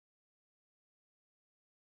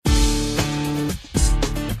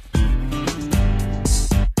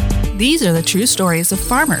These are the true stories of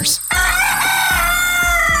farmers,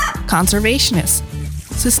 conservationists,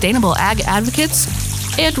 sustainable ag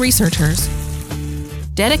advocates, and researchers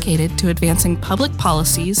dedicated to advancing public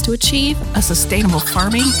policies to achieve a sustainable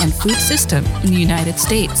farming and food system in the United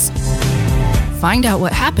States. Find out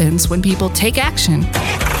what happens when people take action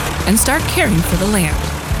and start caring for the land.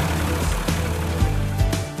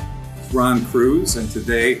 Ron Cruz, and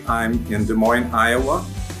today I'm in Des Moines, Iowa.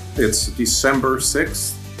 It's December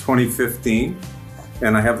 6th, 2015,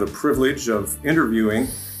 and I have the privilege of interviewing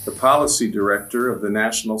the Policy Director of the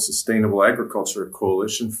National Sustainable Agriculture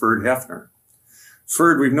Coalition, Ferd Hoefner.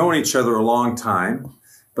 Ferd, we've known each other a long time,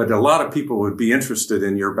 but a lot of people would be interested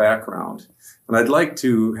in your background. And I'd like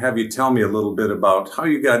to have you tell me a little bit about how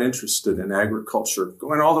you got interested in agriculture,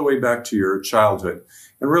 going all the way back to your childhood,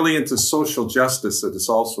 and really into social justice that has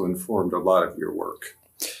also informed a lot of your work.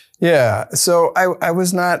 Yeah, so I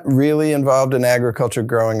was not really involved in agriculture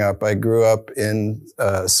growing up. I grew up in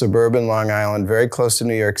suburban Long Island, very close to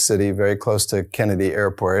New York City, very close to Kennedy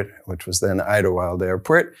Airport, which was then Idlewild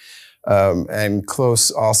Airport. And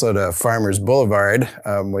close also to Farmers Boulevard,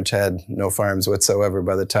 which had no farms whatsoever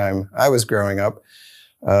by the time I was growing up,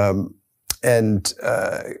 and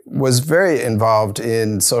was very involved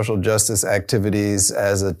in social justice activities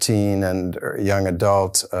as a teen and young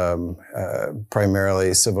adult,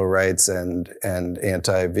 primarily civil rights and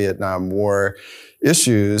anti-Vietnam War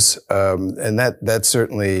issues, and that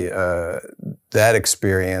certainly that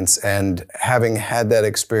experience, and having had that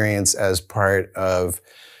experience as part of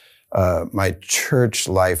my church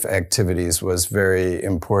life activities was very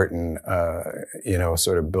important,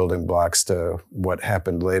 sort of building blocks to what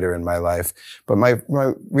happened later in my life. But my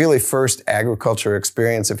really first agriculture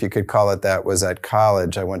experience, if you could call it that, was at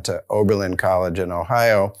college. I went to Oberlin College in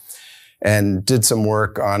Ohio and did some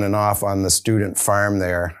work on and off on the student farm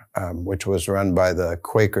there, which was run by the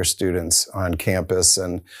Quaker students on campus.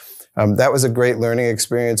 And that was a great learning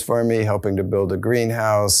experience for me, helping to build a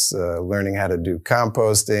greenhouse, learning how to do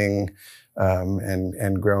composting,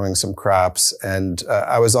 and growing some crops. And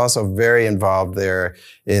I was also very involved there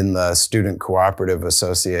in the Student Cooperative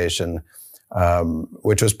Association,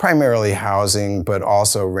 which was primarily housing, but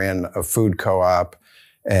also ran a food co-op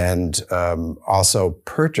and also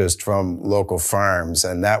purchased from local farms.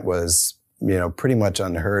 And that was, pretty much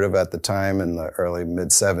unheard of at the time in the early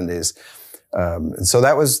mid-'70s. And so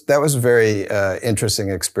that was a very interesting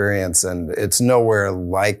experience, and it's nowhere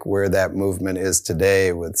like where that movement is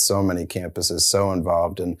today, with so many campuses so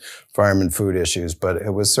involved in farm and food issues. But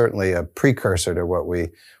it was certainly a precursor to what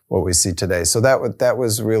we see today. So that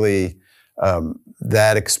was really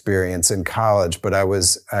that experience in college. But I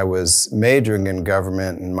was majoring in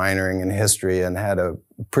government and minoring in history, and had a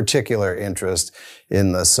particular interest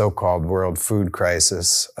in the so-called world food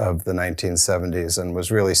crisis of the 1970s, and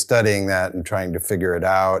was really studying that and trying to figure it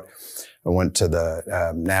out. I went to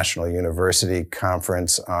the National University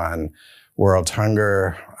Conference on World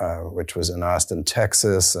Hunger, which was in Austin,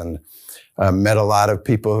 Texas, and met a lot of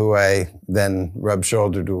people who I then rubbed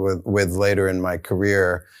shoulders with later in my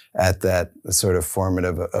career at that sort of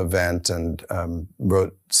formative event, and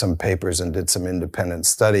wrote some papers and did some independent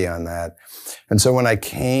study on that. And so when I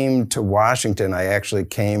came to Washington, I actually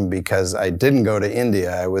came because I didn't go to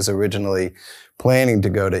India. I was originally planning to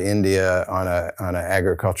go to India on an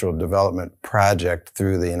agricultural development project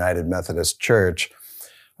through the United Methodist Church.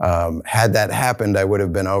 Had that happened, I would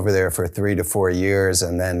have been over there for 3 to 4 years,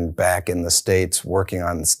 and then back in the States working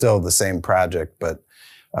on still the same project, but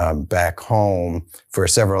back home for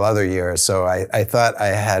several other years. So I thought I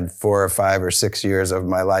had 4 or 5 or 6 years of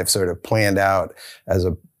my life sort of planned out as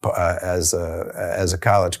a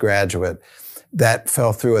college graduate. That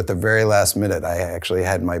fell through at the very last minute. I actually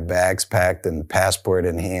had my bags packed and passport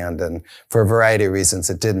in hand, and for a variety of reasons,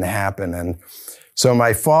 it didn't happen. And so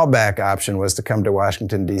my fallback option was to come to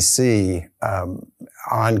Washington, D.C.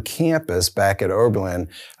 On campus back at Oberlin.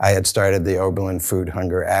 I had started the Oberlin Food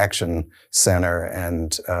Hunger Action Center,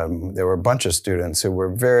 and there were a bunch of students who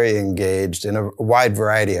were very engaged in a wide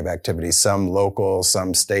variety of activities, some local,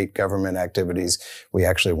 some state government activities. We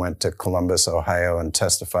actually went to Columbus, Ohio, and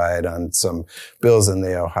testified on some bills in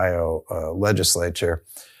the Ohio legislature.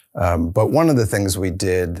 But one of the things we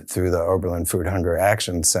did through the Oberlin Food Hunger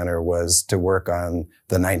Action Center was to work on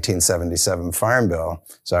the 1977 Farm Bill.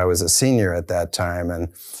 So I was a senior at that time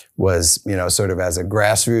and was, sort of as a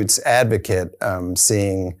grassroots advocate,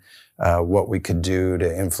 seeing what we could do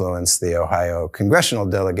to influence the Ohio congressional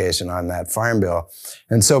delegation on that Farm Bill.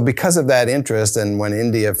 And so because of that interest, and when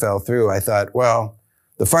India fell through, I thought, well,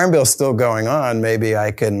 the Farm Bill's still going on. Maybe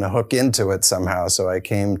I can hook into it somehow. So I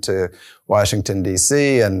came to Washington,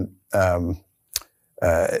 D.C., and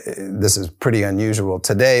this is pretty unusual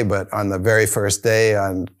today, but on the very first day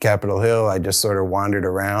on Capitol Hill, I just sort of wandered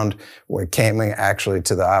around. We came actually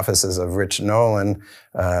to the offices of Rich Nolan,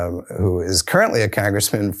 who is currently a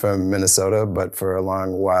congressman from Minnesota, but for a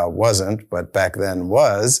long while wasn't, but back then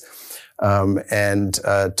was, and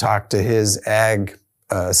talked to his ag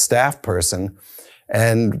staff person.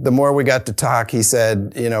 And the more we got to talk, he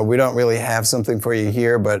said, we don't really have something for you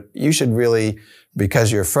here, but you should really,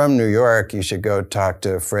 because you're from New York, you should go talk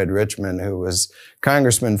to Fred Richmond, who was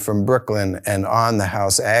congressman from Brooklyn and on the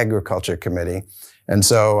House Agriculture Committee. And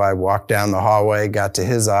so I walked down the hallway, got to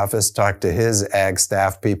his office, talked to his ag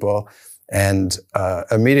staff people, and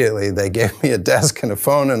immediately they gave me a desk and a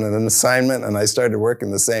phone and an assignment, and I started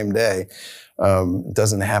working the same day.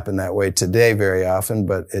 Doesn't happen that way today very often,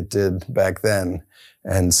 but it did back then.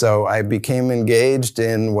 And so I became engaged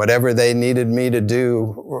in whatever they needed me to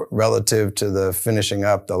do relative to the finishing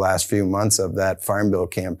up the last few months of that Farm Bill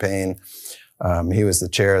campaign. He was the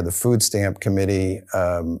chair of the Food Stamp Committee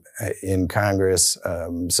in Congress.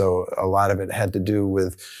 So a lot of it had to do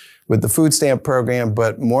with the food stamp program,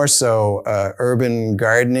 but more so urban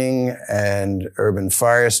gardening and urban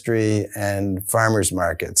forestry and farmers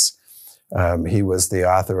markets. He was the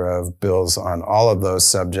author of bills on all of those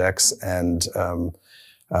subjects, and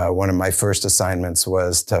one of my first assignments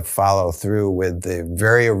was to follow through with the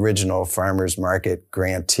very original farmers market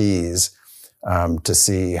grantees to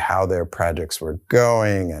see how their projects were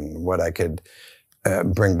going and what I could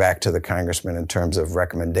bring back to the congressman in terms of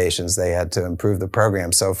recommendations they had to improve the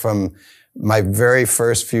program. So from my very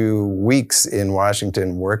first few weeks in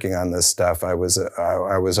Washington working on this stuff, I was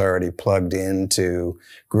already plugged into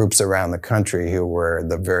groups around the country who were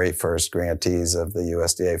the very first grantees of the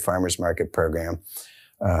USDA Farmers Market Program.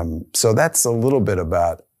 So that's a little bit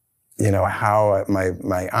about, how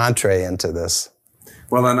my entree into this.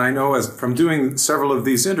 Well, and I know from doing several of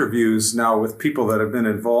these interviews now with people that have been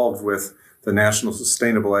involved with the National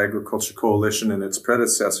Sustainable Agriculture Coalition and its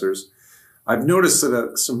predecessors, I've noticed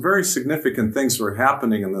that some very significant things were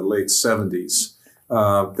happening in the late 70s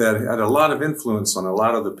that had a lot of influence on a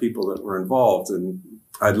lot of the people that were involved. And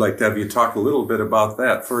I'd like to have you talk a little bit about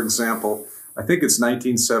that. For example, I think it's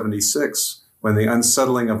 1976 when The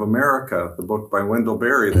Unsettling of America, the book by Wendell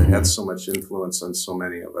Berry that had so much influence on so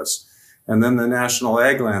many of us. And then the National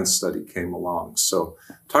Ag Land Study came along. So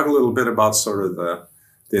talk a little bit about sort of the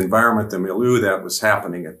environment, the milieu that was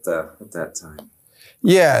happening at that time.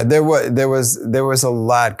 Yeah, there was a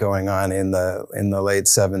lot going on in the late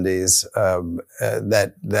 70s.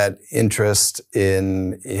 That interest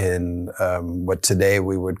in what today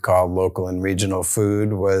we would call local and regional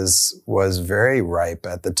food was very ripe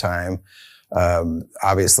at the time.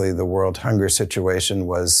 Obviously, the world hunger situation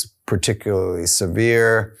was particularly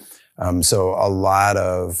severe. So a lot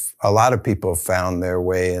of people found their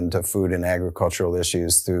way into food and agricultural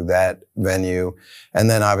issues through that venue, and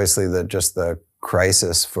then obviously the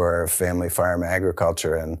crisis for family farm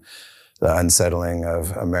agriculture and the unsettling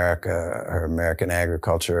of America or American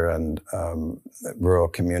agriculture and rural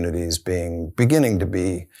communities beginning to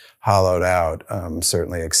be hollowed out,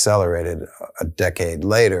 certainly accelerated a decade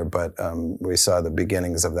later, but we saw the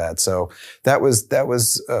beginnings of that. So that was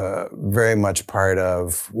very much part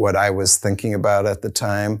of what I was thinking about at the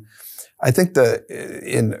time. I think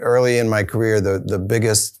early in my career, the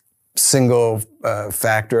biggest single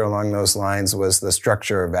factor along those lines was the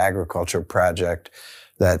Structure of Agriculture project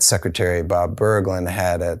that Secretary Bob Berglund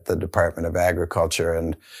had at the Department of Agriculture.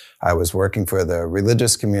 And I was working for the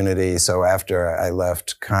religious community. So after I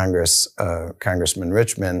left Congress, Congressman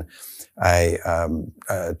Richmond, I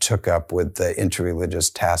took up with the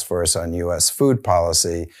Interreligious Task Force on U.S. Food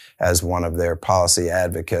Policy as one of their policy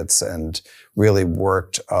advocates and really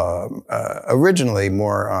worked originally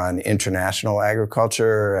more on international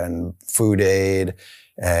agriculture and food aid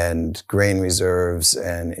and grain reserves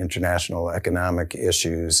and international economic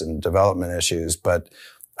issues and development issues. But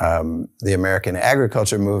the American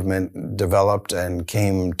agriculture movement developed and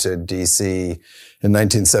came to D.C. in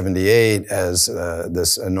 1978 as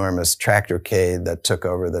this enormous tractorcade that took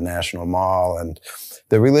over the National Mall. And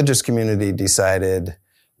the religious community decided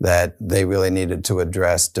that they really needed to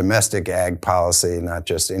address domestic ag policy, not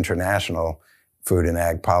just international food and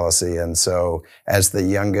ag policy. And so as the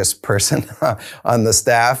youngest person on the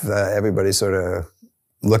staff, everybody sort of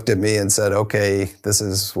looked at me and said, okay, this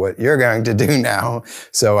is what you're going to do now.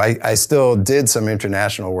 So I still did some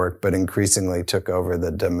international work, but increasingly took over the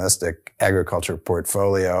domestic agriculture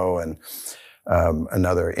portfolio. And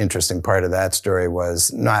another interesting part of that story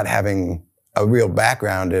was not having a real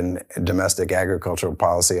background in domestic agricultural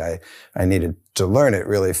policy. I needed to learn it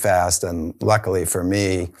really fast. And luckily for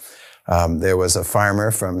me, There was a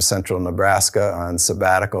farmer from central Nebraska on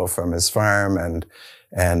sabbatical from his farm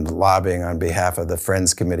and lobbying on behalf of the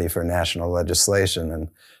Friends Committee for National Legislation. And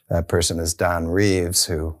that person is Don Reeves,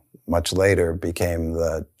 who much later became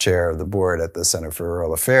the chair of the board at the Center for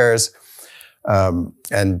Rural Affairs.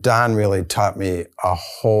 And Don really taught me a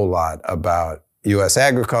whole lot about U.S.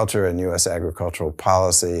 agriculture and U.S. agricultural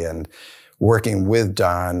policy. And working with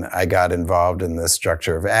Don, I got involved in the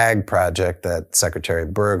Structure of Ag project that Secretary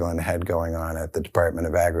Berglund had going on at the Department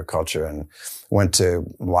of Agriculture, and went to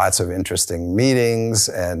lots of interesting meetings.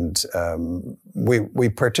 And we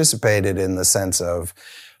participated in the sense of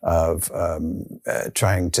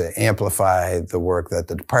trying to amplify the work that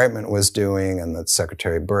the department was doing and that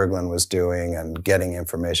Secretary Berglund was doing, and getting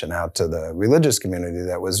information out to the religious community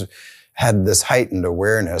that had this heightened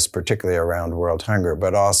awareness, particularly around world hunger,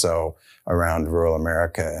 but also around rural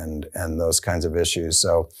America and those kinds of issues.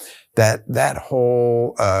 So that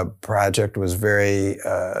whole project was very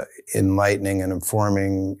enlightening and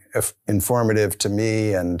informative to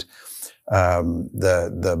me. And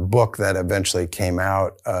the book that eventually came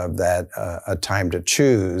out of that, A Time to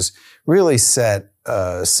Choose, really set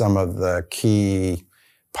some of the key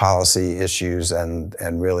policy issues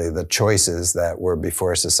and really the choices that were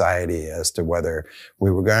before society as to whether we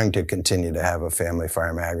were going to continue to have a family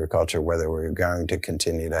farm agriculture, whether we were going to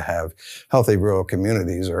continue to have healthy rural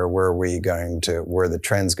communities, or were the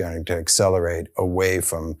trends going to accelerate away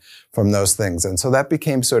from those things. And so that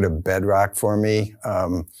became sort of bedrock for me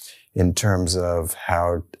in terms of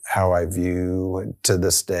how I view, to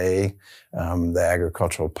this day, the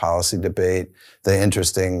agricultural policy debate. The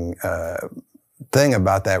interesting thing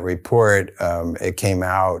about that report, it came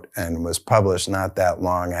out and was published not that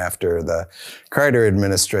long after the Carter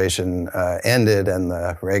administration ended and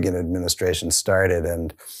the Reagan administration started,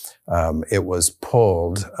 and it was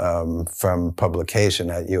pulled from publication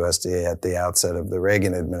at USDA at the outset of the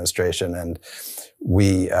Reagan administration, and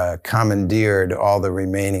we commandeered all the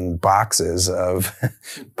remaining boxes of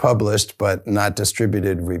published but not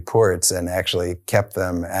distributed reports and actually kept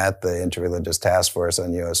them at the Interreligious Task Force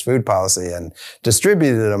on U.S. Food Policy and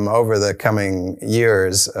distributed them over the coming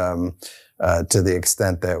years to the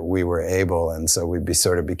extent that we were able. And so we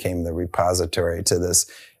sort of became the repository to this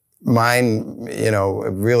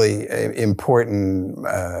really important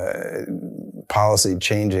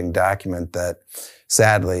policy-changing document that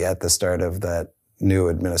sadly at the start of that new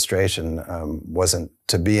administration wasn't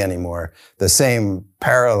to be anymore. The same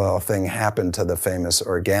parallel thing happened to the famous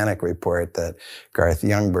organic report that Garth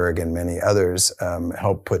Youngberg and many others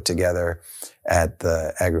helped put together at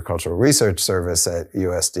the Agricultural Research Service at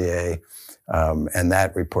USDA. And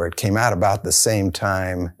that report came out about the same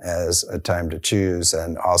time as A Time to Choose,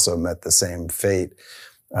 and also met the same fate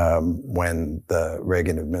when the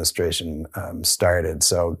Reagan administration started.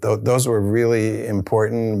 So those were really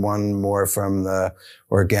important, one more from the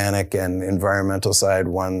organic and environmental side,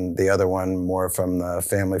 the other one more from the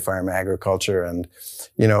family farm agriculture. And,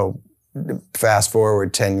 fast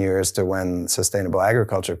forward 10 years to when Sustainable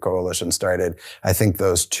Agriculture Coalition started, I think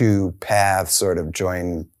those two paths sort of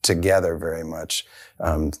joined together very much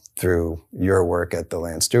through your work at the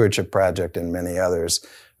Land Stewardship Project and many others,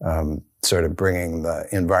 sort of bringing the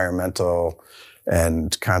environmental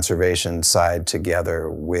and conservation side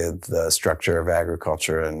together with the structure of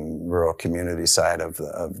agriculture and rural community side of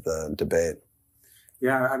the debate.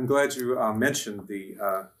 Yeah, I'm glad you mentioned the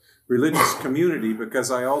religious community,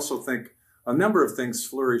 because I also think a number of things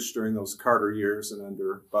flourished during those Carter years and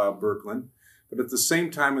under Bob Berglund. But at the same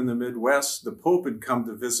time in the Midwest, the Pope had come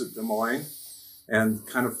to visit Des Moines and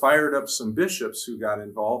kind of fired up some bishops who got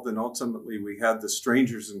involved. And ultimately, we had the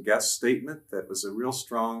Strangers and Guests statement that was a real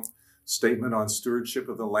strong statement on stewardship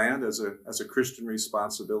of the land as a Christian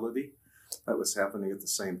responsibility. That was happening at the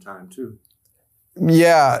same time, too.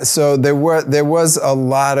 Yeah, so there was a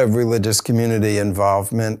lot of religious community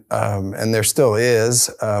involvement, and there still is,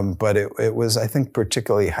 but it was, I think,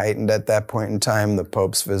 particularly heightened at that point in time. The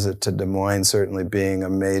Pope's visit to Des Moines certainly being a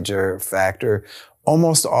major factor.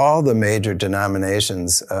 Almost all the major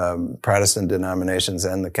denominations, Protestant denominations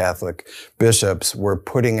and the Catholic bishops, were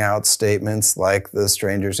putting out statements like the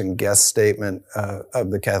Strangers and Guests statement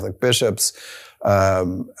of the Catholic bishops.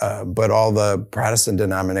 But all the Protestant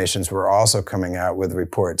denominations were also coming out with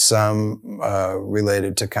reports, some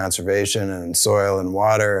related to conservation and soil and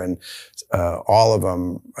water, and all of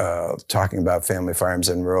them talking about family farms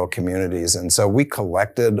and rural communities. And so we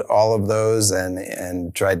collected all of those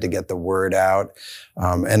and tried to get the word out.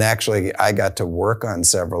 And actually, I got to work on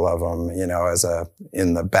several of them, as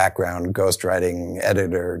in the background ghostwriting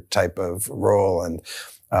editor type of role. And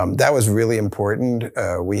That was really important.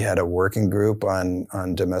 We had a working group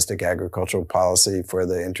on domestic agricultural policy for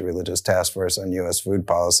the Interreligious Task Force on U.S. Food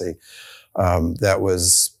Policy that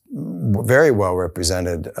was very well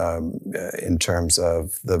represented in terms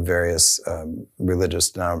of the various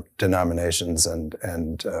religious denominations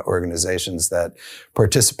and organizations that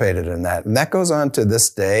participated in that. And that goes on to this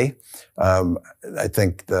day. I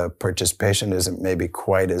think the participation isn't maybe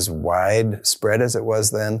quite as widespread as it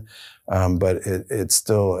was then, but it's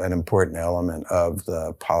still an important element of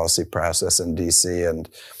the policy process in D.C. And,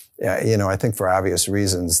 I think for obvious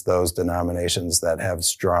reasons, those denominations that have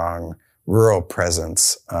strong rural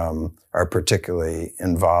presence are particularly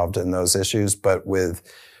involved in those issues, but with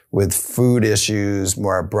food issues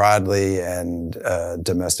more broadly and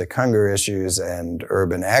domestic hunger issues and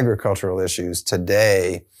urban agricultural issues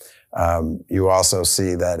today, you also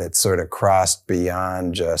see that it's sort of crossed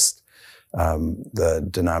beyond just the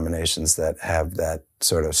denominations that have that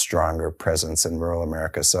sort of stronger presence in rural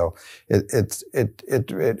America. So it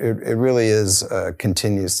really is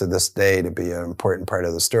continues to this day to be an important part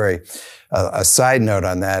of the story. A side note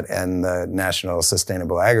on that and the National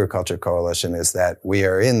Sustainable Agriculture Coalition is that we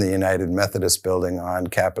are in the United Methodist Building on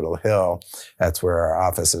Capitol Hill. That's where our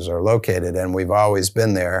offices are located, and we've always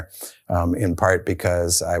been there, in part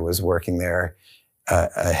because I was working there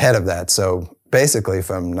ahead of that. So basically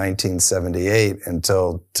from 1978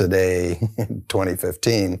 until today,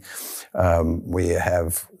 2015,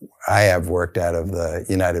 I have worked out of the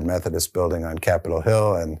United Methodist Building on Capitol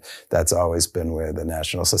Hill, and that's always been where the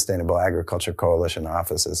National Sustainable Agriculture Coalition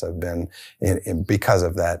offices have been because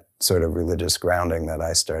of that sort of religious grounding that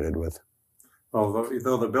I started with.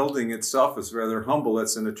 Although the building itself is rather humble,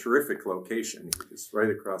 it's in a terrific location. It's right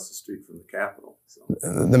across the street from the Capitol. So.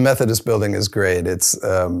 The Methodist Building is great. It's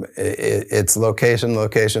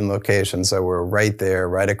location. So we're right there,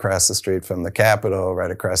 right across the street from the Capitol, right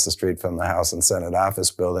across the street from the House and Senate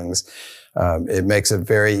office buildings. It makes it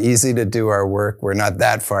very easy to do our work. We're not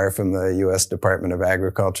that far from the U.S. Department of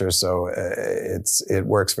Agriculture, so it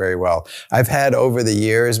works very well. I've had over the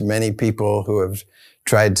years many people who have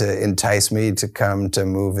tried to entice me to come to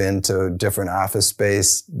move into different office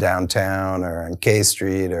space downtown or on K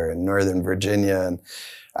Street or in Northern Virginia. And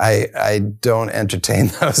I don't entertain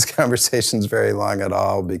those conversations very long at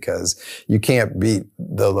all because you can't beat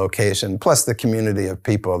the location. Plus the community of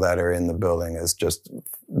people that are in the building is just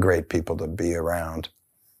great people to be around.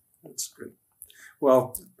 That's good.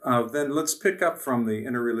 Well, then let's pick up from the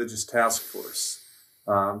Interreligious Task Force.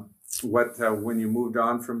 When you moved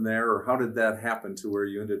on from there, or how did that happen to where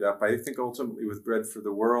you ended up? I think ultimately with Bread for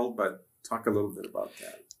the World, but talk a little bit about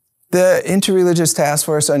that. The Interreligious Task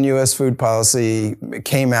Force on U.S. Food Policy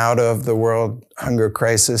came out of the world hunger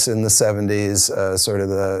crisis in the 70s, sort of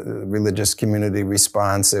the religious community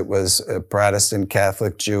response. It was Protestant,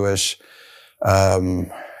 Catholic, Jewish,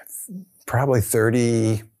 probably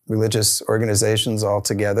 30 religious organizations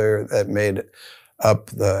altogether that made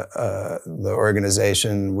up the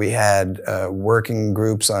organization. We had working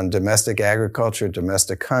groups on domestic agriculture,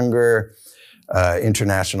 domestic hunger,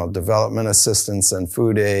 international development assistance and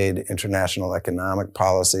food aid, international economic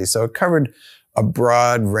policy. So it covered a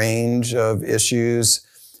broad range of issues.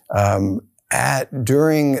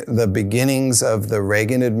 During the beginnings of the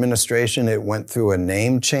Reagan administration, it went through a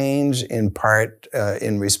name change, in part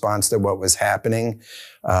in response to what was happening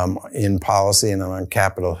in policy and on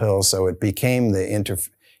Capitol Hill. So it became the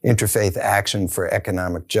Interfaith Action for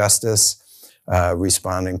Economic Justice,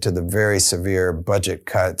 responding to the very severe budget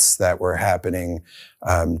cuts that were happening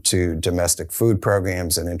to domestic food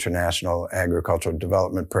programs and international agricultural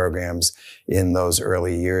development programs in those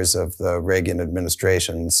early years of the Reagan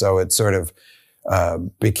administration. So it sort of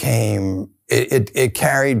it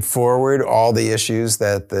carried forward all the issues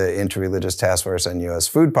that the Interreligious Task Force on U.S.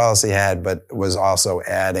 Food Policy had, but was also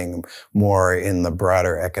adding more in the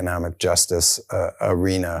broader economic justice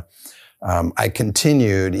arena. I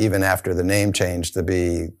continued, even after the name change, to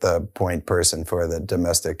be the point person for the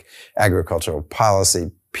domestic agricultural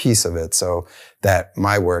policy piece of it, so that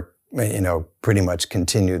my work, pretty much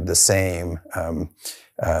continued the same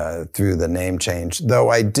through the name change. Though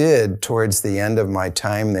I did, towards the end of my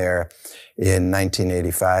time there in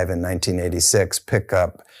 1985 and 1986, pick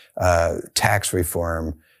up tax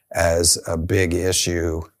reform as a big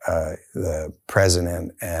issue. The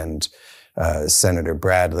president and Senator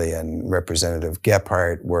Bradley and Representative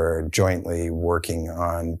Gephardt were jointly working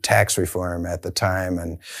on tax reform at the time,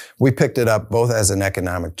 and we picked it up both as an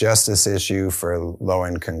economic justice issue for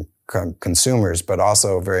low-income consumers, but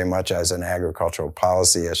also very much as an agricultural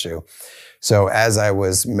policy issue. So as I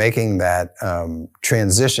was making that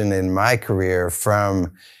transition in my career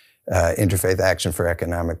from Interfaith Action for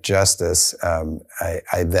Economic Justice.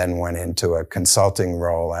 I then went into a consulting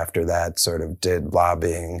role after that, sort of did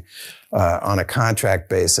lobbying on a contract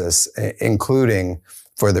basis, including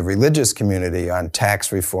for the religious community on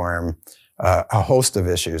tax reform, a host of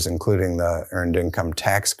issues, including the earned income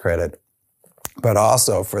tax credit, but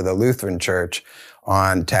also for the Lutheran Church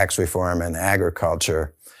on tax reform and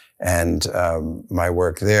agriculture. And my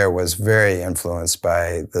work there was very influenced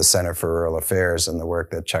by the Center for Rural Affairs and the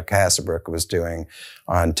work that Chuck Hasselbrook was doing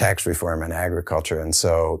on tax reform and agriculture. And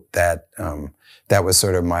so that was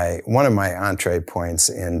sort of one of my entree points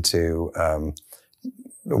into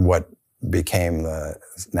what became the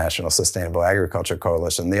National Sustainable Agriculture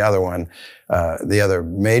Coalition. The other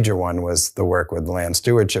major one was the work with the Land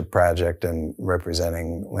Stewardship Project and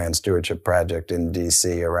representing Land Stewardship Project in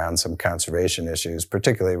DC around some conservation issues,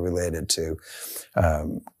 particularly related to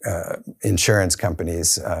insurance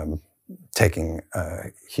companies taking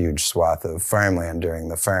a huge swath of farmland during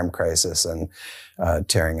the farm crisis and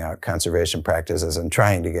tearing out conservation practices and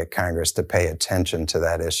trying to get Congress to pay attention to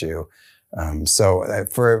that issue. So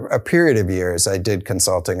for a period of years, I did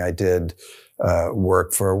consulting. I did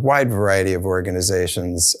work for a wide variety of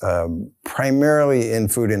organizations, primarily in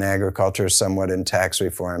food and agriculture, somewhat in tax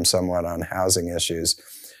reform, somewhat on housing issues.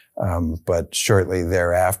 But shortly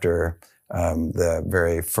thereafter, the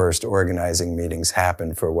very first organizing meetings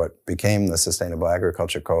happened for what became the Sustainable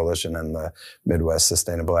Agriculture Coalition and the Midwest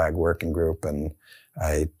Sustainable Ag Working Group. And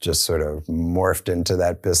I just sort of morphed into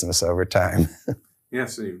that business over time.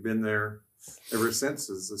 Yes, and you've been there ever since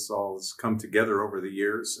as this all has come together over the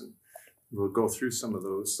years. And we'll go through some of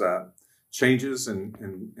those changes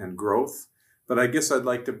and growth. But I guess I'd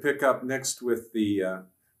like to pick up next with the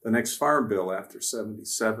next Farm Bill after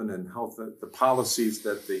 77 and how the policies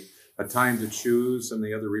that A Time to Choose and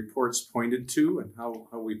the other reports pointed to, and how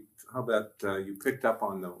you picked up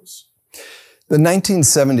on those. The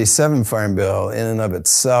 1977 Farm Bill, in and of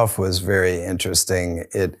itself, was very interesting.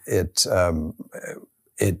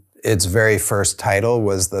 Its very first title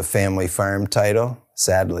was the Family Farm title.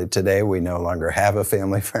 Sadly, today we no longer have a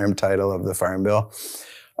Family Farm title of the Farm Bill,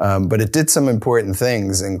 but it did some important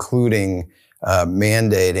things, including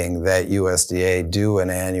mandating that USDA do an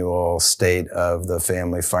annual State of the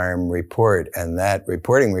Family Farm report, and that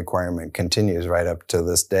reporting requirement continues right up to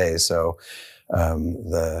this day. So.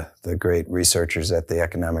 The great researchers at the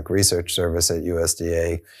Economic Research Service at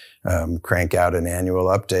USDA crank out an annual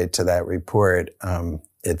update to that report.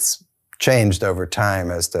 It's changed over time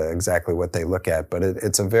as to exactly what they look at, but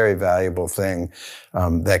it's a very valuable thing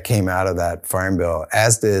that came out of that Farm Bill,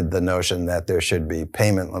 as did the notion that there should be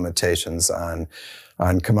payment limitations on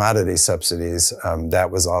commodity subsidies. That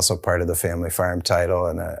was also part of the Family Farm title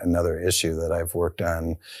and another issue that I've worked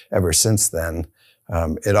on ever since then.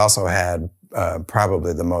 It also had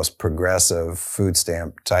probably the most progressive food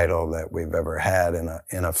stamp title that we've ever had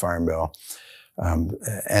in a Farm Bill,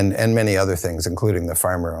 and many other things, including the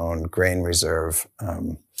farmer-owned grain reserve,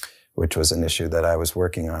 which was an issue that I was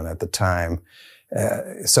working on at the time.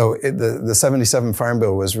 So the 77 Farm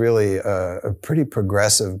Bill was really a pretty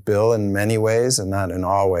progressive bill in many ways, and not in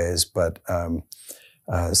all ways, but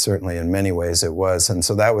certainly in many ways it was. And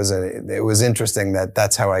so it was interesting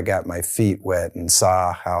that's how I got my feet wet and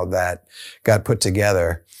saw how that got put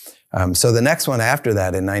together. So the next one after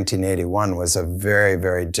that in 1981 was a very,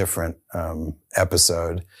 very different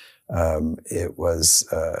episode. It was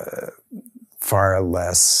far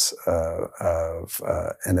less of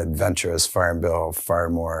an adventurous Farm Bill, far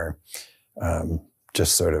more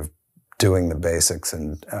just sort of doing the basics.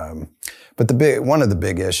 But one of the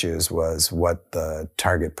big issues was what the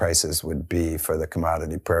target prices would be for the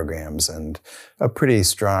commodity programs, and a pretty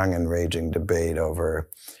strong and raging debate over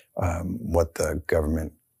what the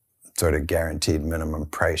government sort of guaranteed minimum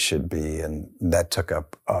price should be, and that took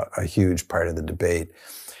up a huge part of the debate.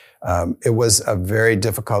 It was a very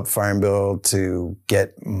difficult Farm Bill to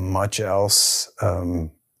get much else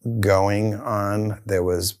going on. There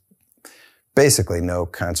was basically no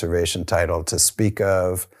conservation title to speak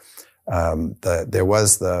of. There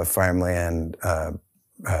was the Farmland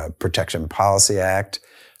Protection Policy Act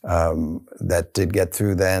that did get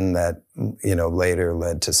through then, that later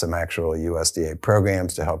led to some actual USDA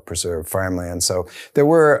programs to help preserve farmland. So there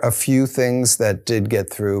were a few things that did get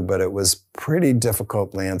through, but it was pretty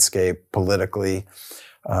difficult landscape politically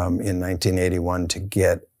in 1981 to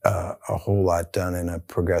get a whole lot done in a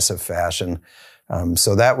progressive fashion.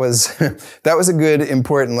 So that was a good,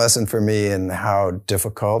 important lesson for me in how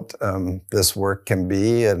difficult this work can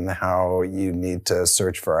be, and how you need to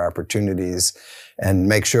search for opportunities and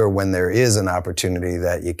make sure when there is an opportunity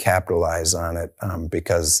that you capitalize on it,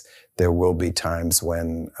 because there will be times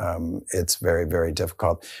when it's very, very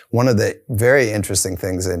difficult. One of the very interesting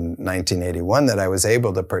things in 1981 that I was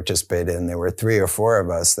able to participate in, there were 3 or 4 of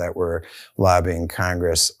us that were lobbying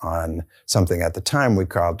Congress on something at the time we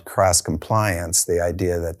called cross-compliance, the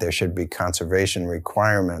idea that there should be conservation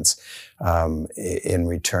requirements in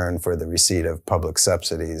return for the receipt of public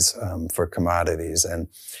subsidies for commodities. And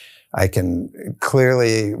I can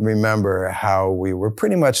clearly remember how we were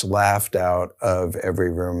pretty much laughed out of every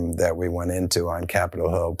room that we went into on Capitol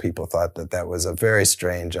Hill. People thought that that was a very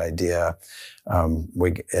strange idea.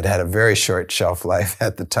 It had a very short shelf life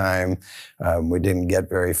at the time. We didn't get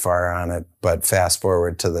very far on it, but fast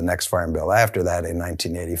forward to the next Farm Bill after that in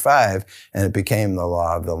 1985, and it became the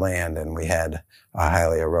law of the land, and we had a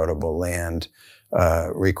highly erodible land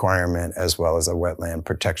requirement as well as a wetland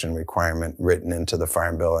protection requirement written into the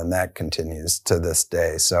Farm Bill, and that continues to this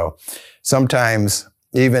day. So sometimes,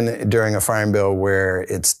 even during a Farm Bill where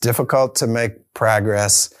it's difficult to make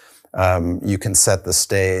progress, you can set the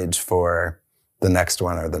stage for the next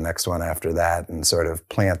one or the next one after that and sort of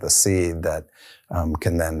plant the seed that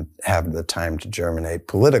can then have the time to germinate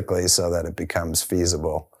politically so that it becomes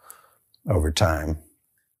feasible over time.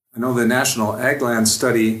 I know the National Ag Land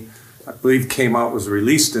Study, I believe, was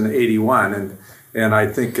released in 81, and I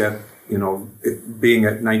think that, it being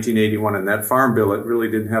at 1981 in that Farm Bill, it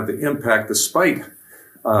really didn't have the impact, despite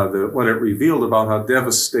what it revealed about how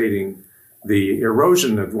devastating the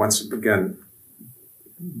erosion had once again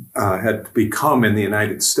had become in the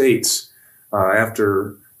United States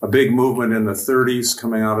after a big movement in the 30s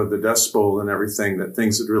coming out of the Dust Bowl and everything, that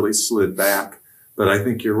things had really slid back. But I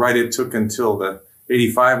think you're right, it took until the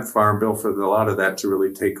 85 Farm Bill for a lot of that to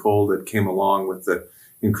really take hold. It came along with the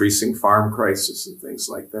increasing farm crisis and things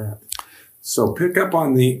like that. So pick up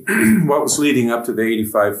on the what was leading up to the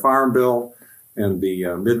 85 Farm Bill and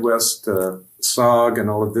the Midwest SOG and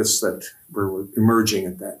all of this that were emerging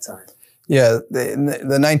at that time. Yeah, the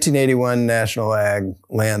 1981 National Ag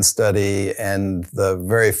Land Study and the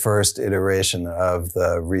very first iteration of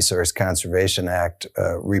the Resource Conservation Act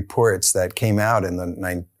reports that came out in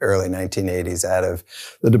the early 1980s out of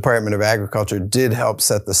the Department of Agriculture did help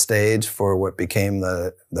set the stage for what became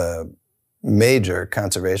the major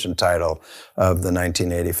conservation title of the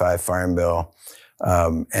 1985 Farm Bill.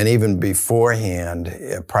 And even beforehand,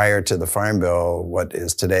 prior to the Farm Bill, what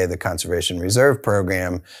is today the Conservation Reserve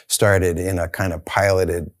Program started in a kind of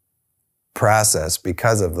piloted process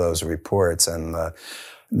because of those reports and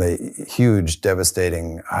the huge,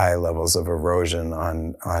 devastating high levels of erosion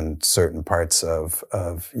on certain parts of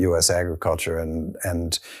U.S. agriculture,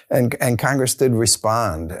 and Congress did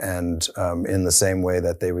respond, and in the same way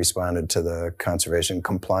that they responded to the conservation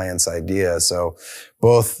compliance idea. So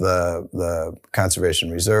both the Conservation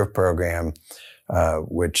Reserve Program,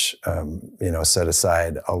 which set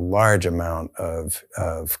aside a large amount of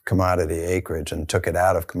commodity acreage and took it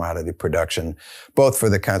out of commodity production, both for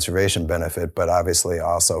the conservation benefit, but obviously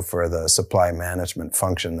also for the supply management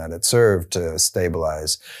function that it served to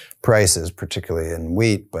stabilize prices, particularly in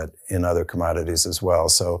wheat, but in other commodities as well.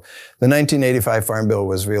 So the 1985 Farm Bill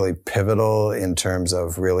was really pivotal in terms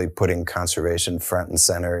of really putting conservation front and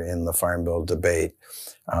center in the Farm Bill debate.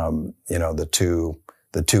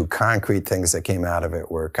 The two concrete things that came out of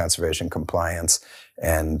it were conservation compliance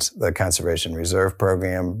and the Conservation Reserve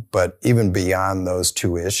Program. But even beyond those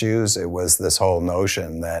two issues, it was this whole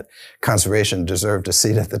notion that conservation deserved a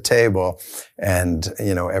seat at the table. And,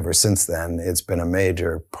 ever since then, it's been a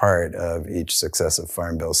major part of each successive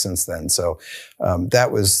Farm Bill since then. So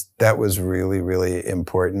that was really, really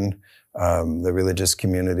important. The religious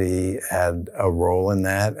community had a role in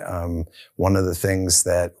that. One of the things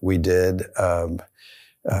that we did,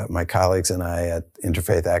 my colleagues and I at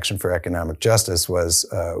Interfaith Action for Economic Justice, was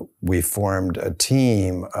we formed a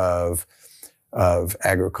team of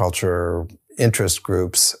agriculture interest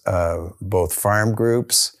groups, both farm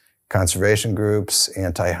groups, conservation groups,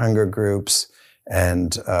 anti-hunger groups,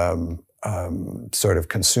 and sort of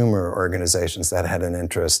consumer organizations that had an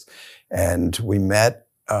interest. And we met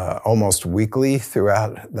almost weekly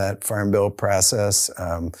throughout that Farm Bill process.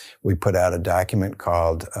 We put out a document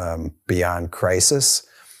called Beyond Crisis,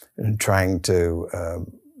 and trying to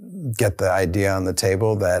get the idea on the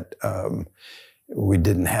table that we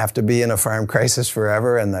didn't have to be in a farm crisis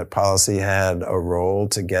forever, and that policy had a role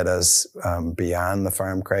to get us beyond the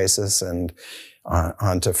farm crisis and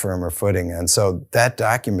onto firmer footing. And so that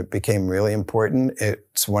document became really important.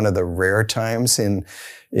 It's one of the rare times in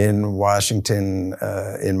Washington,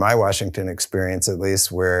 in my Washington experience at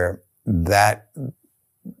least, where that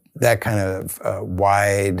kind of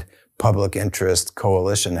wide public interest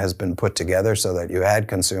coalition has been put together so that you had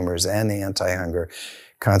consumers and anti-hunger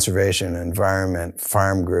conservation, environment,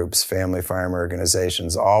 farm groups, family farm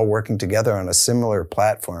organizations, all working together on a similar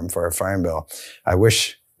platform for a farm bill. I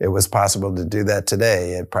wish it was possible to do that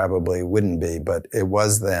today. It probably wouldn't be, but it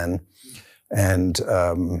was then. And,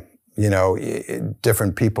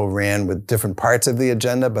 different people ran with different parts of the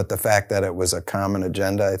agenda, but the fact that it was a common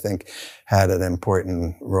agenda, I think, had an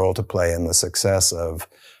important role to play in the success of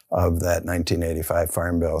that 1985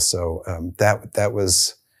 Farm Bill. So that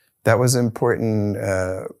was important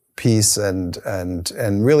piece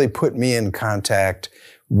and really put me in contact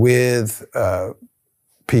with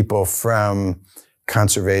people from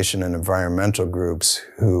conservation and environmental groups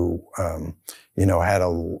who had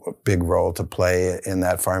a big role to play in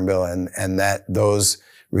that Farm Bill, and that those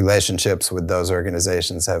relationships with those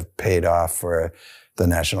organizations have paid off for the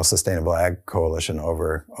National Sustainable Ag Coalition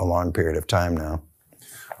over a long period of time now.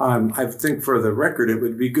 I think for the record, it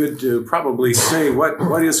would be good to probably say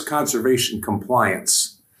what is conservation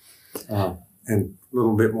compliance, and a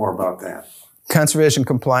little bit more about that. Conservation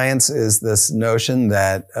compliance is this notion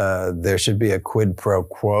that there should be a quid pro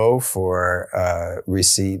quo for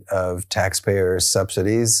receipt of taxpayer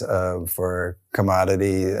subsidies for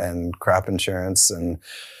commodity and crop insurance and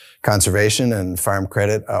conservation and farm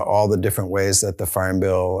credit, all the different ways that the Farm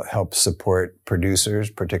Bill helps support producers,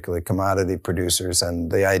 particularly commodity producers.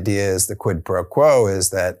 And the idea is the quid pro quo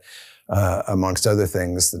is that amongst other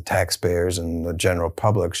things, the taxpayers and the general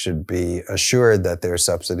public should be assured that their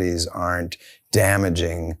subsidies aren't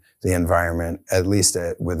damaging the environment, at least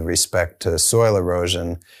with respect to soil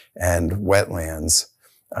erosion and wetlands.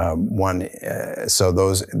 So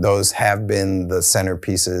those have been the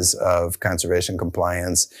centerpieces of conservation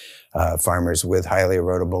compliance. Farmers with highly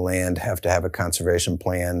erodible land have to have a conservation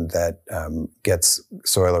plan that gets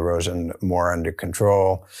soil erosion more under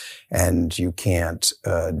control, and you can't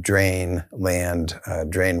drain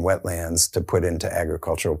wetlands to put into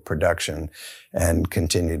agricultural production and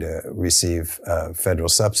continue to receive federal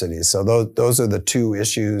subsidies. So those are the two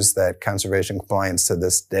issues that conservation compliance to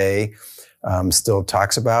this day still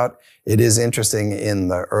talks about. It is interesting, in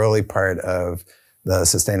the early part of the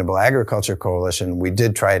Sustainable Agriculture Coalition, we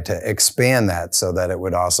did try to expand that so that it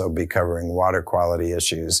would also be covering water quality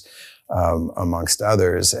issues, amongst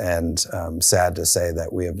others. And sad to say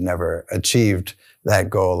that we have never achieved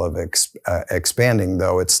that goal of expanding,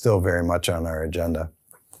 though it's still very much on our agenda.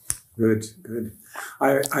 Good.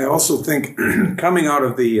 I also think coming out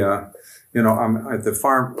of the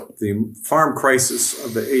farm crisis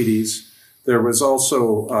of the 80s, there was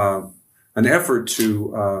also an effort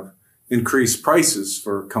to increase prices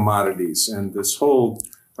for commodities. And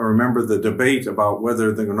I remember the debate about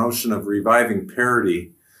whether the notion of reviving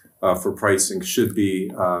parity for pricing should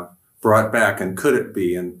be brought back, and could it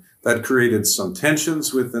be? And that created some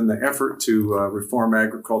tensions within the effort to reform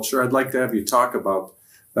agriculture. I'd like to have you talk about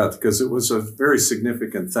that, because it was a very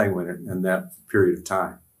significant thing in that period of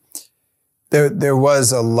time. There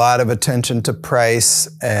was a lot of attention to price,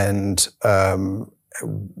 and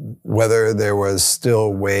whether there was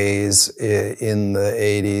still ways in the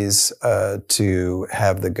 80s to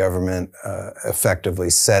have the government effectively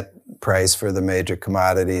set price for the major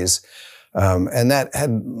commodities. And that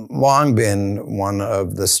had long been one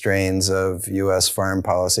of the strains of U.S. farm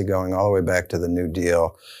policy going all the way back to the New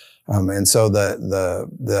Deal. And so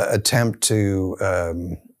the attempt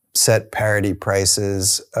to set parity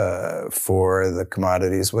prices for the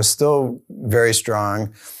commodities was still very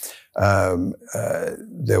strong.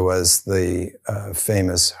 There was the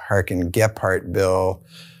famous Harkin-Gephardt bill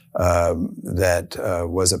that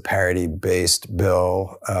was a parity-based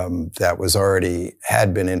bill that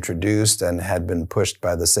had been introduced and had been pushed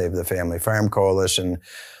by the Save the Family Farm Coalition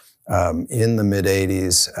in the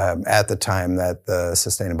mid-'80s, at the time that the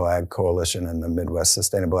Sustainable Ag Coalition and the Midwest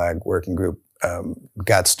Sustainable Ag Working Group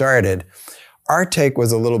got started. Our take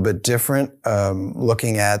was a little bit different,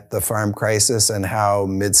 looking at the farm crisis and how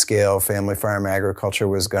mid-scale family farm agriculture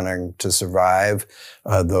was going to survive.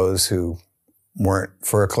 Those who weren't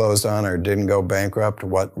foreclosed on or didn't go bankrupt,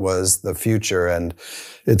 what was the future? And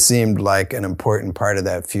it seemed like an important part of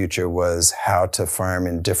that future was how to farm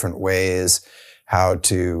in different ways, how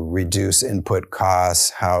to reduce input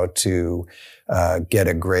costs, how to get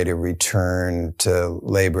a greater return to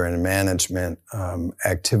labor and management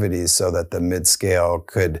activities, so that the mid-scale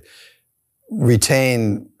could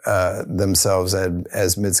retain themselves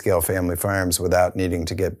as mid-scale family farms without needing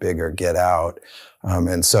to get big or get out.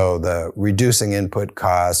 And so the reducing input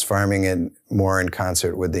costs, farming it more in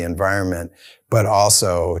concert with the environment, but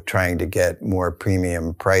also trying to get more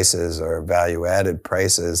premium prices or value-added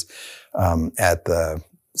prices at the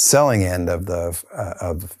selling end of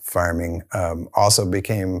farming also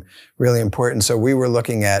became really important. So we were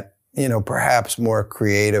looking at, perhaps more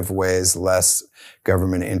creative ways, less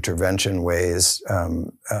government intervention ways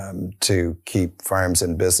to keep farms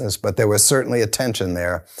in business. But there was certainly a tension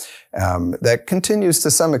there that continues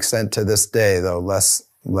to some extent to this day, though less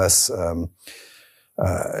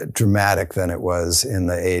dramatic than it was in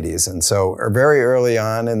the 80s. And so very early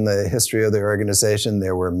on in the history of the organization,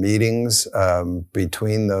 there were meetings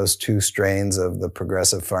between those two strains of the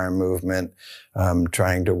progressive farm movement,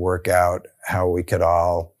 trying to work out how we could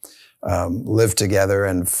all live together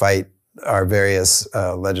and fight our various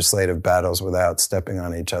legislative battles without stepping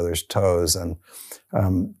on each other's toes. And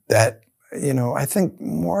that, I think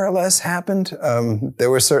more or less happened. There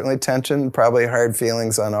was certainly tension, probably hard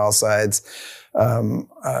feelings on all sides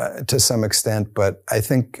to some extent. But I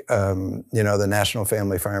think, the National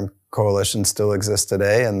Family Farm Coalition still exists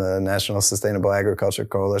today, and the National Sustainable Agriculture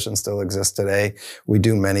Coalition still exists today. We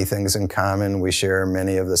do many things in common. We share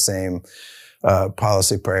many of the same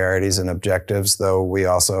policy priorities and objectives, though we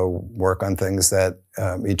also work on things that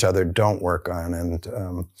each other don't work on.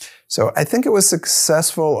 And so I think it was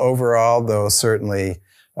successful overall, though certainly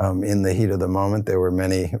in the heat of the moment, there were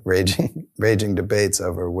many raging debates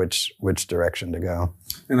over which direction to go.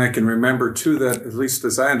 And I can remember, too, that at least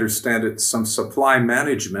as I understand it, some supply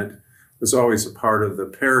management was always a part of the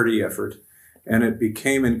parity effort, and it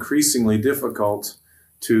became increasingly difficult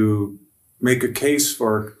to make a case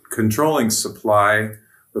for controlling supply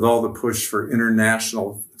with all the push for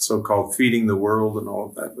international so-called feeding the world and all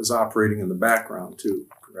of that was operating in the background too,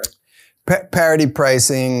 correct? Parity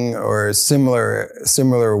pricing or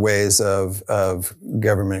similar ways of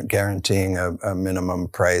government guaranteeing a minimum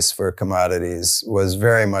price for commodities was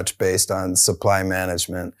very much based on supply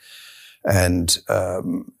management. And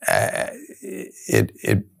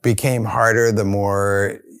it became harder the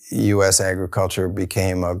more U.S. agriculture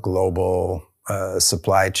became a global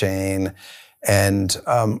supply chain, and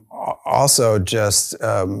also just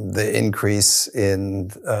the increase in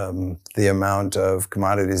the amount of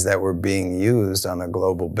commodities that were being used on a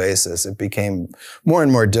global basis. It became more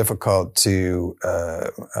and more difficult to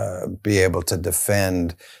be able to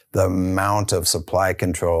defend the amount of supply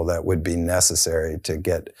control that would be necessary to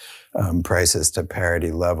get prices to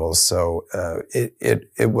parity levels. So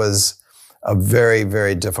it was a very,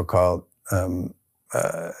 very difficult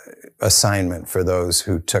assignment for those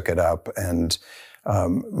who took it up, and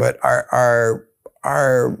but our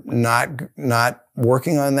not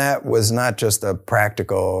working on that was not just a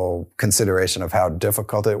practical consideration of how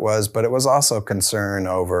difficult it was, but it was also concern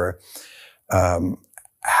over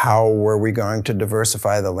how were we going to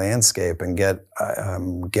diversify the landscape and get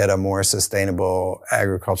a more sustainable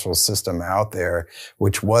agricultural system out there,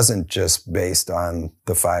 which wasn't just based on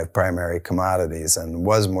the 5 primary commodities and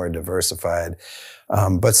was more diversified.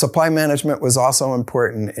 But supply management was also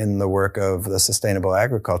important in the work of the sustainable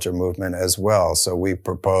agriculture movement as well. So we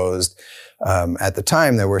proposed, at the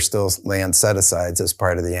time, there were still land set-asides as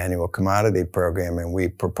part of the annual commodity program, and we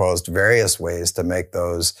proposed various ways to make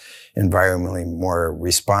those environmentally more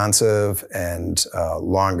responsive and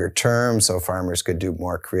longer term, so farmers could do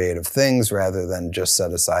more creative things rather than just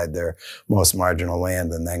set aside their most marginal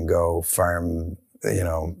land and then go farm,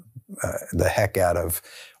 the heck out of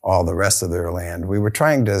all the rest of their land. We were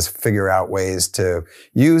trying to figure out ways to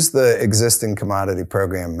use the existing commodity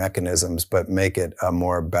program mechanisms, but make it a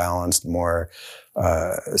more balanced, more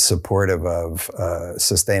supportive of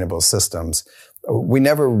sustainable systems. We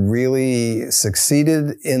never really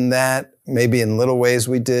succeeded in that. Maybe in little ways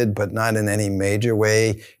we did, but not in any major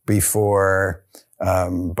way before,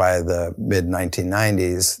 by the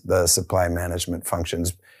mid-1990s, the supply management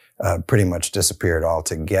functions pretty much disappeared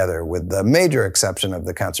altogether, with the major exception of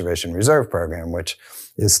the Conservation Reserve Program, which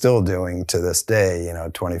is still doing to this day,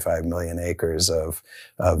 25 million acres of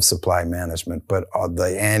supply management. But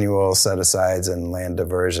the annual set-asides and land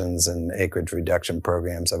diversions and acreage reduction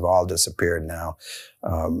programs have all disappeared now.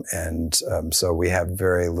 So we have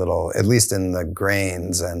very little, at least in the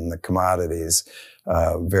grains and the commodities,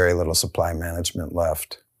 very little supply management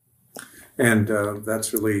left. And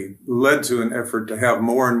that's really led to an effort to have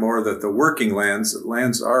more and more that the working lands, that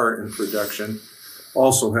lands are in production,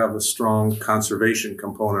 also have a strong conservation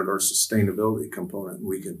component or sustainability component.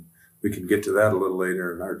 We can get to that a little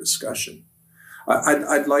later in our discussion.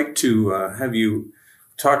 I'd like to have you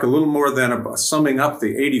talk a little more then about summing up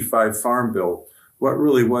the 85 Farm Bill. What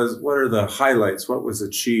are the highlights? What was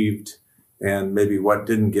achieved? And maybe what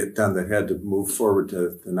didn't get done that had to move forward to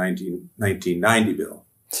the 1990 bill?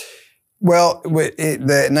 Well,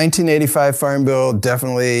 the 1985 Farm Bill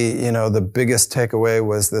definitely, the biggest takeaway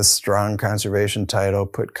was this strong conservation title,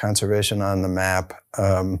 put conservation on the map.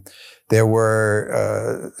 There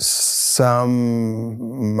were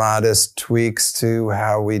some modest tweaks to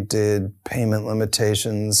how we did payment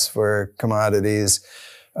limitations for commodities.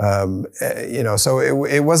 So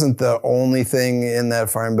it wasn't the only thing in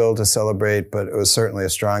that Farm Bill to celebrate, but it was certainly a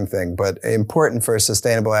strong thing. But important for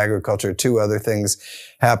sustainable agriculture, two other things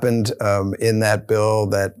happened in that bill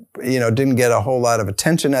that, didn't get a whole lot of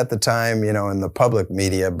attention at the time, in the public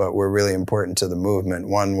media, but were really important to the movement.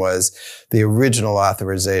 One was the original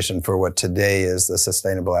authorization for what today is the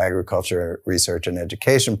Sustainable Agriculture Research and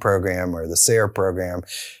Education Program, or the SARE program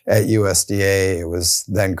at USDA. It was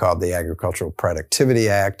then called the Agricultural Productivity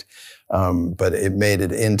Act. But it made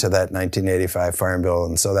it into that 1985 Farm Bill,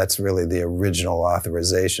 and so that's really the original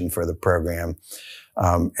authorization for the program.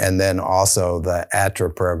 And then also the ATRA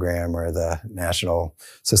program, or the National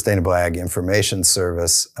Sustainable Ag Information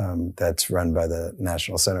Service, that's run by the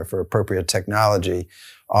National Center for Appropriate Technology,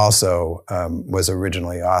 also was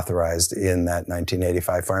originally authorized in that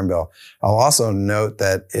 1985 Farm Bill. I'll also note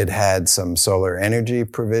that it had some solar energy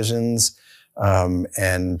provisions,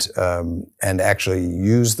 and actually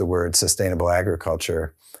used the word sustainable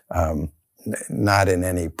agriculture, not in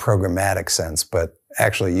any programmatic sense, but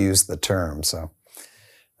actually used the term. So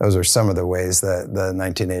those are some of the ways that the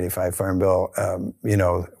 1985 Farm Bill,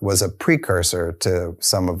 was a precursor to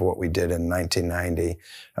some of what we did in 1990.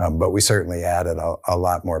 But we certainly added a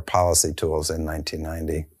lot more policy tools in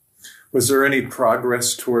 1990. Was there any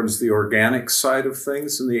progress towards the organic side of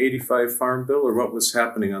things in the 85 Farm Bill, or what was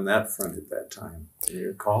happening on that front at that time? Do you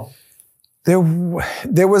recall?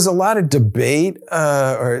 There was a lot of debate,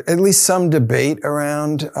 or at least some debate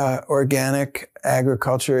around organic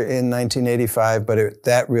agriculture in 1985, but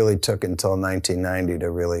that really took until 1990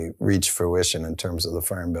 to really reach fruition in terms of the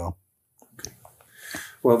Farm Bill. Okay.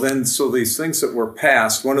 Well, then, so these things that were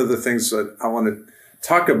passed, one of the things that I want to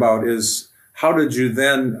talk about is, how did you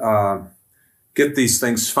then get these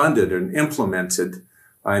things funded and implemented?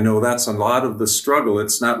 I know that's a lot of the struggle.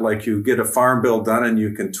 It's not like you get a Farm Bill done and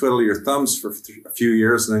you can twiddle your thumbs for a few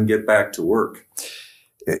years and then get back to work.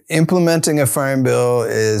 Implementing a Farm Bill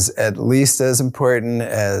is at least as important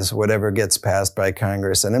as whatever gets passed by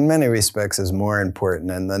Congress, and in many respects is more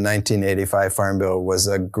important. And the 1985 Farm Bill was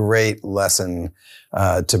a great lesson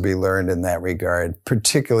to be learned in that regard,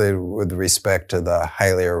 particularly with respect to the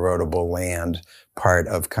highly erodible land part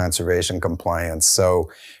of conservation compliance.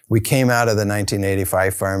 So we came out of the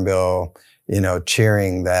 1985 Farm Bill,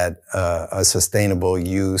 cheering that a sustainable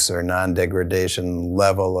use or non-degradation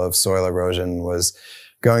level of soil erosion was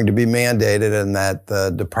going to be mandated, and that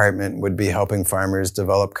the department would be helping farmers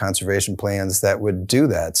develop conservation plans that would do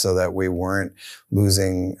that, so that we weren't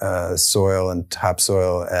losing soil and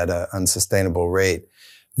topsoil at an unsustainable rate.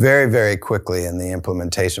 Very, very quickly in the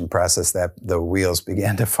implementation process, that the wheels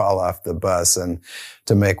began to fall off the bus. And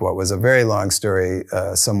to make what was a very long story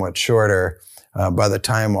somewhat shorter, by the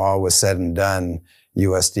time all was said and done,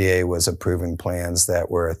 USDA was approving plans that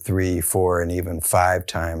were 3, 4, and even 5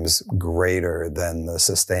 times greater than the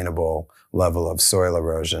sustainable level of soil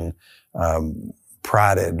erosion,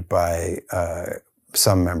 prodded by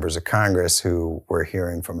some members of Congress who were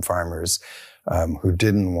hearing from farmers who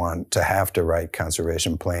didn't want to have to write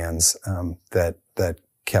conservation plans that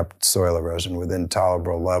kept soil erosion within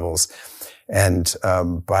tolerable levels. And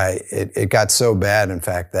it got so bad, in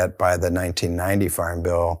fact, that by the 1990 Farm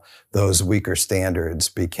Bill, those weaker standards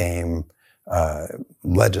became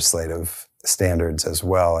legislative standards as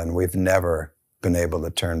well. And we've never been able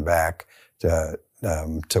to turn back to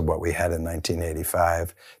what we had in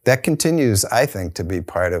 1985. That continues, I think, to be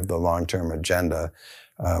part of the long-term agenda.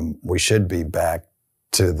 We should be back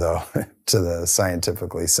to the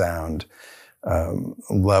scientifically sound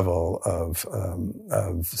level of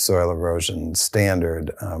soil erosion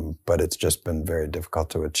standard, but it's just been very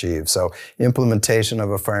difficult to achieve. So implementation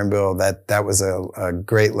of a Farm Bill, that was a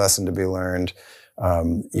great lesson to be learned.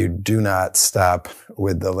 You do not stop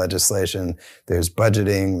with the legislation. There's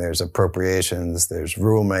budgeting, there's appropriations, there's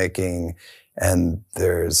rulemaking, and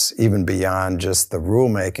there's, even beyond just the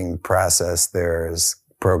rulemaking process, there's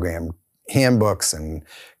program handbooks and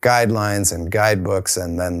guidelines and guidebooks,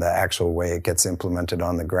 and then the actual way it gets implemented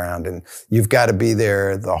on the ground. And you've got to be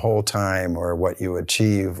there the whole time, or what you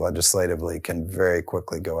achieve legislatively can very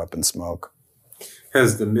quickly go up in smoke.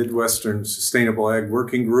 Has the Midwestern Sustainable Ag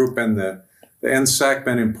Working Group and the NSAC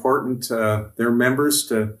been important, their members,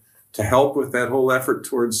 to help with that whole effort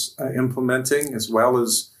towards implementing, as well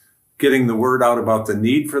as getting the word out about the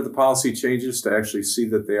need for the policy changes to actually see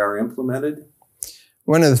that they are implemented?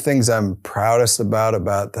 One of the things I'm proudest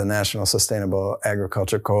about the National Sustainable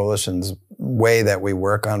Agriculture Coalition's way that we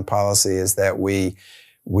work on policy is that we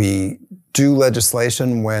do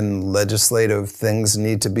legislation when legislative things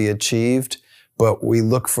need to be achieved, but we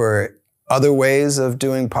look for other ways of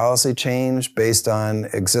doing policy change based on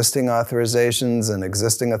existing authorizations and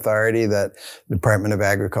existing authority that the Department of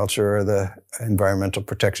Agriculture or the Environmental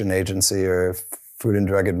Protection Agency or Food and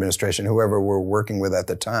Drug Administration, whoever we're working with at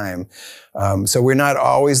the time. So we're not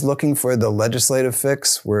always looking for the legislative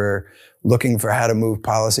fix. We're looking for how to move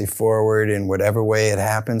policy forward in whatever way it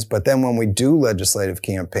happens. But then when we do legislative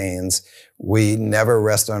campaigns, we never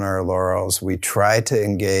rest on our laurels. We try to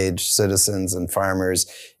engage citizens and farmers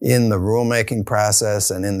in the rulemaking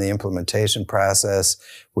process and in the implementation process.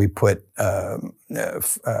 We put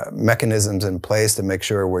mechanisms in place to make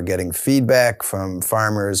sure we're getting feedback from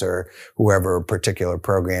farmers or whoever a particular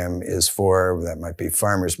program is for. That might be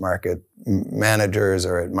farmers market managers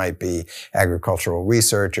or it might be agricultural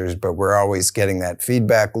researchers, but we're always getting that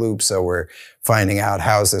feedback loop. So we're finding out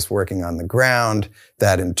how's this working on the ground.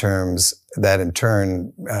 That in turn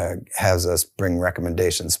has us bring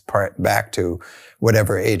recommendations back to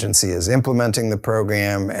whatever agency is implementing the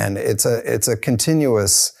program. And it's a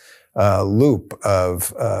continuous loop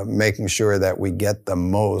of making sure that we get the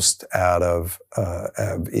most out of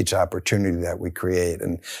each opportunity that we create.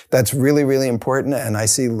 And that's really, really important. And I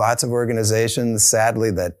see lots of organizations, sadly,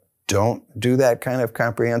 that don't do that kind of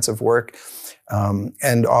comprehensive work.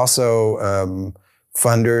 And also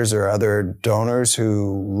funders or other donors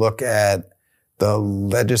who look at the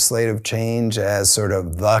legislative change as sort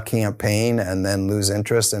of the campaign and then lose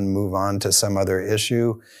interest and move on to some other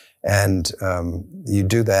issue. And you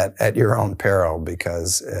do that at your own peril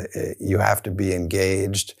because you have to be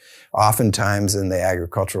engaged oftentimes in the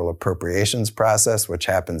agricultural appropriations process, which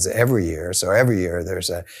happens every year. So every year there's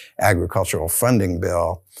an agricultural funding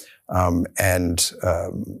bill.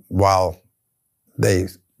 While they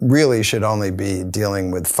really should only be dealing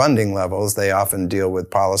with funding levels, they often deal with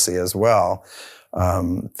policy as well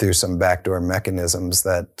through some backdoor mechanisms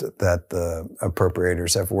that the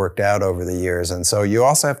appropriators have worked out over the years. And so you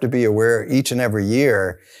also have to be aware each and every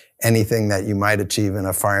year anything that you might achieve in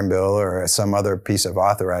a farm bill or some other piece of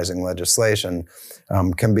authorizing legislation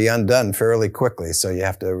can be undone fairly quickly. So you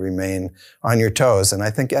have to remain on your toes. And I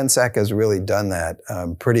think NSAC has really done that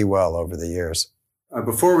pretty well over the years.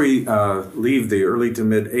 Before we leave the early to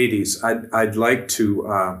mid 80s, I'd like to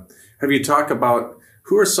have you talk about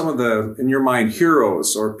who are some of the, in your mind,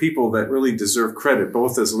 heroes or people that really deserve credit,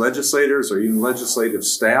 both as legislators or even legislative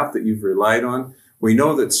staff that you've relied on. We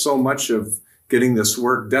know that so much of getting this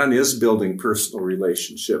work done is building personal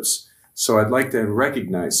relationships. So I'd like to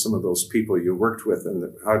recognize some of those people you worked with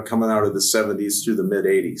and coming out of the 70s through the mid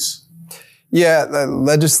 80s. Yeah, the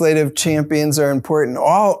legislative champions are important.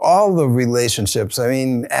 All the relationships. I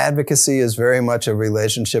mean, advocacy is very much a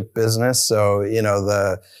relationship business. So, you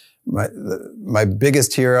know, my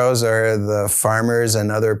biggest heroes are the farmers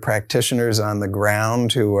and other practitioners on the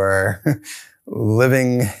ground who are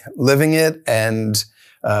living it, and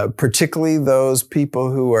particularly those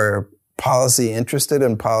people who are policy interested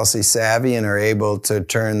and policy savvy and are able to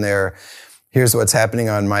turn their here's what's happening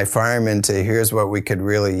on my farm into here's what we could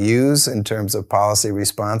really use in terms of policy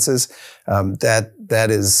responses. That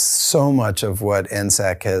is so much of what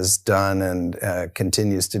NSAC has done and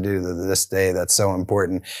continues to do to this day. That's so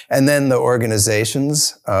important. And then the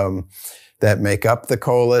organizations that make up the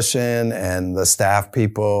coalition and the staff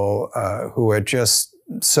people who are just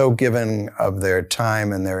so giving of their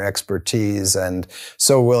time and their expertise and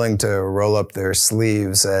so willing to roll up their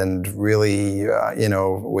sleeves and really,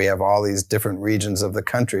 we have all these different regions of the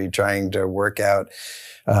country trying to work out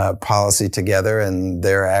policy together, and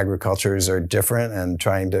their agricultures are different and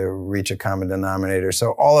trying to reach a common denominator.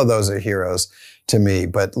 So all of those are heroes to me,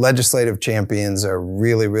 but legislative champions are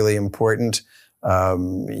really, really important.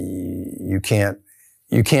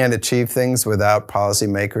 You can't achieve things without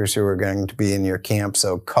policymakers who are going to be in your camp.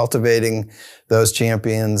 So cultivating those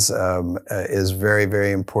champions is very,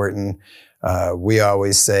 very important. We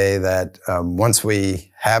always say that once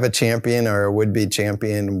we have a champion or a would-be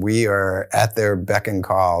champion, we are at their beck and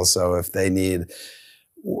call. So if they need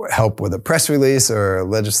help with a press release or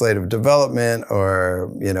legislative development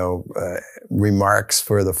or, remarks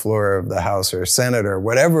for the floor of the House or Senate or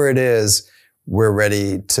whatever it is, we're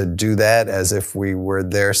ready to do that as if we were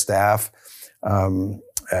their staff. And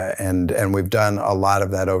we've done a lot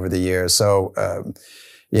of that over the years. So,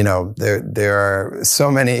 there are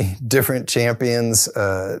so many different champions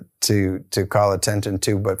to call attention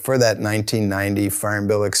to. But for that 1990 Farm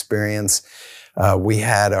Bill experience, We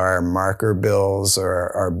had our marker bills,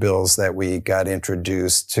 or our bills that we got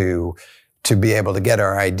introduced to be able to get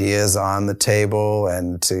our ideas on the table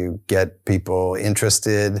and to get people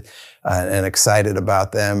interested and excited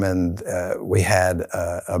about them. And we had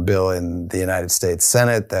a bill in the United States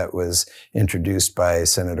Senate that was introduced by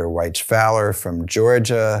Senator Wyche Fowler from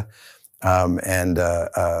Georgia, and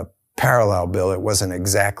a parallel bill. It wasn't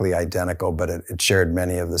exactly identical, but it shared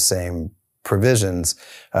many of the same provisions,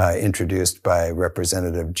 introduced by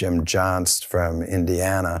Representative Jim Johnst from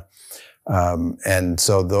Indiana. And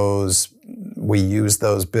so we used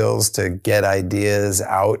those bills to get ideas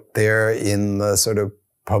out there in the sort of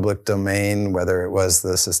public domain, whether it was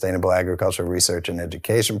the Sustainable Agricultural Research and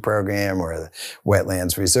Education Program, or the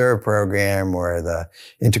Wetlands Reserve Program, or the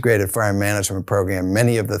Integrated Farm Management Program.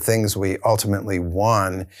 Many of the things we ultimately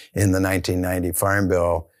won in the 1990 Farm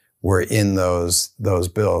Bill were in those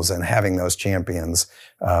bills, and having those champions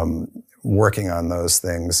working on those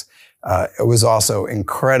things. It was also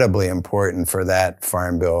incredibly important for that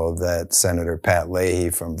Farm Bill that Senator Pat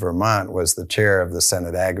Leahy from Vermont was the chair of the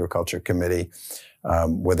Senate Agriculture Committee.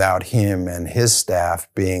 Without him and his staff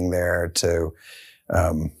being there to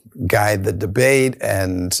guide the debate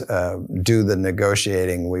and do the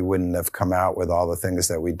negotiating, we wouldn't have come out with all the things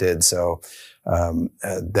that we did. So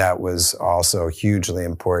that was also hugely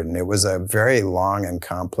important. It was a very long and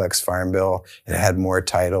complex Farm Bill. It had more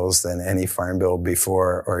titles than any Farm Bill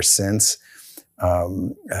before or since.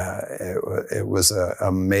 It was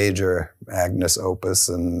a major magnus opus,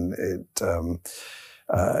 and it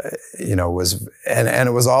was, and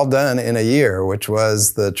it was all done in a year, which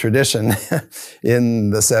was the tradition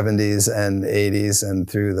in the 70s and 80s and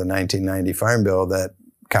through the 1990 Farm Bill, that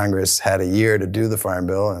Congress had a year to do the Farm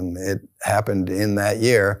Bill, and it happened in that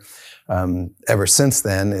year. Ever since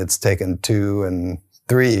then, it's taken 2 and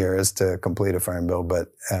 3 years to complete a Farm Bill, but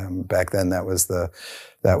back then that was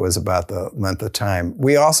about the length of time.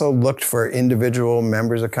 We also looked for individual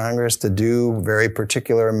members of Congress to do very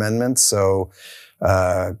particular amendments. So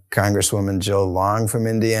Congresswoman Jill Long from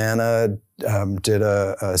Indiana did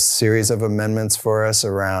a series of amendments for us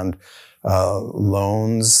around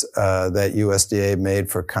loans that USDA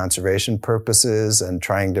made for conservation purposes, and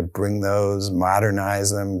trying to bring those,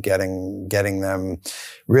 modernize them, getting them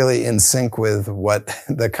really in sync with what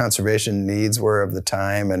the conservation needs were of the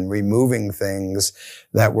time, and removing things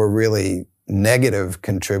that were really negative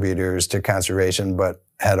contributors to conservation, but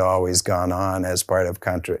had always gone on as part of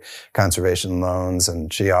conservation loans.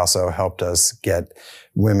 And she also helped us get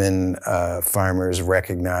women farmers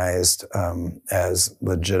recognized as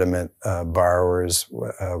legitimate borrowers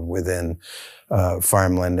within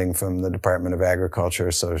farm lending from the Department of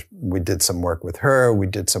Agriculture. So we did some work with her. We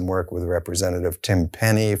did some work with Representative Tim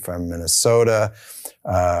Penny from Minnesota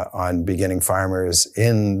on beginning farmers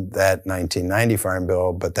in that 1990 Farm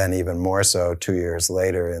Bill, but then even more so 2 years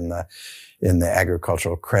later in the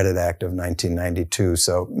Agricultural Credit Act of 1992.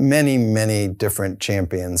 So many, many different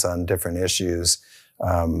champions on different issues.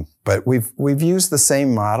 But we've used the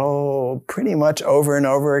same model pretty much over and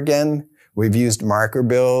over again. We've used marker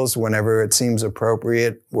bills whenever it seems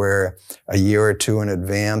appropriate, where a year or two in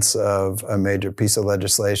advance of a major piece of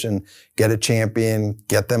legislation, get a champion,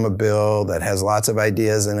 get them a bill that has lots of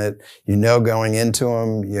ideas in it. You know, going into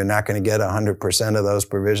them, you're not going to get 100% of those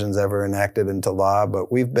provisions ever enacted into law, but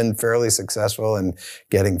we've been fairly successful in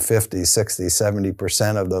getting 50, 60,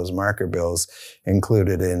 70% of those marker bills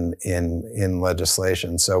included in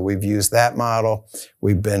legislation. So we've used that model.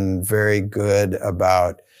 We've been very good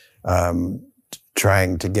about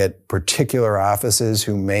trying to get particular offices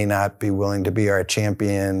who may not be willing to be our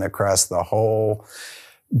champion across the whole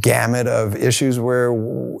gamut of issues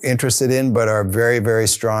we're interested in, but are very, very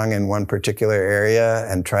strong in one particular area,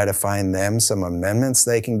 and try to find them some amendments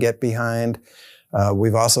they can get behind.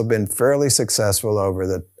 We've also been fairly successful over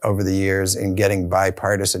the years in getting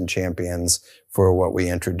bipartisan champions for what we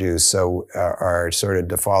introduce. So our sort of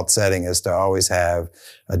default setting is to always have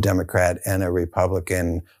a Democrat and a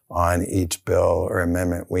Republican on each bill or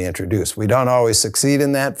amendment we introduce. We don't always succeed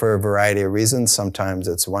in that for a variety of reasons. Sometimes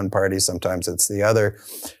it's one party, sometimes it's the other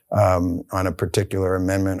on a particular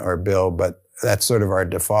amendment or bill, but that's sort of our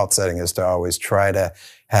default setting, is to always try to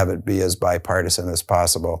have it be as bipartisan as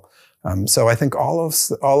possible. So I think all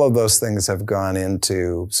of those things have gone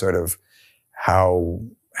into sort of how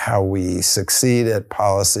we succeed at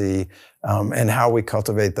policy, and how we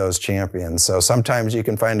cultivate those champions. So sometimes you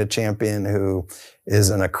can find a champion who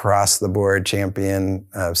is an across-the-board champion.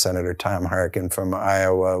 Senator Tom Harkin from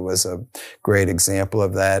Iowa was a great example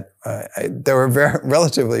of that. There were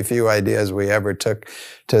relatively few ideas we ever took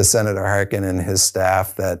to Senator Harkin and his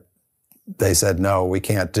staff that they said, no, we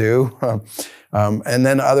can't do. And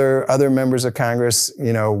then other members of Congress,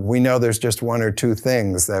 we know there's just one or two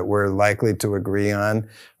things that we're likely to agree on,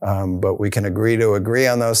 but we can agree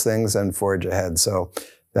on those things and forge ahead. So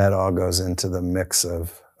that all goes into the mix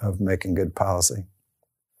of making good policy.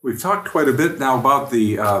 We've talked quite a bit now about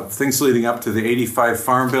the things leading up to the 85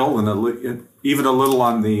 Farm Bill and even a little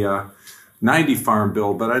on the 90 Farm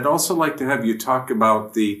Bill, but I'd also like to have you talk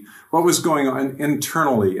about what was going on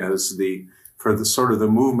internally for the sort of the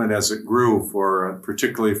movement as it grew,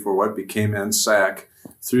 particularly for what became NSAC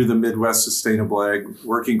through the Midwest Sustainable Ag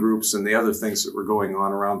working groups and the other things that were going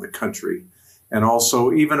on around the country, and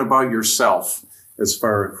also even about yourself as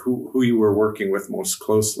far as who you were working with most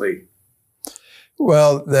closely.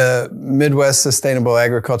 Well, the Midwest Sustainable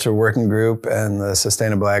Agriculture Working Group and the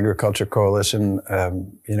Sustainable Agriculture Coalition,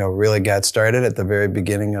 really got started at the very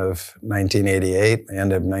beginning of 1988,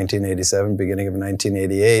 end of 1987, beginning of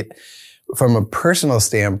 1988. From a personal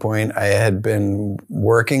standpoint, I had been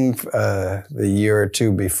working the year or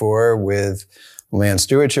two before with Land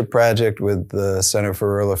Stewardship Project, with the Center for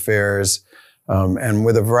Rural Affairs, and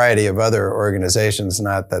with a variety of other organizations,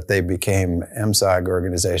 not that they became NSAC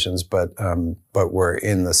organizations, but were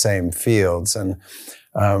in the same fields. And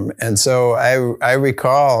so I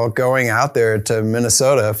recall going out there to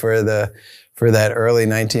Minnesota for that early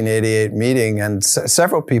 1988 meeting, and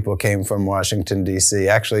several people came from Washington, D.C.,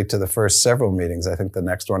 actually to the first several meetings. I think the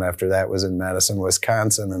next one after that was in Madison,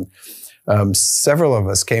 Wisconsin, and several of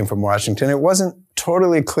us came from Washington. It wasn't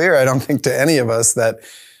totally clear, I don't think, to any of us that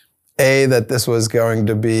this was going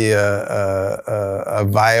to be a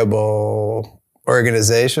viable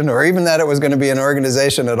organization, or even that it was going to be an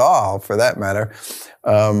organization at all, for that matter.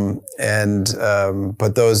 But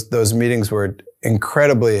those meetings were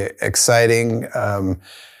incredibly exciting.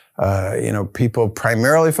 People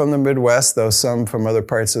primarily from the Midwest, though some from other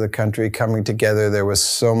parts of the country, coming together. There was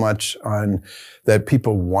so much that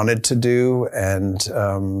people wanted to do, and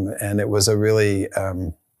it was a really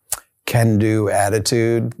can-do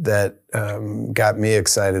attitude that got me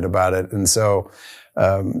excited about it. And so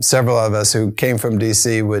several of us who came from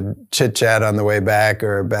D.C. would chit-chat on the way back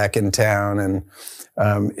or back in town, and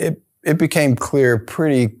it became clear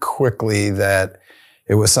pretty quickly that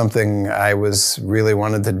it was something I really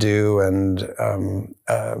wanted to do, and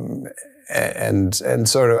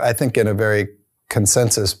sort of, I think, in a very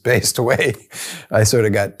consensus-based way, I sort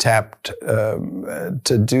of got tapped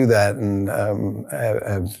to do that, and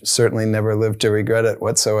I've certainly never lived to regret it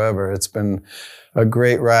whatsoever. It's been a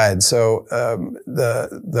great ride. So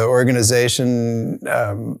the organization,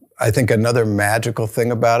 I think another magical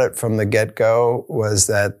thing about it from the get-go was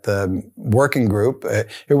that the working group,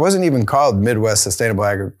 it wasn't even called Midwest Sustainable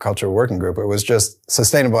Agriculture Working Group. It was just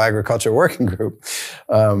Sustainable Agriculture Working Group,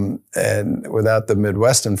 and without the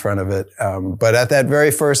Midwest in front of it. But at that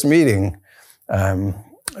very first meeting, Chuck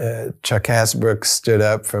Hasbrook stood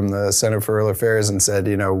up from the Center for Rural Affairs and said,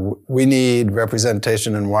 we need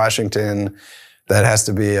representation in Washington. That has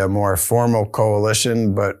to be a more formal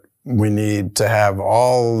coalition, but we need to have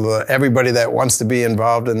everybody that wants to be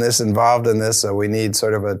involved in this. So we need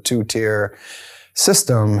sort of a two-tier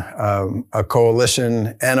system, a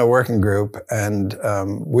coalition and a working group. And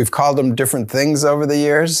we've called them different things over the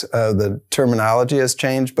years. The terminology has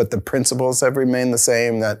changed, but the principles have remained the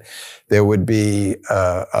same, that there would be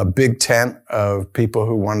a big tent of people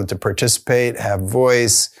who wanted to participate, have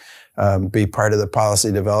voice, be part of the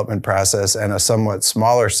policy development process, and a somewhat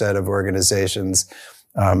smaller set of organizations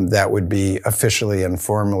that would be officially and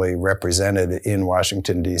formally represented in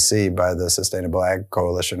Washington, D.C. by the Sustainable Ag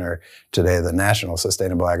Coalition, or today the National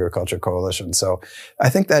Sustainable Agriculture Coalition. So I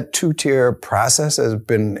think that two-tier process has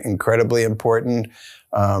been incredibly important.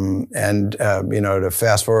 To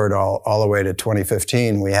fast forward all the way to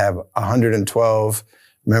 2015, we have 112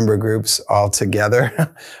 member groups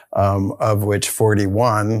altogether, of which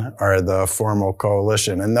 41 are the formal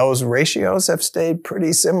coalition. And those ratios have stayed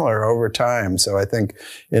pretty similar over time. So I think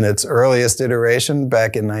in its earliest iteration,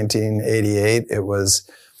 back in 1988, it was,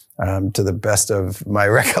 to the best of my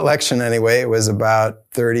recollection anyway, it was about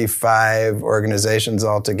 35 organizations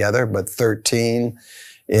altogether, but 13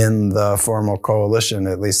 in the formal coalition,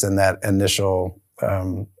 at least in that initial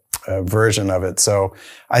version of it. So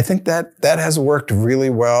I think that has worked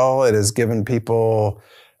really well. It has given people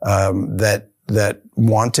that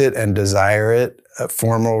want it and desire it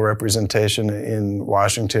formal representation in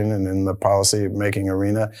Washington and in the policy-making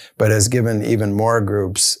arena, but has given even more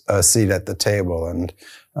groups a seat at the table. And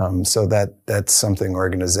so that's something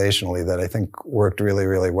organizationally that I think worked really,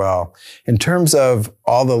 really well. In terms of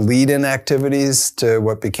all the lead-in activities to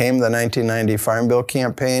what became the 1990 Farm Bill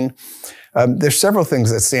campaign, there's several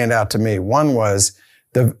things that stand out to me. One was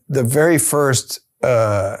the very first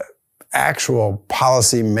actual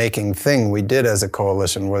policy-making thing we did as a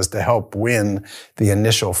coalition was to help win the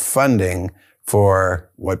initial funding for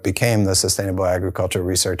what became the Sustainable Agriculture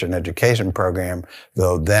Research and Education Program,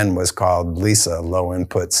 though then was called LISA, Low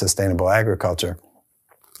Input Sustainable Agriculture.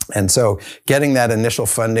 And so getting that initial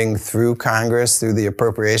funding through Congress, through the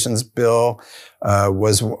appropriations bill,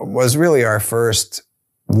 was really our first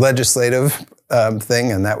legislative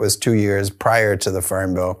thing, and that was 2 years prior to the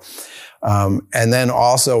Farm Bill. And then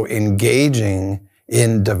also engaging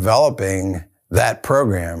in developing that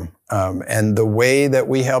program. And the way that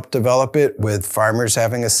we helped develop it, with farmers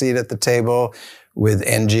having a seat at the table, with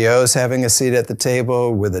NGOs having a seat at the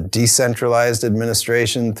table, with a decentralized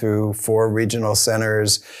administration through 4 regional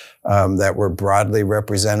centers that were broadly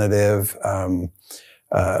representative,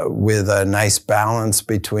 with a nice balance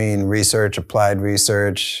between research, applied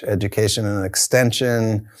research, education and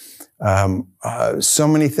extension. So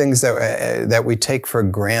many things that we take for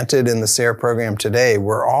granted in the SARE program today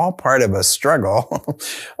were all part of a struggle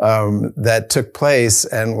that took place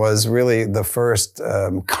and was really the first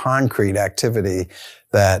concrete activity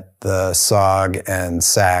that the SOG and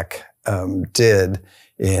SAC did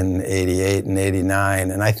in 88 and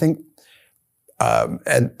 89. And I think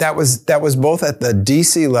and that was both at the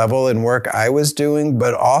DC level in work I was doing,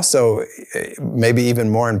 but also maybe even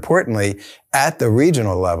more importantly at the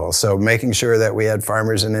regional level. So making sure that we had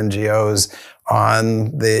farmers and NGOs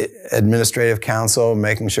on the administrative council,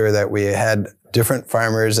 making sure that we had different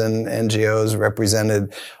farmers and NGOs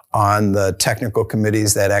represented on the technical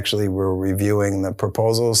committees that actually were reviewing the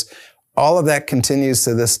proposals. All of that continues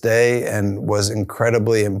to this day and was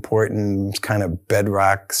incredibly important kind of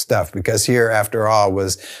bedrock stuff, because here, after all,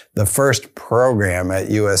 was the first program at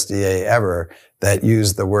USDA ever that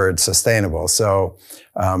used the word sustainable. So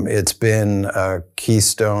it's been a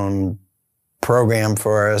keystone program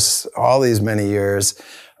for us all these many years,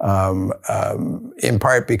 in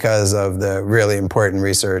part because of the really important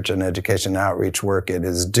research and education outreach work it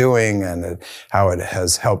is doing and how it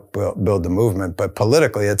has helped build the movement. But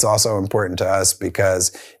politically, it's also important to us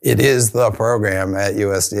because it is the program at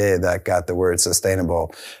USDA that got the word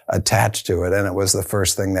sustainable attached to it. And it was the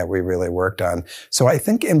first thing that we really worked on. So I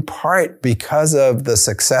think in part because of the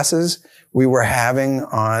successes we were having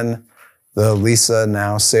on the LISA,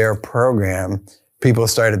 now SARE program, people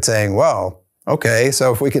started saying, well, okay,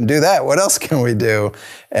 so if we can do that, what else can we do?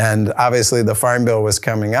 And obviously the Farm Bill was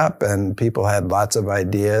coming up and people had lots of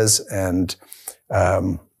ideas. And,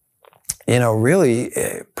 really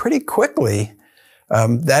pretty quickly,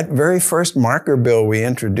 that very first marker bill we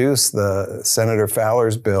introduced, the Senator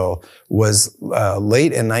Fowler's bill, was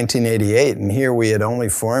late in 1988. And here we had only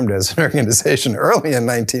formed as an organization early in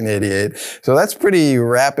 1988. So that's pretty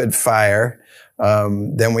rapid fire.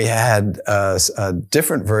 Then we had a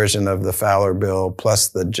different version of the Fowler bill plus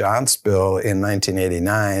the Johnson bill in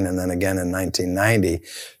 1989 and then again in 1990.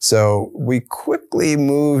 So we quickly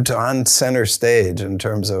moved on center stage in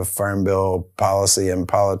terms of Farm Bill policy and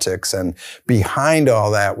politics. And behind all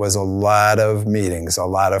that was a lot of meetings, a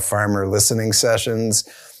lot of farmer listening sessions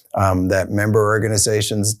that member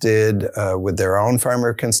organizations did with their own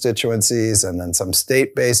farmer constituencies, and then some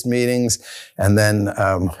state-based meetings, and then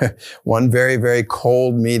one very, very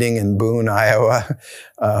cold meeting in Boone, Iowa.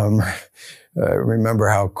 I remember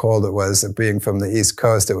how cold it was. Being from the East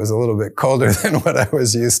Coast, it was a little bit colder than what I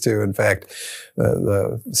was used to. In fact,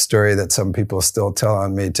 the story that some people still tell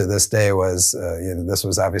on me to this day was, this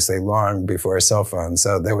was obviously long before cell phones.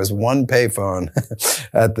 So there was one payphone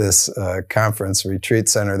at this conference retreat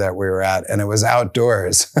center that we were at, and it was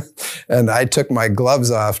outdoors. And I took my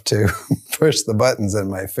gloves off to push the buttons, and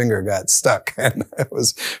my finger got stuck. And it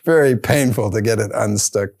was very painful to get it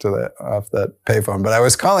unstuck off that payphone. But I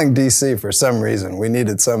was calling DC for some reason. We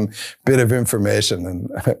needed some bit of information, and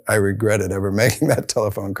I regretted ever making that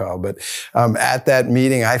telephone call. But at that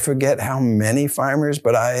meeting, I forget how many farmers,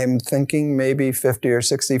 but I am thinking maybe 50 or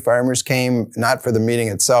 60 farmers came, not for the meeting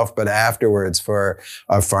itself, but afterwards for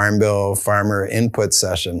a Farm Bill farmer input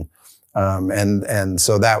session. And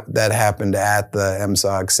so that happened at the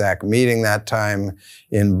MSOG-SAC meeting that time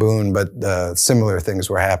in Boone, but similar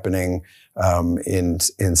things were happening in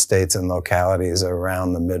states and localities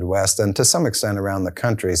around the Midwest and to some extent around the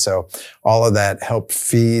country. So all of that helped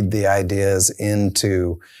feed the ideas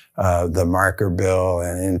into the marker bill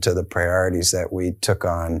and into the priorities that we took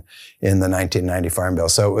on in the 1990 Farm Bill.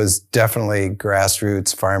 So it was definitely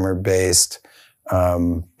grassroots, farmer-based,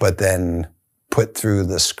 but then put through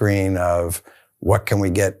the screen of what can we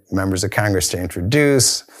get members of Congress to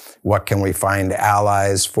introduce, what can we find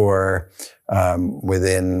allies for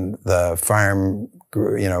within the farm,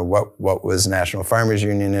 what was National Farmers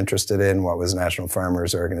Union interested in, what was National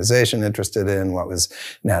Farmers Organization interested in, what was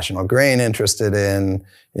National Grain interested in,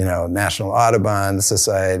 National Audubon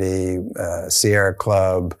Society, Sierra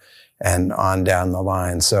Club, and on down the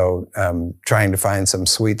line. So trying to find some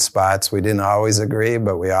sweet spots. We didn't always agree,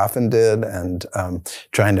 but we often did, and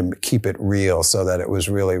trying to keep it real so that it was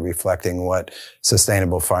really reflecting what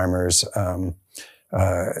sustainable farmers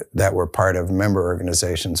that were part of member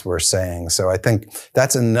organizations were saying. So I think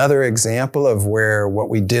that's another example of where what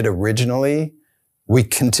we did originally, we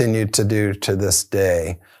continue to do to this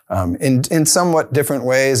day. In somewhat different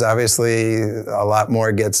ways. Obviously, a lot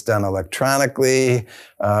more gets done electronically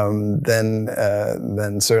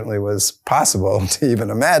than certainly was possible to even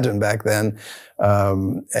imagine back then.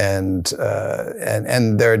 And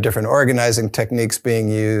there are different organizing techniques being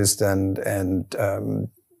used, and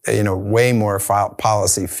way more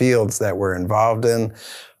policy fields that we're involved in.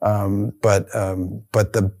 But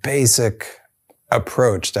the basic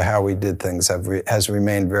approach to how we did things has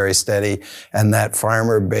remained very steady, and that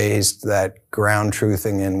farmer-based, that ground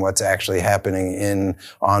truthing in what's actually happening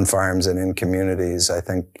on farms and in communities, I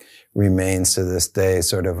think remains to this day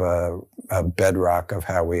sort of a bedrock of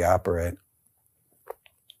how we operate.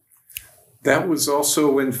 That was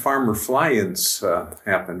also when farmer fly-ins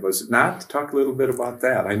happened, was it not? Talk a little bit about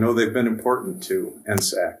that. I know they've been important to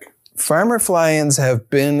NSAC. Farmer fly-ins have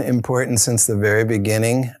been important since the very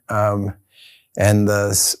beginning. And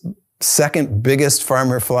the second biggest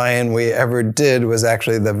farmer fly-in we ever did was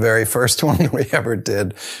actually the very first one we ever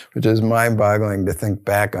did, which is mind-boggling to think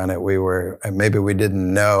back on it. Maybe we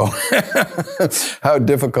didn't know how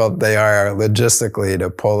difficult they are logistically to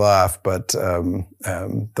pull off, but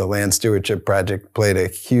the Land Stewardship Project played a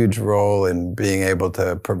huge role in being able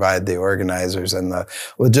to provide the organizers and the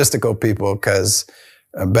logistical people, because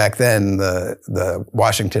back then, the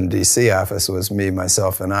Washington, D.C. office was me,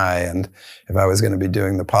 myself, and I. And if I was going to be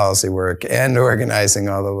doing the policy work and organizing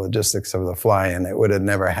all the logistics of the fly-in, it would have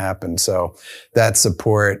never happened. So that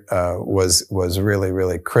support was really,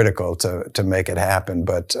 really critical to make it happen.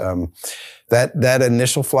 But that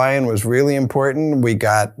initial fly-in was really important. We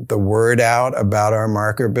got the word out about our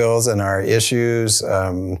marker bills and our issues,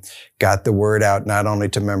 got the word out not only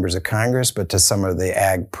to members of Congress, but to some of the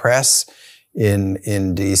ag press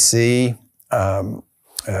in D.C. So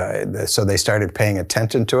they started paying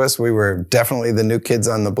attention to us. We were definitely the new kids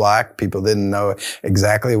on the block. People didn't know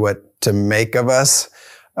exactly what to make of us.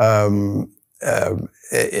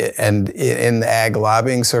 And in the ag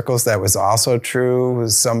lobbying circles, that was also true.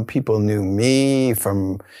 Some people knew me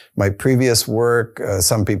from my previous work.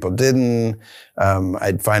 Some people didn't.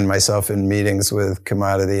 I'd find myself in meetings with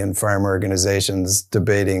commodity and farm organizations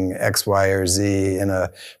debating X, Y, or Z in a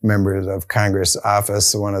member of Congress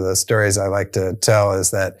office. One of the stories I like to tell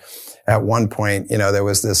is that at one point, there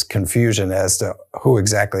was this confusion as to who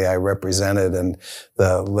exactly I represented, and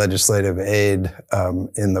the legislative aide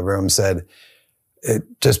in the room it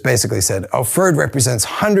just basically said, "Oh, Ferd represents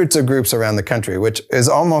hundreds of groups around the country," which is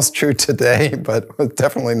almost true today, but was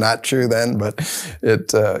definitely not true then. But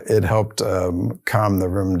it helped calm the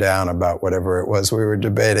room down about whatever it was we were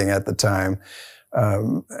debating at the time.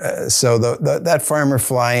 So that farmer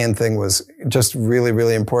fly-in thing was just really,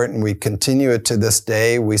 really important. We continue it to this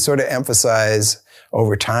day. We sort of emphasize,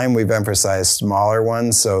 over time, we've emphasized smaller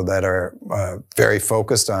ones so that are very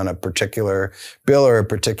focused on a particular bill or a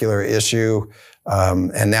particular issue.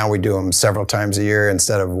 And now we do them several times a year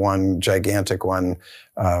instead of one gigantic one.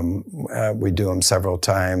 We do them several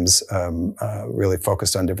times, really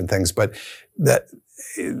focused on different things. But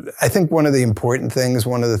I think one of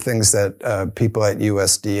the things that people at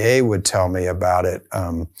USDA would tell me about it,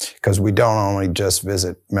 because we don't only just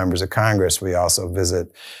visit members of Congress, we also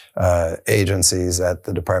visit agencies at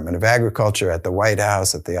the Department of Agriculture, at the White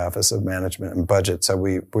House, at the Office of Management and Budget. So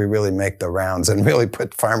we really make the rounds and really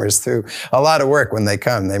put farmers through a lot of work when they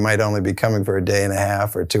come. They might only be coming for a day and a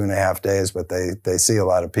half or 2.5 days, but they see a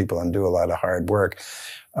lot of people and do a lot of hard work.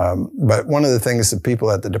 But one of the things that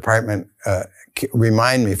people at the department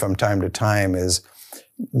remind me from time to time is,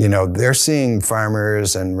 they're seeing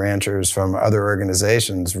farmers and ranchers from other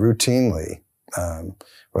organizations routinely,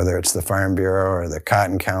 whether it's the Farm Bureau or the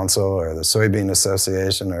Cotton Council or the Soybean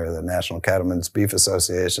Association or the National Cattlemen's Beef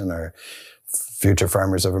Association or Future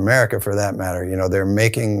Farmers of America, for that matter. They're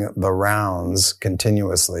making the rounds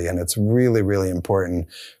continuously, and it's really, really important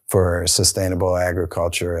for sustainable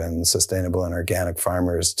agriculture and sustainable and organic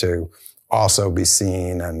farmers to also be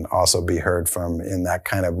seen and also be heard from in that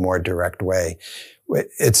kind of more direct way.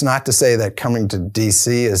 It's not to say that coming to DC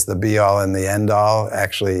is the be-all and the end-all.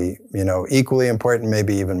 Actually, equally important,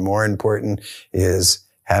 maybe even more important, is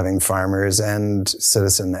having farmers and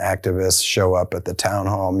citizen activists show up at the town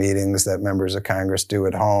hall meetings that members of Congress do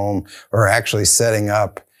at home, or actually setting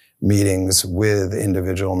up meetings with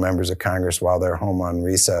individual members of Congress while they're home on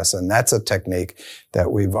recess. And that's a technique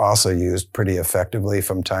that we've also used pretty effectively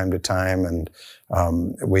from time to time. And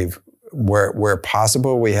where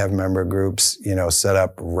possible, we have member groups, set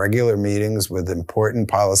up regular meetings with important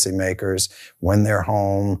policymakers when they're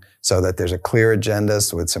home, so that there's a clear agenda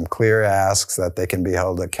with some clear asks that they can be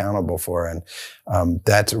held accountable for. And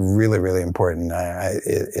that's really, really important.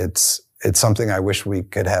 It's something I wish we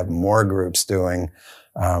could have more groups doing.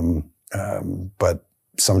 But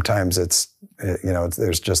sometimes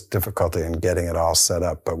there's just difficulty in getting it all set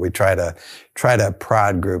up. But we try to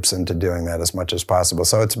prod groups into doing that as much as possible.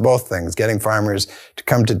 So it's both things: getting farmers to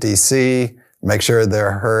come to DC, make sure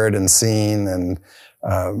they're heard and seen and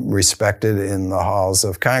respected in the halls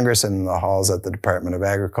of Congress and in the halls at the Department of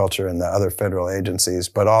Agriculture and the other federal agencies,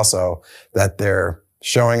 but also that they're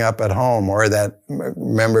showing up at home, or that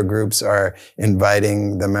member groups are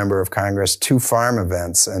inviting the member of Congress to farm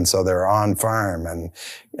events. And so they're on farm and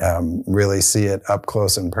really see it up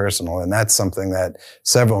close and personal. And that's something that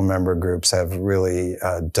several member groups have really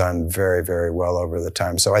done very, very well over the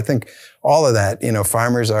time. So I think all of that,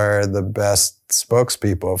 farmers are the best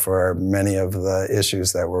spokespeople for many of the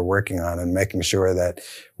issues that we're working on, and making sure that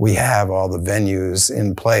we have all the venues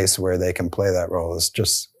in place where they can play that role is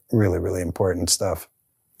just really, really important stuff.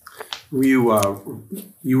 You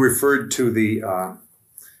referred to the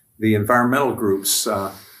environmental groups.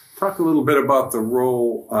 Talk a little bit about the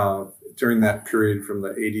role during that period from the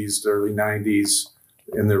 80s to early 90s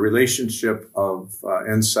in the relationship of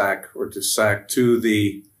NSAC or to SAC to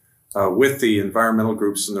the with the environmental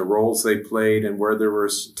groups and the roles they played, and where there were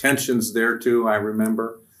tensions there too, I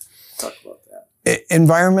remember. Talk about that.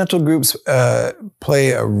 Environmental groups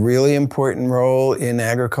play a really important role in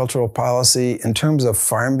agricultural policy. In terms of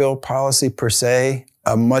Farm Bill policy per se,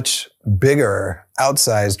 a much bigger,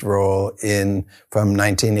 outsized role from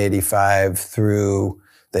 1985 through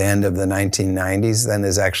the end of the 1990s than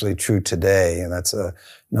is actually true today. And that's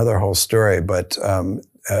another whole story. But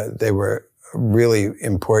they were a really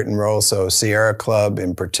important role. So Sierra Club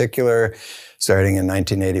in particular, starting in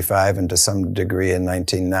 1985 and to some degree in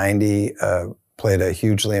 1990, played a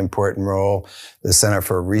hugely important role. The Center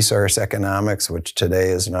for Resource Economics, which today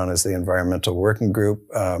is known as the Environmental Working Group,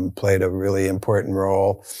 played a really important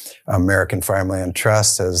role. American Farmland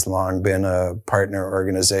Trust has long been a partner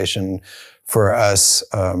organization for us,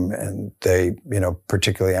 and they,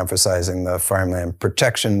 particularly emphasizing the farmland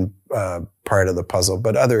protection part of the puzzle,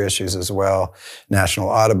 but other issues as well. National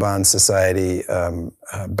Audubon Society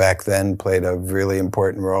back then played a really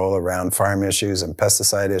important role around farm issues and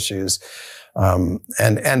pesticide issues.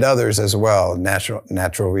 And others as well.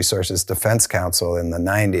 Natural Resources Defense Council in the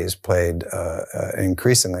 90s played an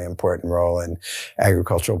increasingly important role in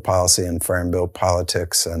agricultural policy and farm bill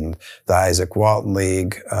politics, and the Isaac Walton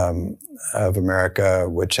League of America,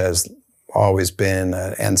 which has always been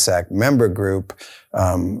an NSAC member group,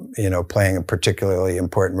 playing a particularly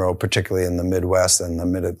important role, particularly in the Midwest and the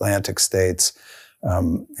Mid-Atlantic states.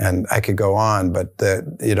 And I could go on, but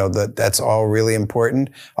that's all really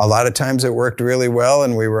important. A lot of times it worked really well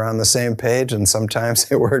and we were on the same page, and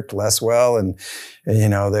sometimes it worked less well. And,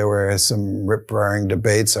 there were some rip-roaring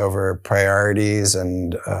debates over priorities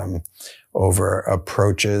and over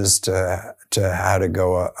approaches to how to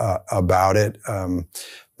go about it.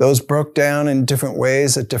 Those broke down in different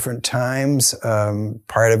ways at different times.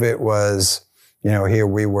 Part of it was, here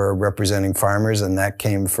we were representing farmers, and that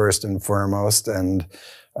came first and foremost. And,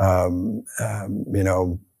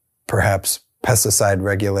 perhaps pesticide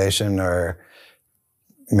regulation or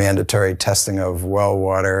mandatory testing of well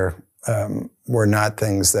water were not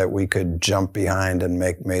things that we could jump behind and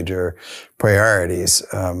make major priorities.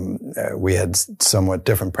 We had somewhat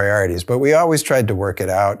different priorities, but we always tried to work it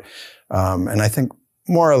out. And I think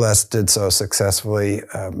more or less did so successfully.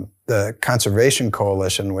 The Conservation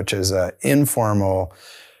Coalition, which is an informal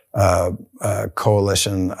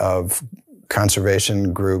coalition of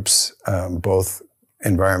conservation groups, both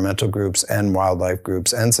environmental groups and wildlife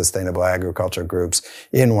groups and sustainable agriculture groups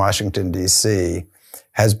in Washington, D.C.,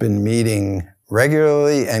 has been meeting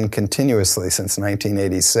regularly and continuously since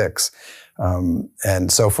 1986.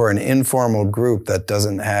 And so for an informal group that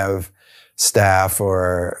doesn't have staff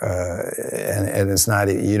and it's not,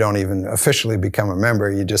 you don't even officially become a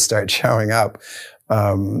member, you just start showing up.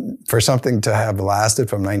 For something to have lasted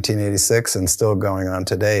from 1986 and still going on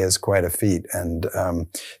today is quite a feat. And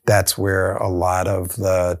that's where a lot of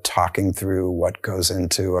the talking through what goes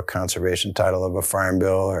into a conservation title of a farm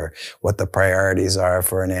bill, or what the priorities are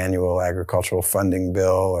for an annual agricultural funding bill,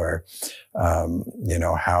 or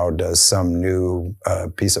how does some new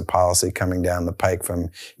piece of policy coming down the pike from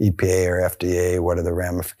EPA or FDA, what are the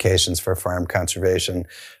ramifications for farm conservation?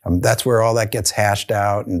 That's where all that gets hashed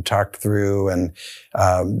out and talked through. And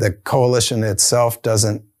the coalition itself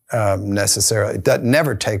doesn't necessarily, that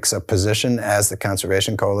never takes a position as the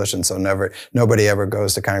Conservation Coalition. So nobody ever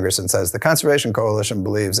goes to Congress and says, the Conservation Coalition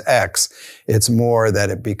believes X. It's more that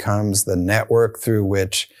it becomes the network through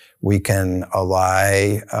which we can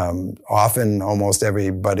ally. Often, almost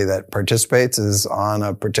everybody that participates is on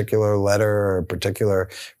a particular letter or a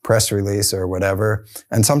particular press release or whatever.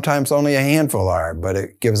 And sometimes only a handful are, but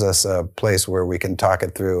it gives us a place where we can talk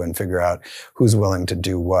it through and figure out who's willing to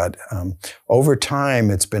do what. Over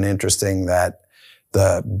time, it's been interesting that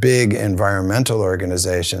the big environmental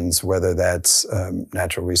organizations, whether that's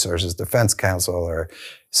Natural Resources Defense Council or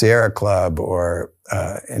Sierra Club or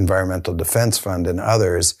Environmental Defense Fund and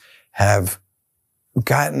others, have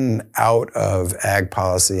gotten out of ag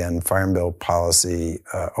policy and farm bill policy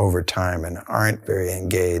over time and aren't very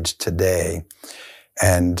engaged today.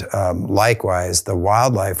 And likewise, the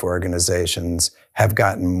wildlife organizations have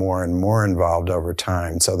gotten more and more involved over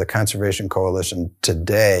time. So the Conservation Coalition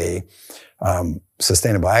today,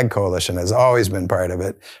 Sustainable Ag Coalition has always been part of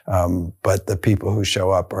it, but the people who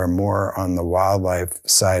show up are more on the wildlife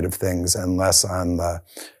side of things and less on the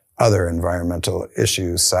other environmental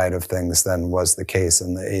issues side of things than was the case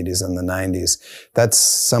in the 80s and the 90s. That's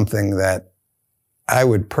something that I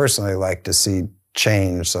would personally like to see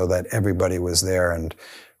change so that everybody was there, and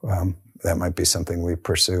that might be something we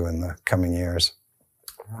pursue in the coming years.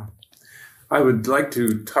 I would like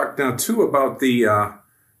to talk now too about the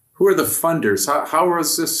who are the funders. How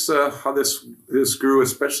was this? How this grew,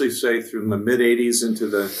 especially say through the mid '80s into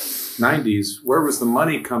the '90s. Where was the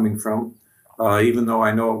money coming from? Even though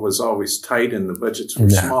I know it was always tight and the budgets were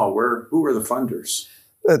small, who were the funders?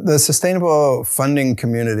 The sustainable funding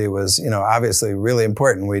community was, obviously really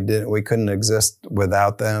important. We couldn't exist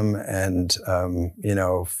without them. And,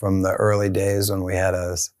 from the early days when we had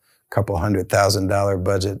a couple $100,000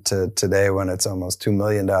 budget to today when it's almost $2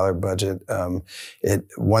 million budget,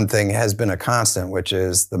 one thing has been a constant, which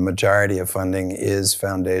is the majority of funding is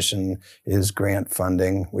foundation, is grant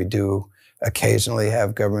funding. We do occasionally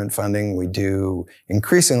have government funding. We do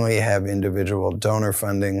increasingly have individual donor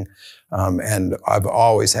funding. And I've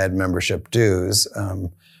always had membership dues,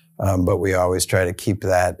 but we always try to keep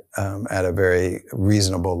that at a very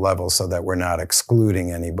reasonable level so that we're not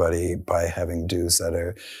excluding anybody by having dues that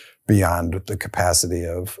are beyond the capacity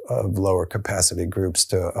of lower capacity groups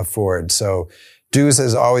to afford. So dues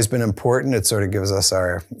has always been important. It sort of gives us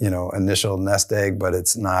our, initial nest egg, but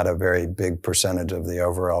it's not a very big percentage of the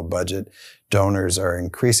overall budget. Donors are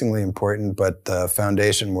increasingly important, but the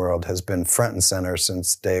foundation world has been front and center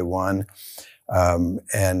since day one.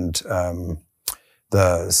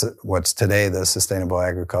 What's today the Sustainable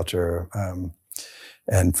Agriculture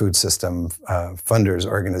and Food System Funders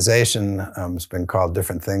Organization, has been called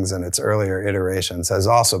different things in its earlier iterations, has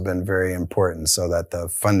also been very important so that the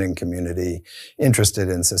funding community interested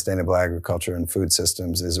in sustainable agriculture and food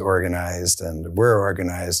systems is organized, and we're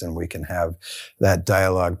organized, and we can have that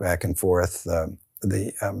dialogue back and forth.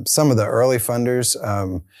 Some of the early funders,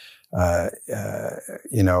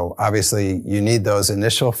 obviously you need those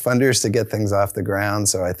initial funders to get things off the ground.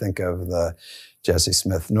 So I think of the Jesse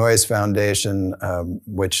Smith Noyes Foundation,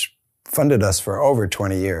 which funded us for over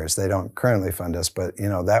 20 years. They don't currently fund us, but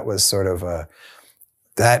that was sort of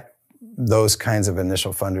those kinds of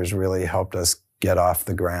initial funders really helped us get off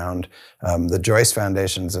the ground. The Joyce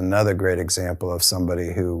Foundation is another great example of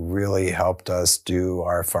somebody who really helped us do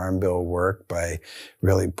our farm bill work by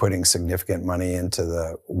really putting significant money into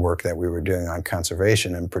the work that we were doing on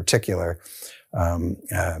conservation in particular.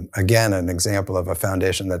 Again, an example of a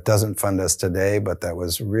foundation that doesn't fund us today, but that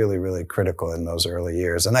was really, really critical in those early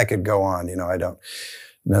years. And I could go on, I don't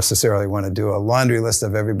necessarily want to do a laundry list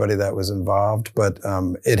of everybody that was involved, but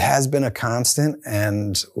it has been a constant.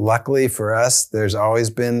 And luckily for us, there's always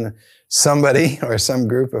been somebody or some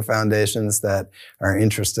group of foundations that are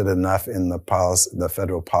interested enough in the policy, the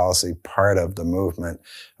federal policy part of the movement,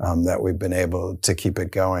 that we've been able to keep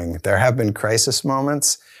it going. There have been crisis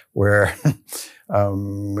moments where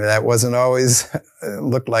that wasn't always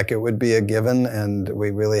looked like it would be a given, and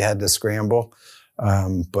we really had to scramble.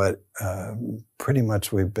 But pretty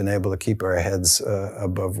much we've been able to keep our heads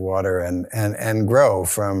above water and grow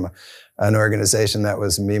from an organization that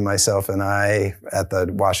was me, myself, and I at the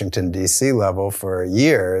Washington, D.C. level for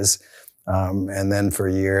years. And then for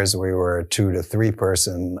years we were a 2 to 3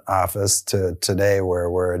 person office to today where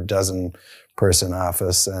we're a 12 person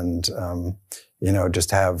office, and,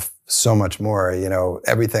 just have so much more.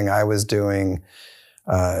 Everything I was doing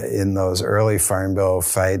in those early Farm Bill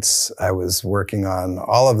fights, I was working on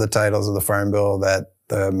all of the titles of the Farm Bill that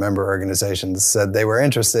the member organizations said they were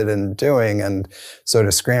interested in doing, and sort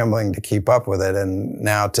of scrambling to keep up with it. And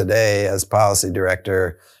now today, as policy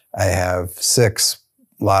director, I have 6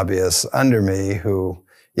 lobbyists under me who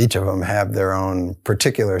each of them have their own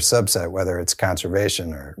particular subset, whether it's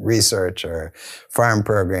conservation or research or farm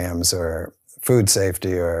programs or food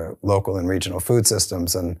safety or local and regional food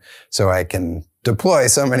systems. And so I can deploy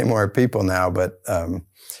so many more people now, but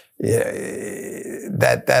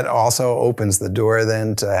that also opens the door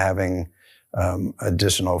then to having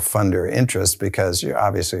additional funder interest, because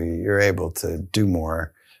you're able to do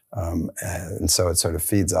more, and so it sort of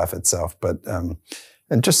feeds off itself. But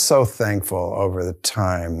and just so thankful over the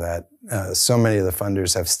time that so many of the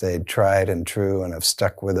funders have stayed tried and true and have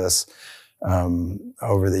stuck with us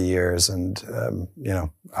over the years. And,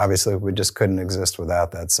 obviously we just couldn't exist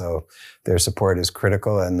without that. So their support is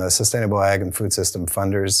critical. And the Sustainable Ag and Food System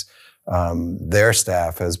funders, their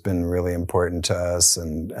staff has been really important to us,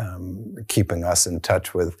 and keeping us in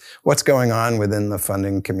touch with what's going on within the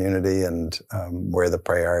funding community and where the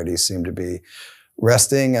priorities seem to be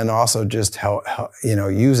resting, and also just help,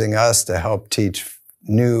 using us to help teach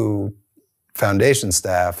new foundation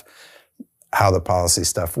staff how the policy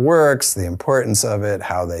stuff works, the importance of it,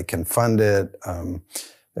 how they can fund it.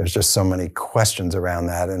 There's just so many questions around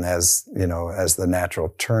that. And as the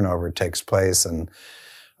natural turnover takes place and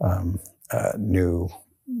new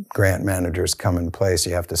grant managers come in place,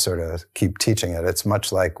 you have to sort of keep teaching it. It's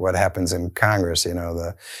much like what happens in Congress.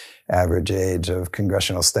 The average age of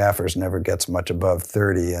congressional staffers never gets much above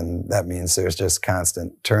 30, and that means there's just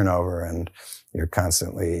constant turnover, and you're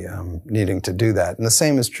constantly needing to do that. And the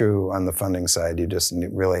same is true on the funding side. You just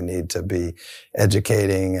really need to be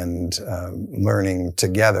educating and learning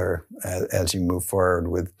together as you move forward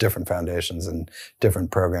with different foundations and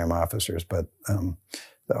different program officers. But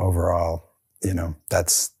the overall,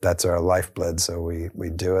 that's our lifeblood, so we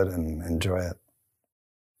do it and enjoy it.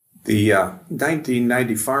 The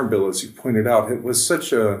 1990 Farm Bill, as you pointed out, it was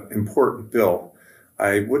such an important bill.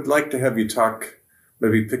 I would like to have you talk,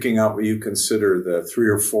 maybe picking out what you consider the 3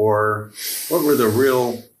 or 4. What were the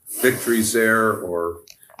real victories there, or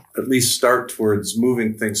at least start towards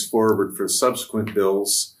moving things forward for subsequent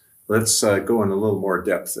bills? Let's go in a little more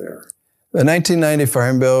depth there. The 1990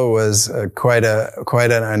 Farm Bill was quite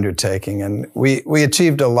an undertaking, and we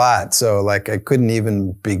achieved a lot. So I couldn't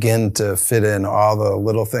even begin to fit in all the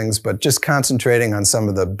little things, but just concentrating on some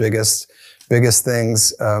of the biggest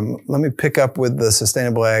things. Let me pick up with the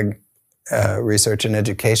Sustainable Ag Research and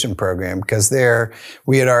Education Program, because there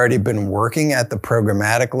we had already been working at the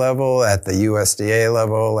programmatic level, at the USDA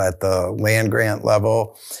level, at the land grant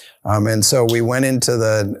level. And so we went into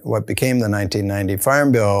what became the 1990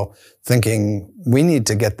 Farm Bill thinking we need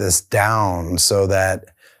to get this down so that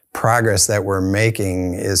progress that we're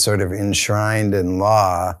making is sort of enshrined in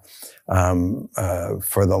law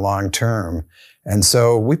for the long term. And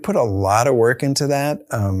so we put a lot of work into that,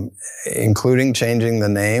 including changing the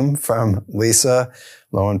name from LISA,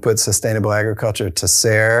 Low Input Sustainable Agriculture, to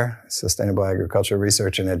SARE, Sustainable Agriculture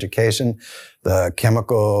Research and Education. The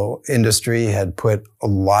chemical industry had put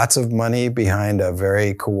lots of money behind a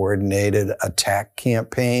very coordinated attack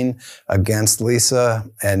campaign against LISA,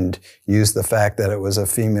 and used the fact that it was a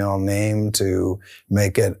female name to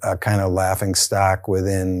make it a kind of laughing stock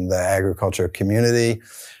within the agriculture community.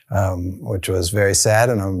 Which was very sad,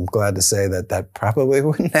 and I'm glad to say that probably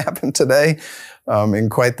wouldn't happen today in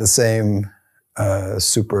quite the same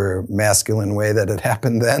super masculine way that it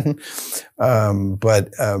happened then.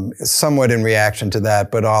 But somewhat in reaction to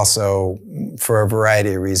that, but also for a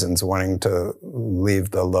variety of reasons, wanting to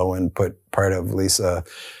leave the low input part of LISA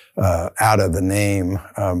out of the name.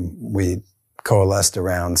 We coalesced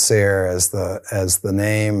around SARE as the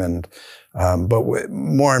name, and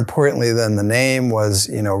More importantly than the name was,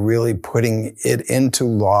 really putting it into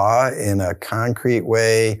law in a concrete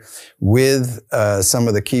way with some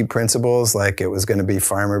of the key principles, like it was going to be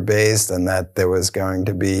farmer-based and that there was going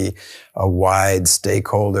to be a wide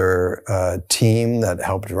stakeholder team that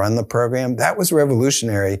helped run the program. That was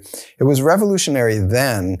revolutionary. It was revolutionary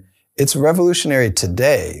then. It's revolutionary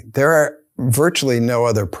today. There are virtually no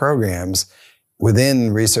other programs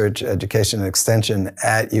within research, education, and extension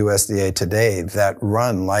at USDA today that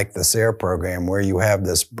run like the SARE program, where you have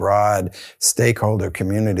this broad stakeholder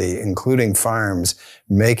community, including farms,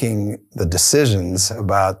 making the decisions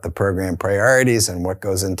about the program priorities and what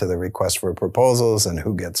goes into the request for proposals and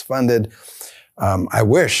who gets funded. I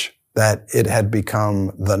wish that it had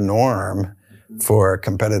become the norm for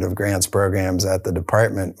competitive grants programs at the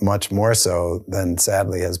department, much more so than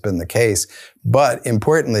sadly has been the case. But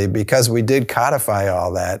importantly, because we did codify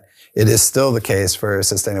all that, it is still the case for a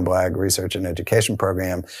sustainable ag research and education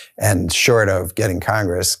program. And short of getting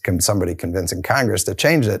somebody convincing Congress to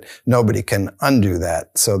change it, nobody can undo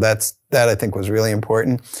that. So that I think was really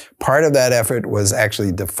important. Part of that effort was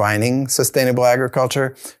actually defining sustainable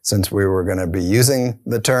agriculture, since we were going to be using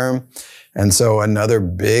the term. And so another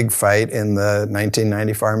big fight in the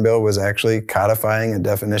 1990 Farm Bill was actually codifying a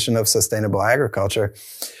definition of sustainable agriculture.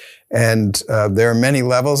 And there are many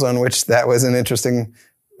levels on which that was an interesting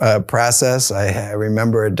process. I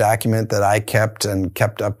remember a document that I kept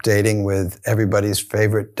updating with everybody's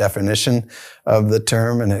favorite definition of the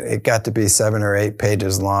term, and it got to be 7 or 8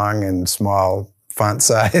 pages long and small font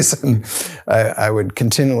size. And I would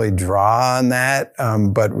continually draw on that,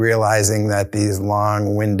 but realizing that these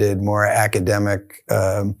long-winded, more academic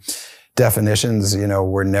definitions,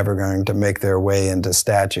 were never going to make their way into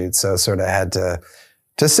statute. So sort of had to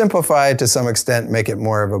simplify to some extent, make it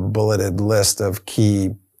more of a bulleted list of key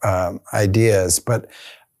ideas. But,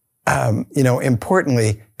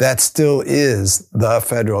 importantly, that still is the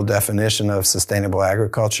federal definition of sustainable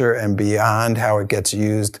agriculture, and beyond how it gets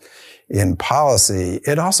used in policy,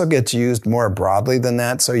 it also gets used more broadly than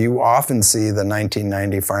that. So you often see the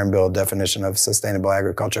 1990 Farm Bill definition of sustainable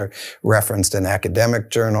agriculture referenced in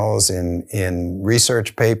academic journals, in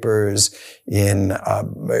research papers,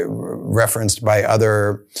 referenced by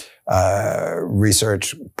other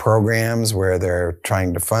research programs where they're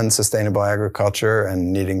trying to fund sustainable agriculture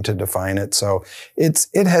and needing to define it. So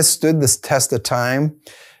it has stood this test of time.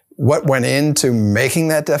 What went into making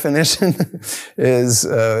that definition is,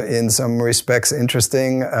 in some respects,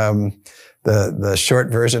 interesting. The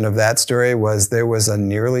short version of that story was there was a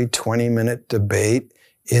nearly 20-minute debate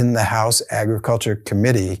in the House Agriculture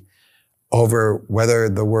Committee over whether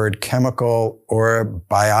the word chemical or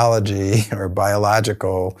biology or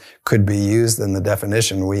biological could be used in the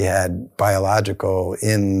definition. We had biological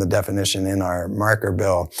in the definition in our marker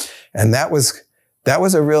bill. And that was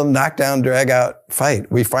a real knockdown, drag-out fight.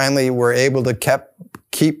 We finally were able to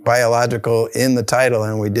keep biological in the title,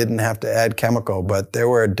 and we didn't have to add chemical. But there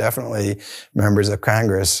were definitely members of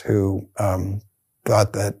Congress who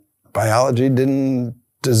thought that biology didn't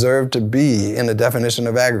deserve to be in a definition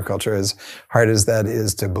of agriculture, as hard as that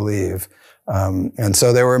is to believe. And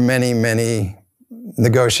so there were many, many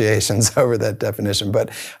negotiations over that definition.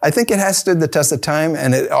 But I think it has stood the test of time,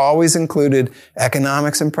 and it always included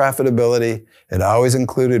economics and profitability. It always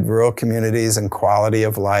included rural communities and quality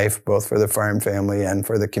of life, both for the farm family and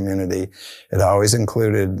for the community. It always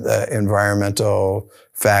included environmental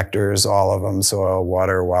factors, all of them, soil,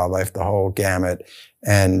 water, wildlife, the whole gamut.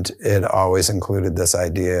 And it always included this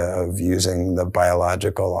idea of using the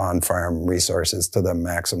biological on-farm resources to the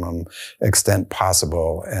maximum extent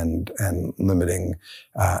possible and limiting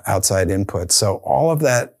outside inputs. So all of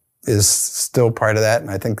that is still part of that. And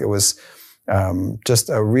I think it was just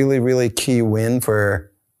a really, really key win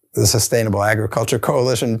for the Sustainable Agriculture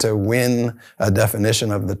Coalition to win a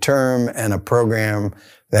definition of the term and a program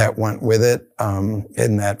that went with it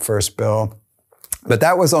in that first bill. But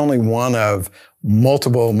that was only one of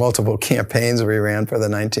multiple campaigns we ran for the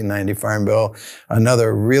 1990 Farm Bill.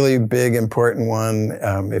 Another really big, important one,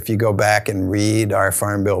 if you go back and read our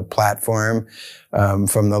Farm Bill platform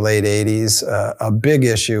from the late 80s, a big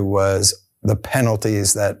issue was the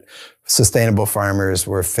penalties that sustainable farmers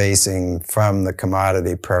were facing from the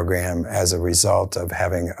commodity program as a result of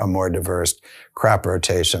having a more diverse crop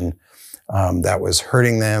rotation. That was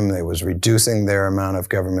hurting them. It was reducing their amount of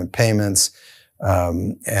government payments.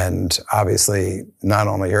 And obviously not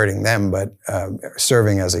only hurting them, but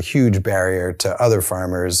serving as a huge barrier to other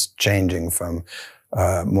farmers changing from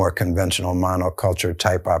more conventional monoculture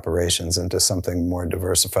type operations into something more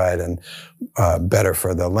diversified and better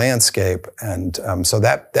for the landscape. And so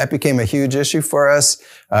that became a huge issue for us.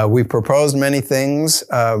 We proposed many things.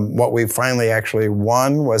 What we finally actually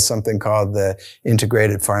won was something called the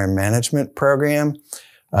Integrated Farm Management Program.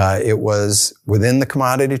 It was within the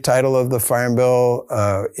commodity title of the Farm Bill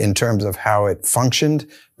in terms of how it functioned,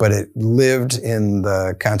 but it lived in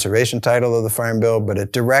the conservation title of the Farm Bill, but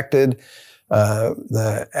it directed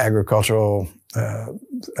the Agricultural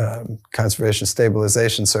Conservation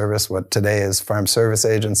Stabilization Service, what today is Farm Service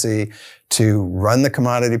Agency, to run the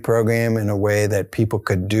commodity program in a way that people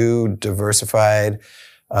could do diversified,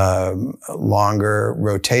 longer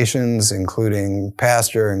rotations, including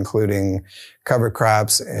pasture, including cover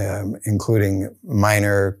crops, including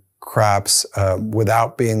minor crops,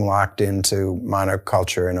 without being locked into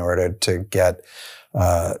monoculture in order to get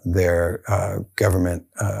their government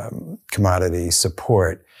commodity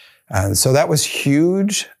support. And so that was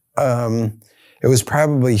huge. It was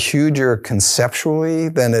probably huger conceptually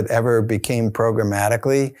than it ever became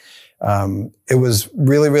programmatically. It was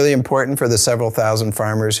really, really important for the several thousand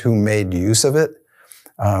farmers who made use of it.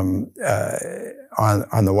 On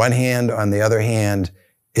the one hand, on the other hand,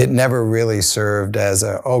 it never really served as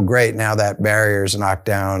oh great, now that barrier's knocked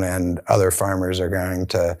down and other farmers are going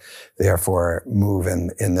to therefore move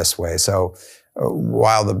in this way. So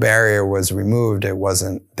while the barrier was removed, there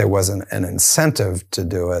wasn't an incentive to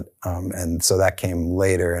do it. And so that came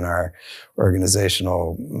later in our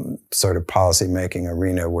organizational sort of policy-making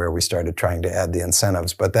arena where we started trying to add the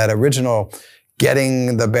incentives. But that original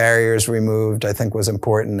getting the barriers removed, I think, was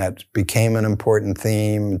important. That became an important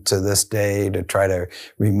theme to this day, to try to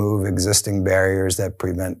remove existing barriers that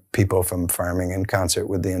prevent people from farming in concert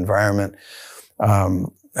with the environment.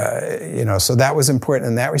 So that was important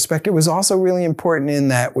in that respect. It was also really important in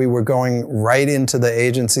that we were going right into the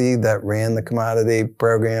agency that ran the commodity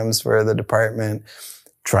programs for the department,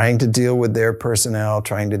 trying to deal with their personnel,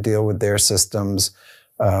 trying to deal with their systems.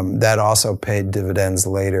 That also paid dividends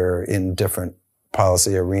later in different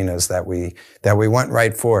policy arenas that we went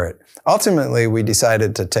right for it. Ultimately, we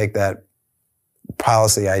decided to take that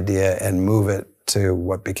policy idea and move it to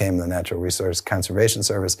what became the Natural Resource Conservation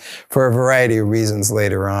Service for a variety of reasons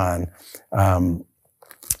later on.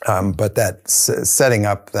 But that setting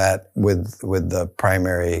up that with the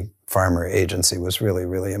primary farmer agency was really,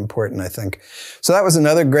 really important, I think. So that was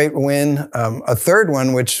another great win. A third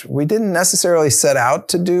one, which we didn't necessarily set out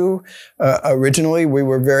to do originally. We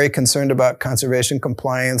were very concerned about conservation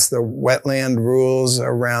compliance, the wetland rules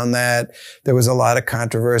around that. There was a lot of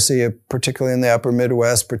controversy, particularly in the upper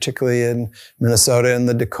Midwest, particularly in Minnesota and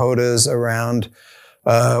the Dakotas, around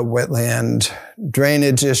wetland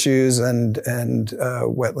drainage issues and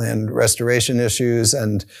wetland restoration issues.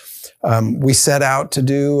 And we set out to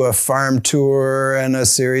do a farm tour and a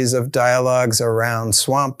series of dialogues around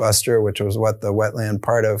Swamp Buster, which was what the wetland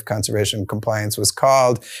part of conservation compliance was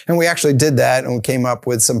called. And we actually did that, and we came up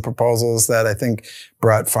with some proposals that I think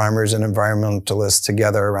brought farmers and environmentalists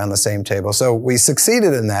together around the same table. So we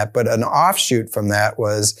succeeded in that, but an offshoot from that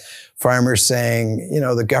was farmers saying,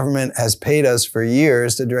 the government has paid us for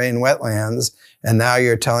years to drain wetlands, and now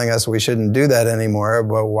you're telling us we shouldn't do that anymore.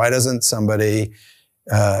 But why doesn't somebody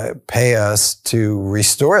pay us to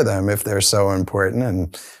restore them if they're so important?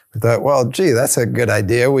 And we thought, well, gee, that's a good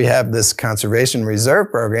idea. We have this conservation reserve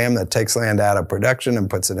program that takes land out of production and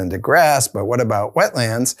puts it into grass, but what about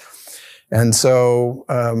wetlands? And so,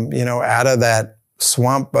 out of that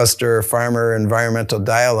Swamp Buster farmer environmental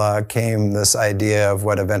dialogue came this idea of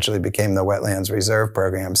what eventually became the Wetlands Reserve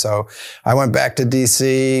Program. So I went back to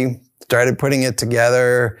DC, started putting it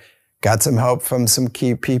together, got some help from some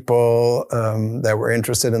key people that were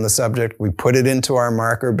interested in the subject. We put it into our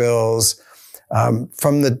marker bills.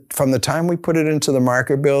 From the time we put it into the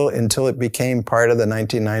marker bill until it became part of the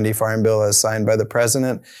 1990 Farm Bill as signed by the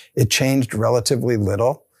president, it changed relatively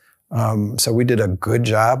little. So we did a good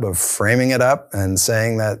job of framing it up and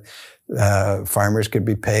saying that farmers could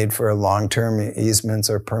be paid for long-term easements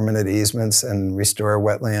or permanent easements and restore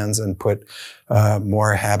wetlands and put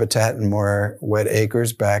more habitat and more wet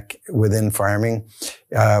acres back within farming.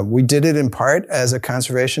 We did it in part as a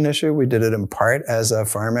conservation issue. We did it in part as a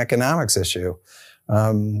farm economics issue.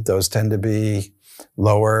 Those tend to be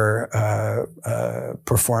lower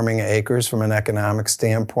performing acres from an economic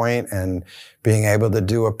standpoint, and being able to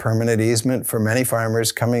do a permanent easement for many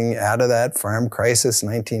farmers coming out of that farm crisis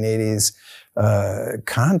 1980s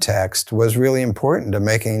context was really important to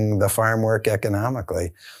making the farm work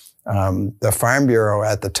economically. the Farm Bureau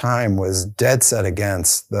at the time was dead set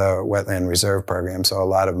against the Wetland Reserve Program. So a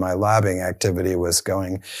lot of my lobbying activity was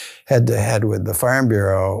going head to head with the Farm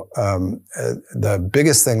Bureau. The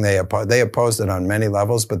biggest thing they opposed it on many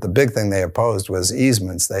levels, but the big thing they opposed was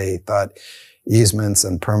easements. They thought easements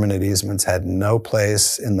and permanent easements had no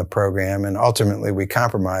place in the program. And ultimately we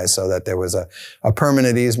compromised so that there was a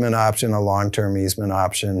permanent easement option, a long-term easement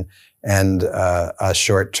option, and a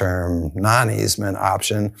short-term non-easement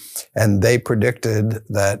option. And they predicted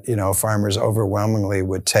that, farmers overwhelmingly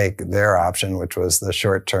would take their option, which was the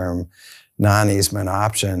short-term non-easement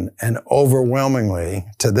option. And overwhelmingly,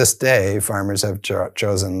 to this day, farmers have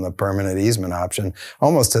chosen the permanent easement option,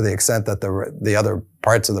 almost to the extent that the other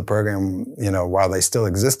parts of the program, while they still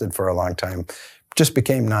existed for a long time, just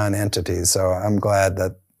became non-entities. So I'm glad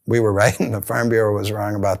that we were right and the Farm Bureau was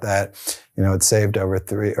wrong about that. It saved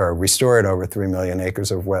restored over 3 million acres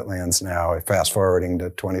of wetlands now, fast forwarding to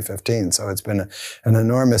 2015. So it's been an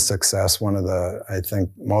enormous success, one of the, I think,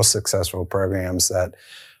 most successful programs that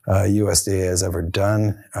USDA has ever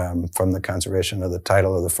done from the conservation of the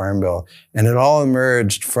title of the Farm Bill. And it all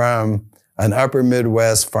emerged from an upper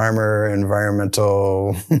Midwest farmer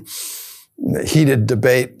environmental heated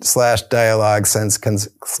debate / dialogue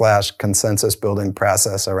 / consensus building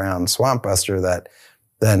process around Swamp Buster that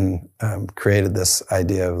then created this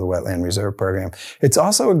idea of the Wetland Reserve Program. It's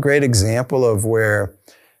also a great example of where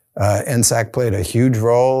NSAC played a huge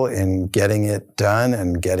role in getting it done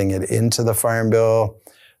and getting it into the Farm Bill.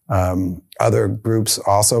 Other groups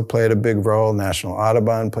also played a big role. National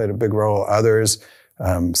Audubon played a big role. Others,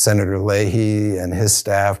 Senator Leahy and his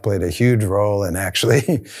staff played a huge role in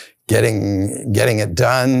actually getting it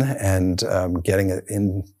done and getting it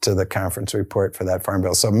into the conference report for that Farm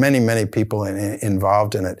Bill. So many people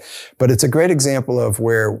involved in it. But it's a great example of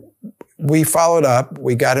where we followed up.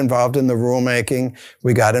 We got involved in the rulemaking.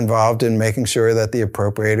 We got involved in making sure that the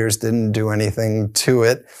appropriators didn't do anything to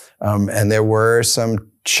it. And there were some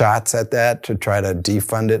shots at that to try to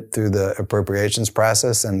defund it through the appropriations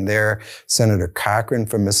process. And there, Senator Cochran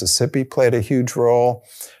from Mississippi played a huge role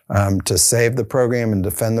to save the program and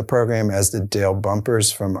defend the program, as did Dale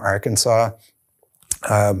Bumpers from Arkansas.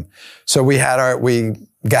 So we had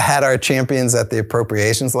our champions at the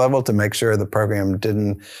appropriations level to make sure the program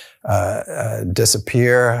didn't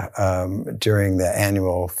disappear during the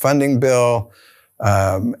annual funding bill.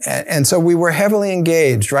 And so we were heavily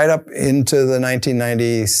engaged right up into the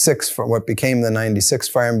 1996, what became the 96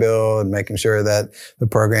 Farm Bill, and making sure that the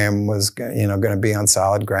program was, going to be on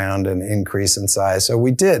solid ground and increase in size. So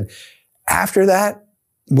we did. After that,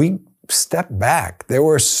 we stepped back. There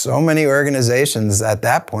were so many organizations at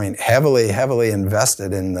that point heavily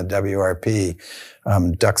invested in the WRP,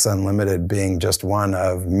 Ducks Unlimited being just one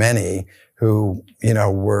of many who,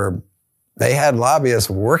 they had lobbyists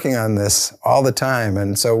working on this all the time.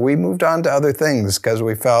 And so we moved on to other things because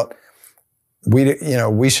we felt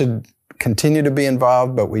we should continue to be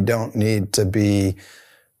involved, but we don't need to be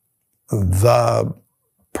the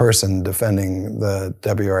person defending the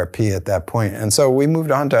WRP at that point. And so we moved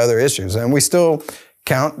on to other issues. And we still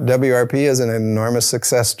count WRP as an enormous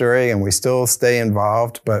success story, and we still stay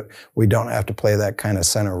involved, but we don't have to play that kind of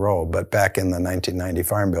center role. But back in the 1990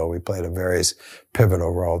 Farm Bill, we played a very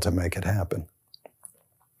pivotal role to make it happen.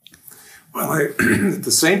 Well, at the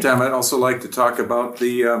same time, I'd also like to talk about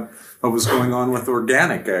what was going on with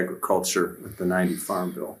organic agriculture with the 90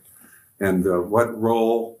 Farm Bill, and what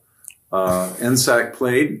role NSAC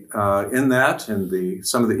played in that, and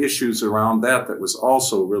some of the issues around that was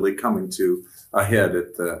also really coming to ahead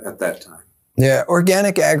at that time. Yeah,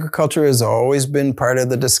 organic agriculture has always been part of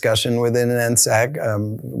the discussion within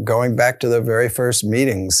NSAC, going back to the very first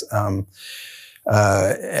meetings.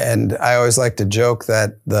 And I always like to joke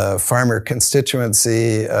that the farmer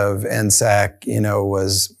constituency of NSAC,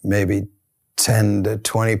 was maybe 10 to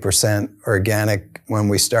 20% organic when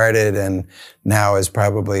we started, and now is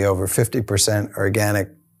probably over 50%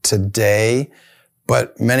 organic today.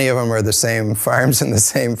 But many of them are the same farms and the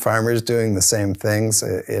same farmers doing the same things.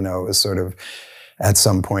 It was sort of at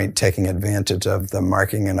some point taking advantage of the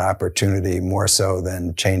marketing and opportunity more so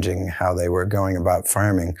than changing how they were going about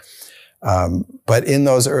farming. But in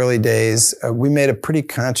those early days, we made a pretty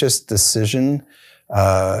conscious decision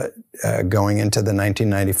going into the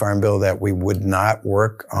 1990 Farm Bill that we would not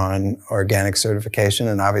work on organic certification.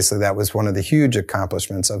 And obviously that was one of the huge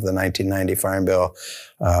accomplishments of the 1990 Farm Bill,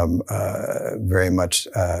 very much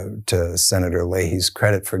to Senator Leahy's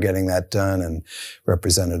credit for getting that done, and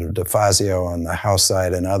Representative DeFazio on the House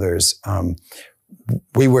side and others.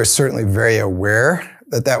 We were certainly very aware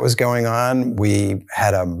that was going on. We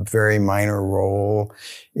had a very minor role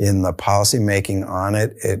in the policy making on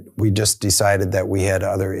it. We just decided that we had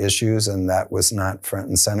other issues, and that was not front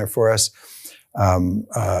and center for us.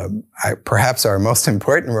 Perhaps our most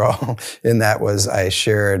important role in that was I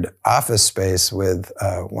shared office space with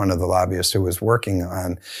one of the lobbyists who was working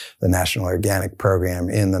on the National Organic Program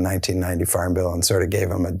in the 1990 Farm Bill, and sort of gave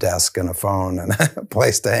him a desk and a phone and a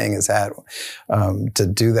place to hang his hat to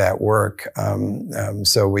do that work.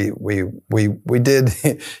 So we did,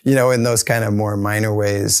 in those kind of more minor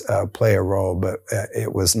ways, play a role, but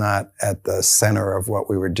it was not at the center of what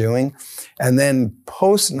we were doing. And then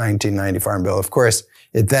post 1990 Farm Bill, of course,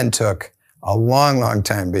 it then took a long, long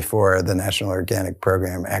time before the National Organic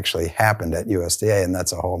Program actually happened at USDA, and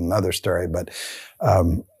that's a whole nother story. But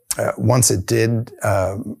once it did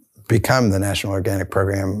become the National Organic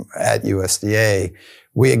Program at USDA,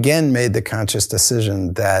 we again made the conscious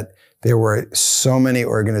decision that there were so many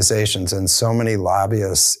organizations and so many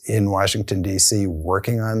lobbyists in Washington, D.C.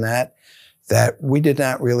 working on that we did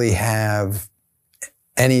not really have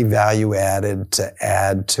any value added to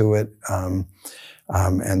add to it.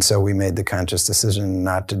 And so we made the conscious decision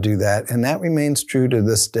not to do that. And that remains true to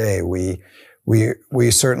this day. We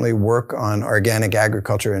certainly work on organic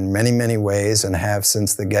agriculture in many, many ways, and have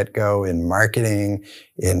since the get-go, in marketing,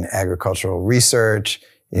 in agricultural research,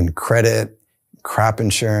 in credit, crop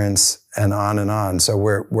insurance, and on and on. So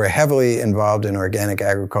we're heavily involved in organic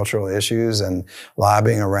agricultural issues and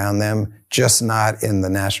lobbying around them, just not in the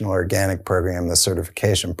National Organic Program, the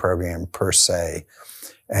certification program per se.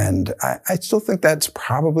 And I still think that's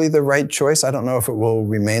probably the right choice. I don't know if it will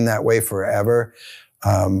remain that way forever.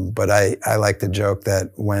 But I like to joke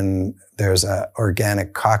that when there's an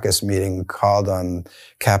organic caucus meeting called on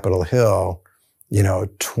Capitol Hill,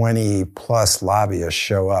 20 plus lobbyists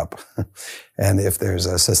show up. And if there's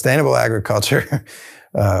a sustainable agriculture,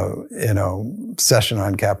 session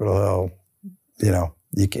on Capitol Hill,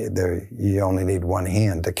 you only need one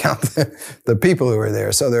hand to count the people who are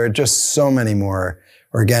there. So there are just so many more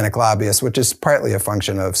organic lobbyists, which is partly a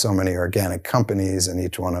function of so many organic companies and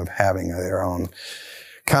each one of having their own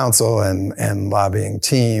council and lobbying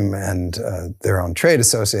team and their own trade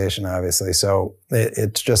association, obviously. So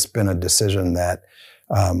it's just been a decision that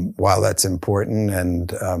while that's important and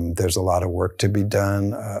there's a lot of work to be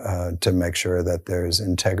done to make sure that there's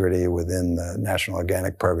integrity within the National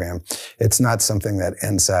Organic Program, it's not something that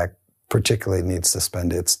NSAC particularly needs to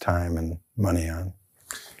spend its time and money on.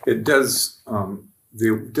 It does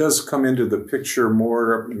come into the picture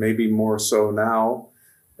maybe more so now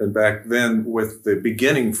than back then with the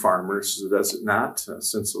beginning farmers, does it not?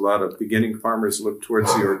 Since a lot of beginning farmers look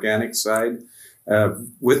towards the organic side,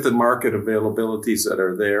 with the market availabilities that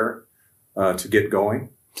are there to get going.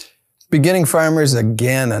 Beginning farmers,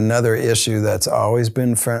 again, another issue that's always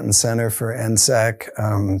been front and center for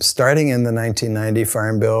NSAC. Starting in the 1990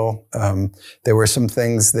 Farm Bill, there were some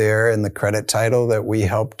things there in the credit title that we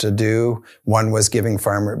helped to do. One was giving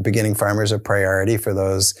beginning farmers a priority for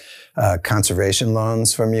those conservation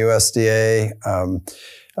loans from USDA.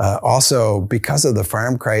 Also, because of the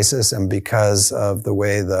farm crisis and because of the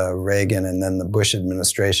way the Reagan and then the Bush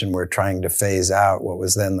administration were trying to phase out what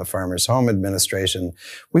was then the Farmers Home Administration,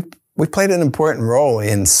 we played an important role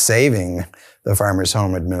in saving the Farmers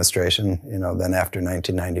Home Administration. Then after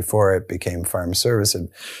 1994, it became Farm Service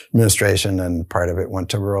Administration, and part of it went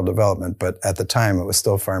to rural development. But at the time, it was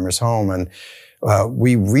still Farmers Home. And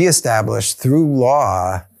we reestablished through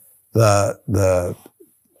law the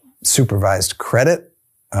supervised credit.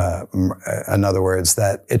 In other words,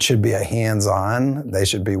 that it should be a hands-on. They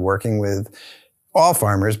should be working with all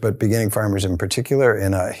farmers, but beginning farmers in particular,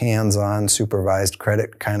 in a hands-on supervised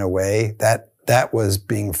credit kind of way. That was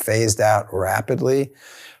being phased out rapidly.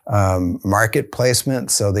 Market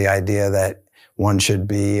placement, so the idea that one should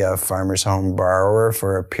be a farmer's home borrower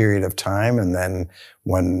for a period of time, and then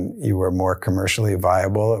when you were more commercially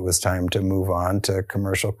viable, it was time to move on to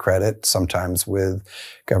commercial credit, sometimes with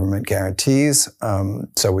government guarantees.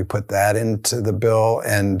 So we put that into the bill,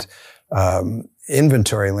 and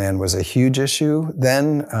inventory land was a huge issue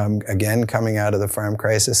then, again, coming out of the farm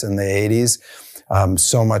crisis in the 80s.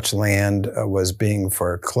 So much land was being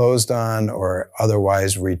foreclosed on or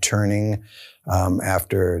otherwise returning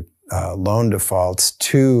after loan defaults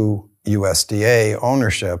to USDA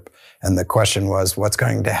ownership. And the question was, what's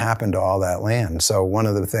going to happen to all that land? So one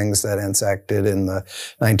of the things that NSAC did in the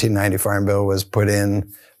 1990 Farm Bill was put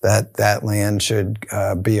in that land should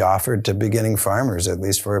be offered to beginning farmers, at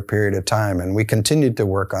least for a period of time. And we continued to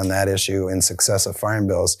work on that issue in successive farm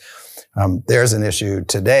bills. There's an issue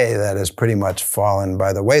today that has pretty much fallen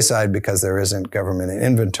by the wayside because there isn't government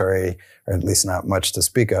inventory, or at least not much to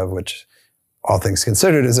speak of, which all things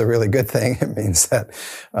considered is a really good thing. It means that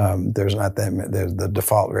there's not that the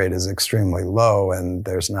default rate is extremely low and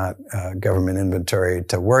there's not government inventory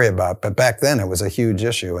to worry about. But back then it was a huge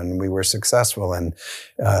issue, and we were successful in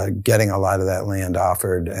getting a lot of that land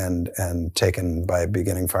offered and taken by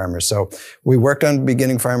beginning farmers. So we worked on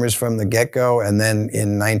beginning farmers from the get-go, and then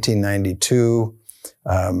in 1992,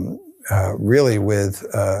 really with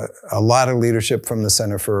a lot of leadership from the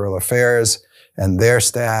Center for Rural Affairs and their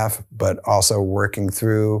staff, but also working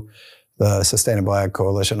through the Sustainable Ag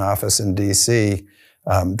Coalition office in D.C.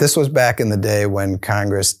 This was back in the day when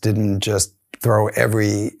Congress didn't just throw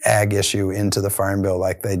every ag issue into the Farm Bill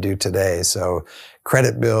like they do today. So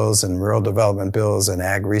credit bills and rural development bills and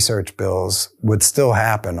ag research bills would still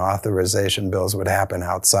happen. Authorization bills would happen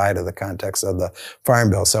outside of the context of the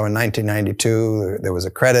Farm Bill. So in 1992, there was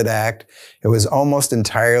a Credit Act. It was almost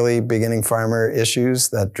entirely beginning farmer issues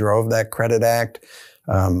that drove that Credit Act.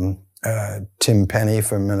 Tim Penny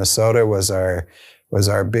from Minnesota was our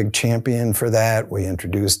big champion for that. We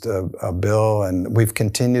introduced a bill, and we've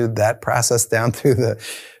continued that process down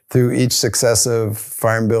through each successive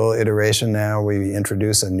Farm Bill iteration. Now we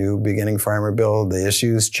introduce a new beginning farmer bill. The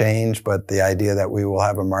issues change, but the idea that we will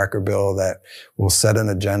have a marker bill that will set an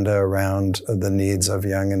agenda around the needs of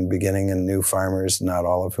young and beginning and new farmers, not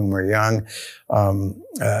all of whom are young,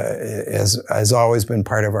 has always been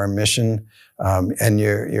part of our mission. And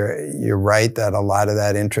you're right that a lot of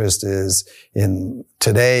that interest is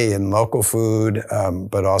today in local food,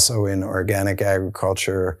 but also in organic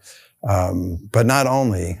agriculture. But not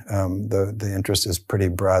only, the interest is pretty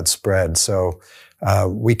broad spread. So,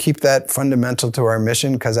 we keep that fundamental to our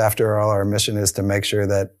mission, because after all, our mission is to make sure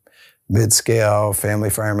that mid-scale family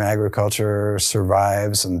farm agriculture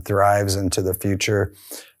survives and thrives into the future.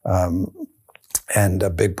 And a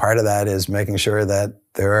big part of that is making sure that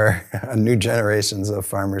there are new generations of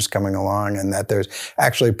farmers coming along and that there's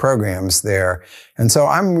actually programs there. And so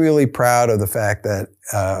I'm really proud of the fact that,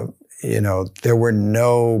 there were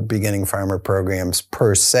no beginning farmer programs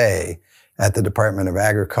per se at the Department of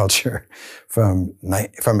Agriculture from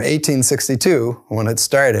 1862, when it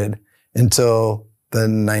started, until the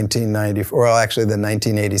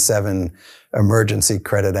 1987 Emergency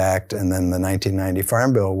Credit Act, and then the 1990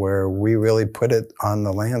 Farm Bill, where we really put it on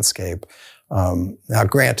the landscape. Now,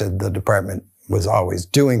 granted, the department was always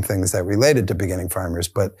doing things that related to beginning farmers,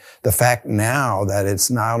 but the fact now that it's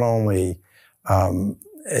not only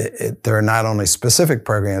there are not only specific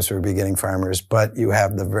programs for beginning farmers, but you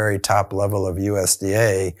have the very top level of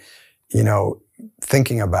USDA,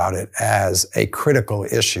 thinking about it as a critical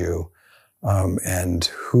issue, and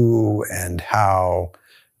who and how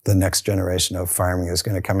the next generation of farming is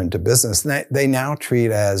going to come into business. They now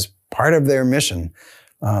treat as part of their mission,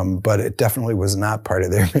 but it definitely was not part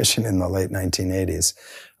of their mission in the late 1980s.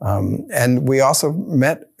 And we also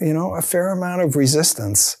met, a fair amount of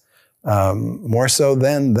resistance, more so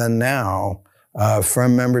then than now,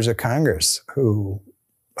 from members of Congress who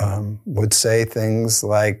would say things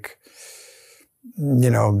like,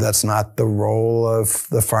 that's not the role of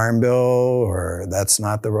the Farm Bill, or that's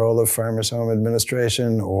not the role of Farmers Home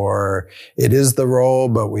Administration, or it is the role,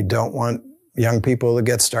 but we don't want young people to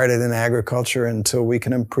get started in agriculture until we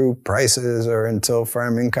can improve prices, or until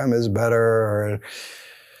farm income is better, or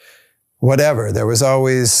whatever. There was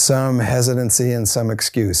always some hesitancy and some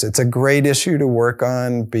excuse. It's a great issue to work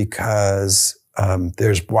on because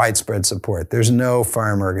there's widespread support. There's no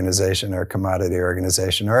farm organization or commodity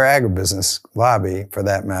organization or agribusiness lobby, for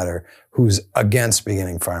that matter, who's against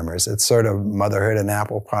beginning farmers. It's sort of motherhood and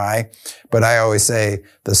apple pie. But I always say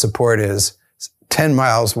the support is 10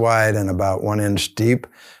 miles wide and about 1 inch deep.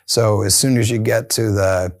 So as soon as you get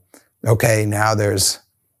to now there's,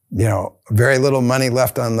 very little money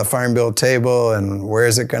left on the Farm Bill table, and where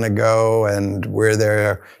is it going to go? And we're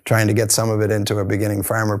there trying to get some of it into a beginning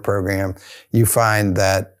farmer program. You find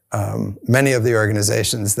that many of the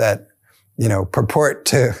organizations that purport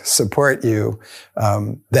to support you,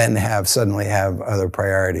 then suddenly have other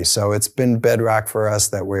priorities. So it's been bedrock for us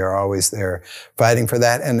that we are always there fighting for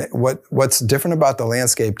that. And what's different about the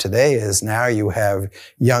landscape today is now you have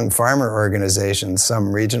young farmer organizations,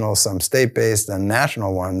 some regional, some state-based, and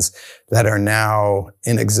national ones that are now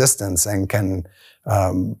in existence and can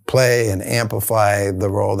play and amplify the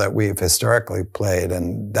role that we've historically played.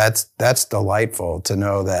 And that's delightful to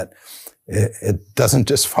know that it doesn't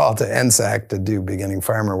just fall to NSAC to do beginning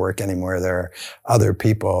farmer work anymore. There are other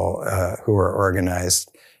people who are organized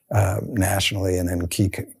nationally and in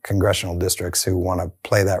key congressional districts who want to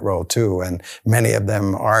play that role too. And many of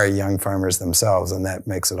them are young farmers themselves, and that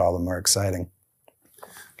makes it all the more exciting.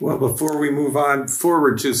 Well, before we move on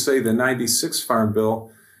forward to, say, the 96 Farm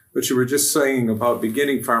Bill, what you were just saying about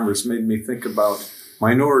beginning farmers made me think about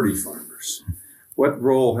minority farmers. What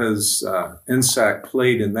role has NSAC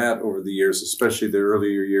played in that over the years, especially the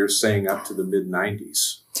earlier years, saying up to the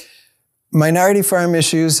mid-90s? Minority farm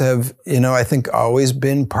issues have, I think always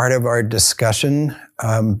been part of our discussion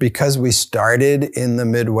because we started in the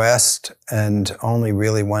Midwest and only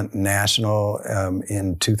really went national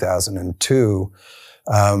in 2002.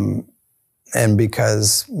 And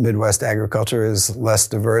because Midwest agriculture is less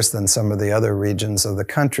diverse than some of the other regions of the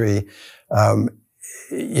country,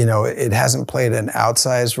 it hasn't played an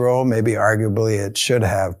outsized role. Maybe arguably it should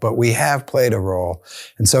have, but we have played a role.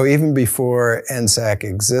 And so even before NSAC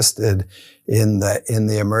existed in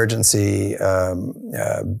the emergency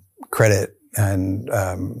credit and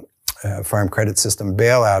farm credit system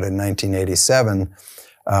bailout in 1987,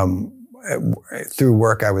 through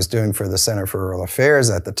work I was doing for the Center for Rural Affairs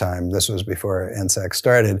at the time, this was before NSAC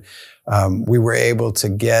started, we were able to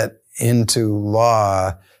get into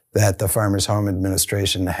law that the Farmers Home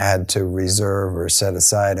Administration had to reserve or set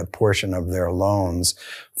aside a portion of their loans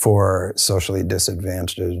for socially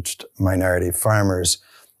disadvantaged minority farmers.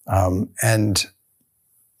 That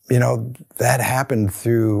happened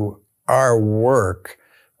through our work.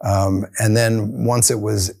 And then once it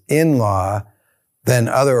was in law, then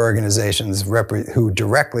other organizations who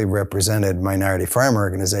directly represented minority farm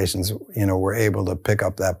organizations, were able to pick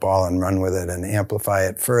up that ball and run with it and amplify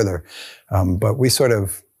it further. But we sort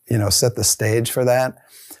of, set the stage for that.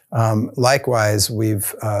 Likewise,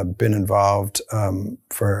 we've been involved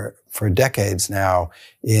for decades now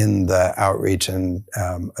in the outreach and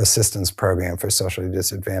assistance program for socially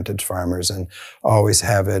disadvantaged farmers, and always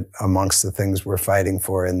have it amongst the things we're fighting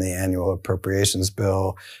for in the annual appropriations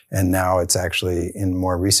bill. And now it's actually, in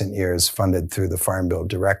more recent years, funded through the Farm Bill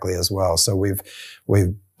directly as well. So we've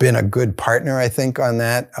been a good partner, I think, on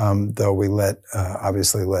that, though we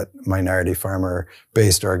obviously let minority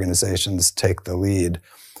farmer-based organizations take the lead.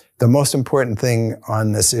 The most important thing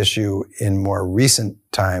on this issue in more recent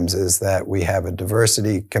times is that we have a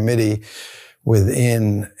diversity committee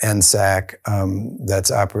within NSAC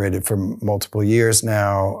that's operated for multiple years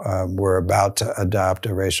now. We're about to adopt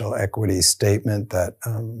a racial equity statement that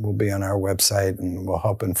will be on our website and will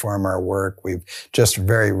help inform our work. We've just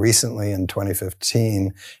very recently, in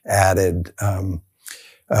 2015, added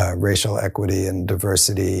racial equity and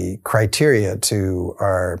diversity criteria to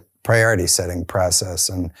our priority setting process.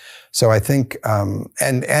 And so I think,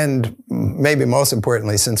 and maybe most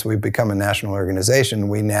importantly, since we've become a national organization,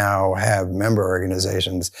 we now have member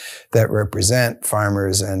organizations that represent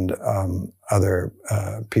farmers and other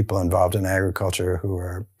people involved in agriculture who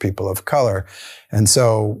are people of color. And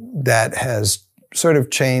so that has sort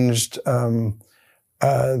of changed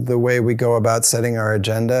the way we go about setting our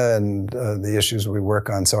agenda and the issues we work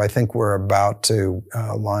on. So I think we're about to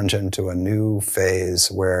launch into a new phase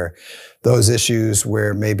where those issues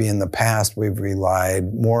where maybe in the past we've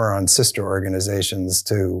relied more on sister organizations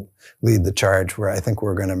to lead the charge, where I think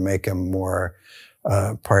we're going to make them more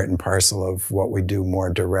part and parcel of what we do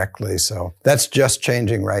more directly. So that's just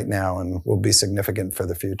changing right now and will be significant for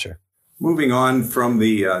the future. Moving on from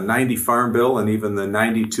the 90 Farm Bill and even the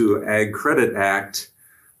 92 Ag Credit Act,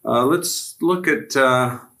 let's look at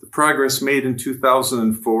the progress made in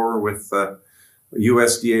 2004 with the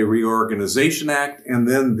USDA Reorganization Act, and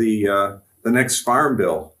then the next Farm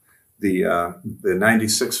Bill, the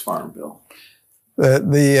 96 Farm Bill.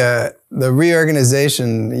 The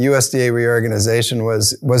reorganization, USDA reorganization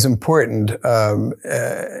was important.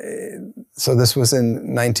 So this was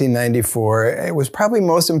in 1994. It was probably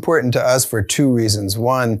most important to us for two reasons.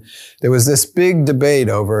 One, there was this big debate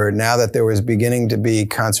over, now that there was beginning to be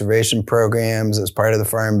conservation programs as part of the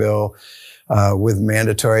Farm Bill, with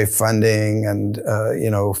mandatory funding and,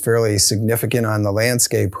 fairly significant on the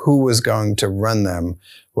landscape, who was going to run them?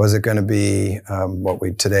 Was it going to be what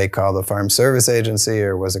we today call the Farm Service Agency,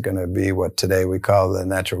 or was it going to be what today we call the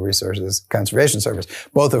Natural Resources Conservation Service,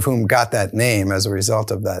 both of whom got that name as a result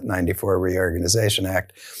of that 94 Reorganization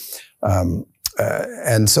Act?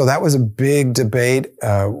 And so that was a big debate.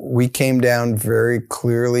 We came down very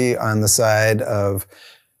clearly on the side of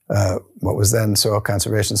what was then Soil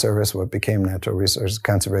Conservation Service, what became Natural Resources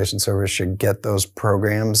Conservation Service, should get those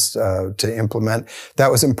programs to implement.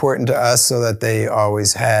 That was important to us so that they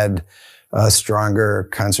always had stronger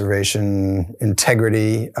conservation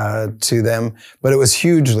integrity to them. But it was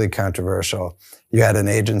hugely controversial. You had an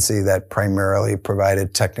agency that primarily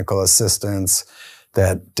provided technical assistance,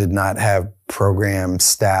 that did not have program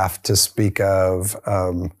staff to speak of.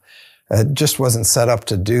 It just wasn't set up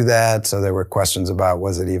to do that. So there were questions about,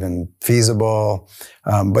 was it even feasible?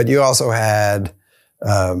 But you also had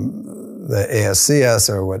the ASCS,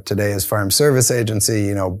 or what today is Farm Service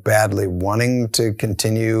Agency, badly wanting to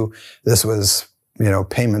continue. This was,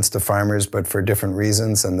 payments to farmers, but for different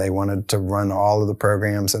reasons, and they wanted to run all of the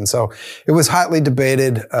programs. And so it was hotly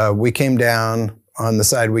debated. We came down on the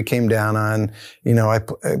side we came down on. I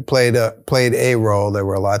played a role. There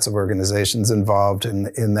were lots of organizations involved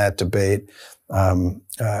in that debate.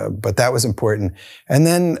 But that was important. And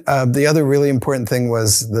then the other really important thing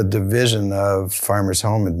was the division of Farmers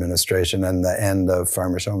Home Administration and the end of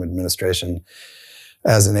Farmers Home Administration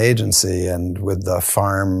as an agency, and with the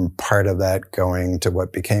farm part of that going to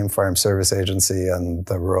what became Farm Service Agency, and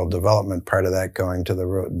the rural development part of that going to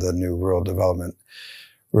the new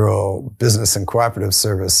Rural Business and Cooperative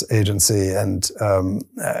Service Agency. And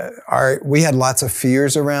we had lots of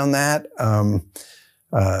fears around that,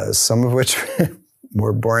 some of which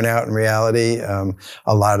were borne out in reality.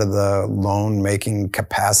 A lot of the loan-making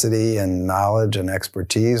capacity and knowledge and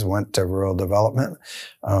expertise went to rural development,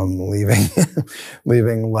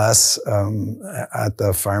 leaving less at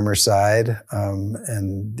the farmer side.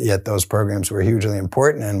 And yet those programs were hugely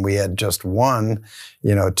important. And we had just won,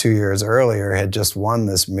 2 years earlier, had just won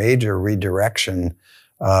this major redirection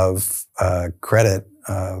of credit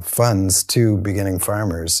funds to beginning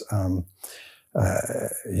farmers.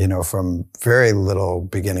 From very little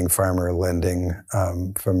beginning farmer lending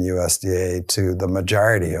from USDA to the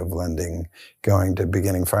majority of lending going to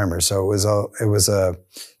beginning farmers. So it was a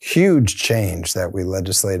huge change that we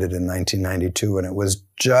legislated in 1992, and it was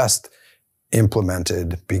just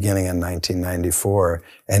implemented beginning in 1994.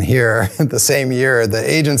 And here, the same year, the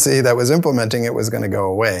agency that was implementing it was going to go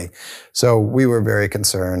away. So we were very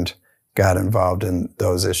concerned, got involved in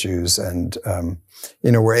those issues, and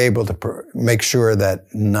we're able to make sure that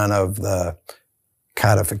none of the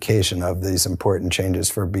codification of these important changes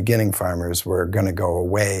for beginning farmers were going to go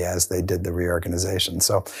away as they did the reorganization.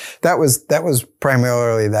 So that was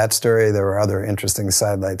primarily that story. There were other interesting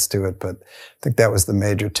sidelights to it, but I think that was the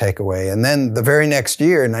major takeaway. And then the very next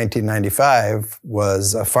year, 1995,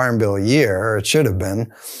 was a Farm Bill year, or it should have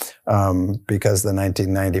been, because the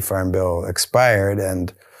 1990 Farm Bill expired,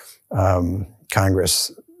 and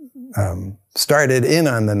Congress started in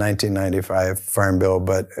on the 1995 Farm Bill,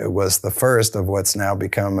 but it was the first of what's now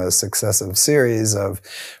become a successive series of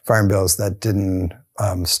farm bills that didn't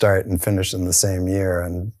start and finish in the same year,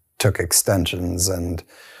 and took extensions and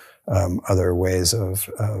other ways of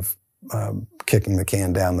kicking the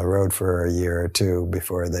can down the road for a year or two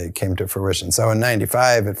before they came to fruition. So in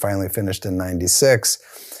 95, it finally finished in 96.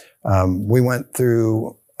 We went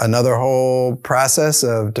through another whole process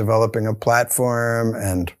of developing a platform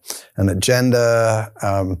and an agenda,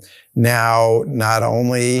 now not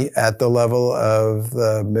only at the level of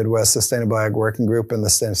the Midwest Sustainable Ag Working Group and the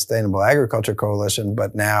Sustainable Agriculture Coalition,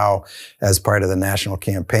 but now as part of the National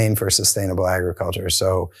Campaign for Sustainable Agriculture.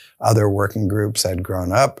 So other working groups had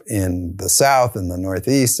grown up in the South, in the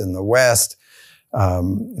Northeast, in the West,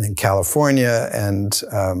 in California, and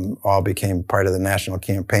all became part of the national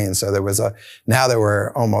campaign. So there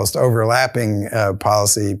were almost overlapping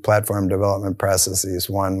policy platform development processes,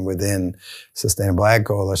 one within Sustainable Ag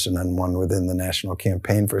Coalition and one within the National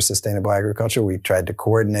Campaign for Sustainable Agriculture. We tried to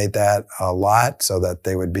coordinate that a lot so that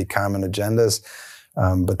they would be common agendas.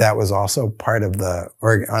 But that was also part of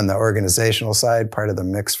on the organizational side, part of the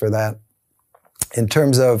mix for that. In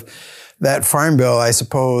terms of that Farm Bill, I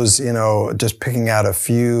suppose, just picking out a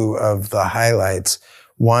few of the highlights.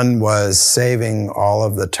 One was saving all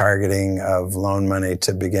of the targeting of loan money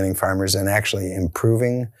to beginning farmers and actually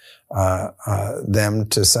improving them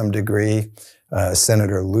to some degree.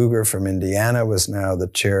 Senator Lugar from Indiana was now the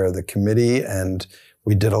chair of the committee, and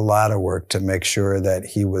we did a lot of work to make sure that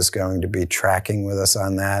he was going to be tracking with us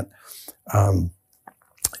on that.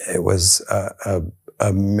 It was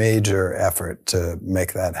a major effort to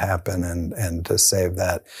make that happen and to save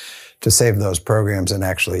those programs and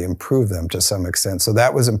actually improve them to some extent. So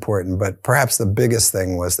that was important, but perhaps the biggest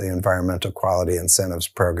thing was the Environmental Quality Incentives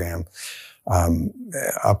Program.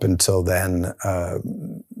 Up until then,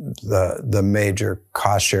 the major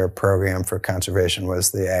cost share program for conservation was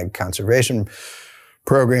the Ag Conservation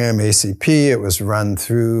Program, ACP. It was run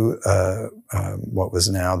through what was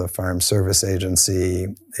now the Farm Service Agency.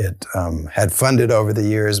 It had funded over the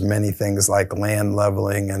years many things like land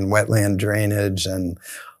leveling and wetland drainage and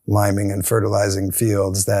liming and fertilizing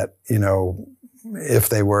fields that, if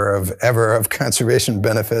they were ever of conservation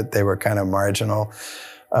benefit, they were kind of marginal.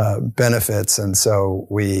 benefits. And so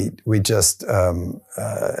we just,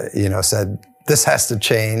 said, this has to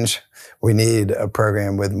change. We need a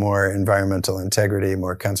program with more environmental integrity,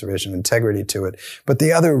 more conservation integrity to it. But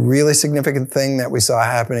the other really significant thing that we saw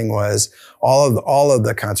happening was all of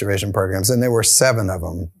the conservation programs, and there were 7 of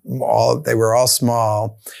them. They were all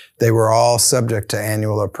small. They were all subject to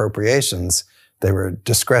annual appropriations. They were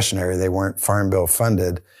discretionary. They weren't Farm Bill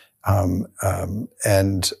funded. They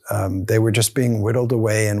were just being whittled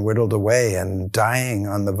away and dying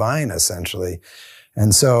on the vine, essentially.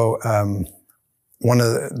 And so, one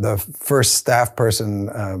of the first staff person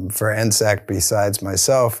for NSAC besides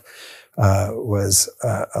myself was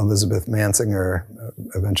Elizabeth Mansinger,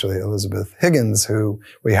 eventually Elizabeth Higgins, who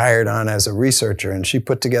we hired on as a researcher. And she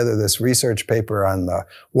put together this research paper on the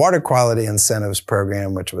Water Quality Incentives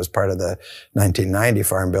Program, which was part of the 1990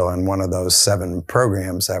 Farm Bill and one of those 7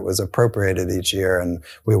 programs that was appropriated each year. And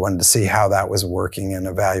we wanted to see how that was working and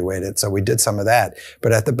evaluate it. So we did some of that.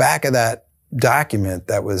 But at the back of that document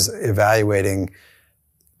that was evaluating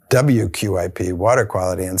WQIP, Water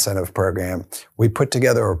Quality Incentive Program, we put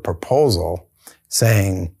together a proposal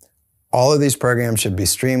saying all of these programs should be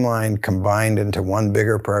streamlined, combined into one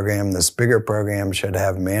bigger program. This bigger program should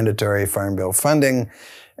have mandatory Farm Bill funding,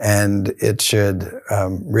 and it should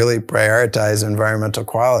really prioritize environmental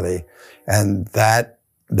quality. And that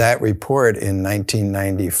report in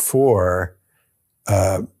 1994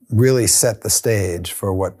 really set the stage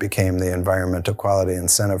for what became the Environmental Quality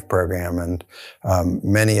Incentive Program. And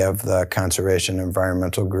many of the conservation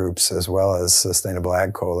environmental groups, as well as Sustainable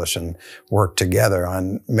Ag Coalition, worked together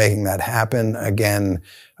on making that happen. Again,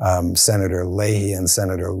 Senator Leahy and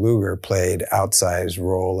Senator Lugar played outsized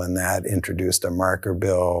role in that, introduced a marker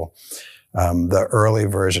bill. The early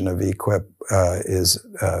version of EQIP is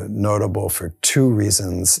notable for 2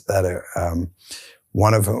 reasons that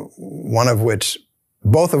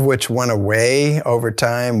both of which went away over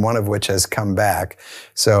time, one of which has come back.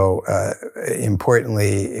 So,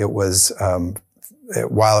 importantly, it was,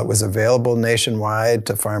 while it was available nationwide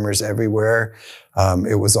to farmers everywhere,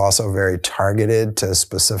 it was also very targeted to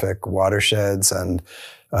specific watersheds and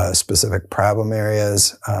specific problem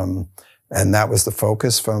areas. And that was the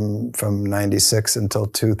focus from 96 until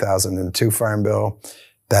 2002 Farm Bill.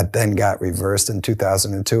 That then got reversed in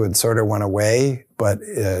 2002 and sort of went away. But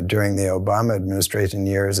during the Obama administration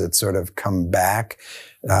years, it sort of come back,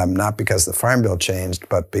 not because the Farm Bill changed,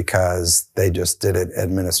 but because they just did it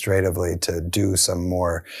administratively to do some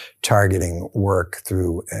more targeting work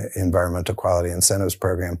through Environmental Quality Incentives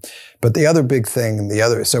Program. But the other big thing,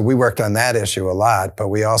 so we worked on that issue a lot, but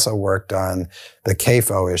we also worked on the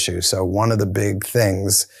CAFO issue. So one of the big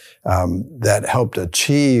things that helped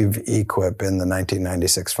achieve EQIP in the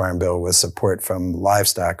 1996 Farm Bill was support from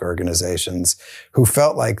livestock organizations who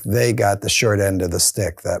felt like they got the short end of the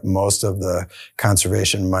stick, that most of the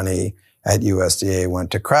conservation money at USDA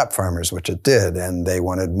went to crop farmers, which it did, and they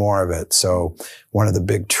wanted more of it. So one of the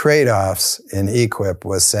big trade-offs in EQIP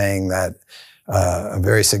was saying that a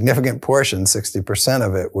very significant portion, 60%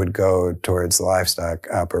 of it, would go towards livestock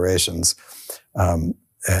operations.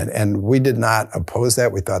 And we did not oppose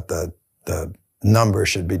that. We thought the number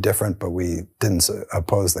should be different, but we didn't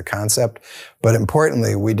oppose the concept. But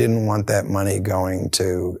importantly, we didn't want that money going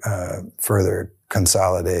to further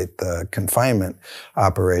consolidate the confinement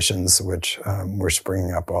operations, which were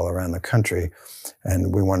springing up all around the country.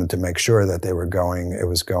 And we wanted to make sure that it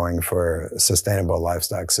was going for sustainable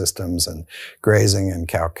livestock systems and grazing and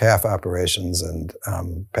cow-calf operations and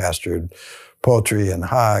pastured poultry and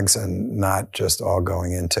hogs, and not just all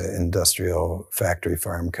going into industrial factory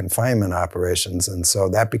farm confinement operations. And so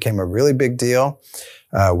that became a really big deal.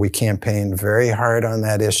 We campaigned very hard on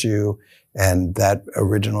that issue, and that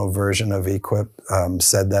original version of EQIP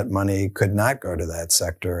said that money could not go to that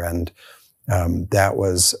sector. And that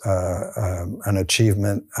was an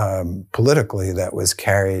achievement politically that was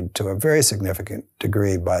carried to a very significant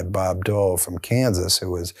degree by Bob Dole from Kansas,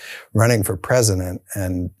 who was running for president,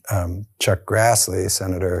 and Chuck Grassley,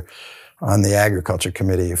 senator on the Agriculture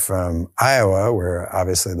Committee from Iowa, where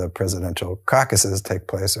obviously the presidential caucuses take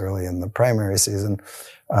place early in the primary season.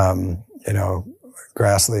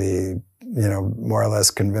 Grassley, more or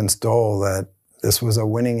less convinced Dole that this was a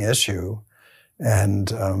winning issue. And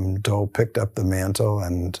Dole picked up the mantle,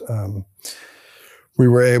 and we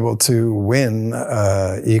were able to win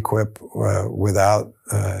EQIP without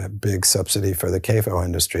a big subsidy for the CAFO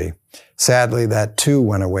industry. Sadly, that too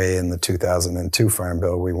went away in the 2002 Farm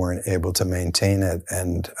Bill. We weren't able to maintain it.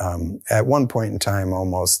 And at one point in time,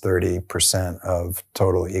 almost 30% of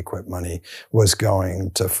total EQIP money was going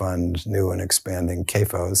to fund new and expanding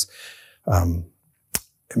CAFOs.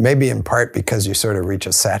 maybe in part because you sort of reach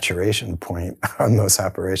a saturation point on those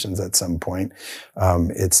operations at some point.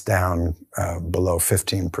 It's down below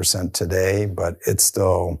 15% today, but it's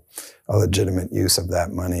still a legitimate use of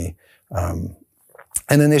that money.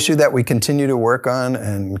 And an issue that we continue to work on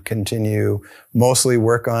and continue mostly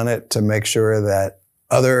work on it to make sure that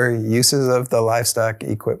other uses of the livestock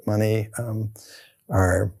EQIP money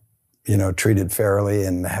are, treated fairly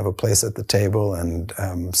and have a place at the table. And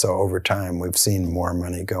so over time, we've seen more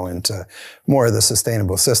money go into more of the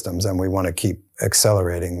sustainable systems, and we want to keep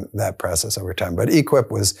accelerating that process over time. But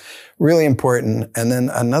EQIP was really important. And then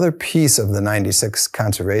another piece of the 96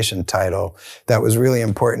 conservation title that was really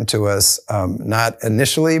important to us, not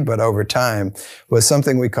initially, but over time, was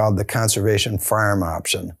something we called the conservation farm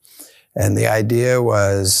option. And the idea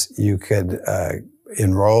was you could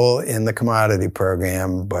enroll in the commodity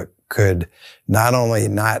program, but could not only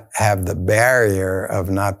not have the barrier of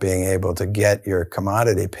not being able to get your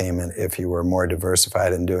commodity payment if you were more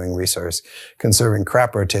diversified in doing resource conserving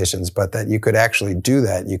crop rotations, but that you could actually do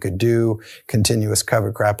that. You could do continuous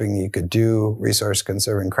cover cropping, you could do resource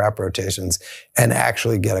conserving crop rotations, and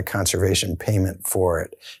actually get a conservation payment for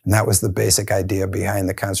it. And that was the basic idea behind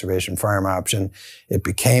the conservation farm option. It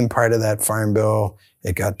became part of that farm bill.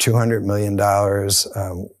 It got $200 million,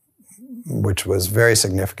 which was very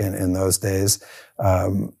significant in those days,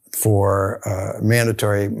 for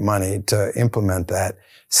mandatory money to implement that.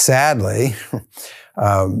 Sadly,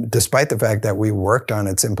 despite the fact that we worked on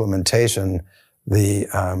its implementation,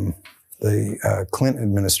 the Clinton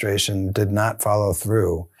administration did not follow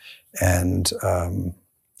through, and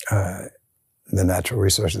the Natural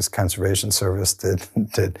Resources Conservation Service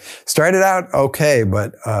did started out okay,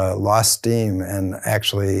 but lost steam, and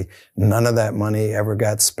actually none of that money ever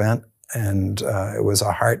got spent. And it was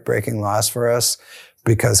a heartbreaking loss for us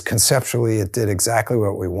because conceptually it did exactly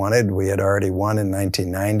what we wanted. We had already won in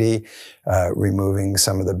 1990, removing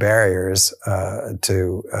some of the barriers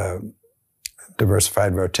to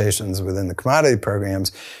diversified rotations within the commodity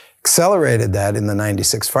programs, accelerated that in the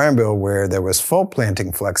 96 Farm Bill where there was full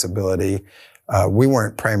planting flexibility. We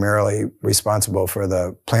weren't primarily responsible for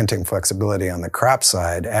the planting flexibility on the crop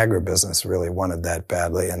side. Agribusiness really wanted that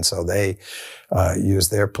badly, and so they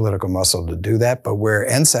used their political muscle to do that. But where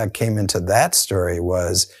NSAC came into that story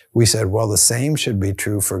was we said, well, the same should be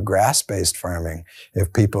true for grass-based farming.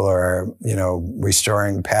 If people are,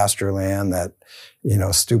 restoring pasture land that,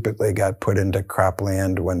 stupidly got put into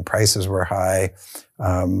cropland when prices were high,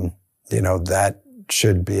 that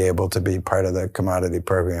should be able to be part of the commodity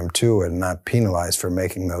program too, and not penalized for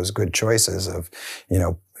making those good choices of,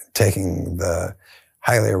 taking the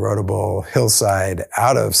highly erodible hillside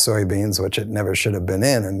out of soybeans, which it never should have been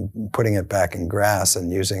in, and putting it back in grass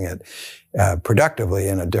and using it productively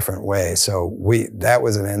in a different way. So that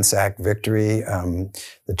was an NSAC victory.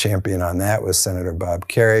 The champion on that was Senator Bob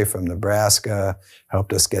Kerrey from Nebraska,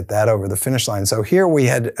 helped us get that over the finish line. So here we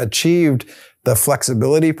had achieved the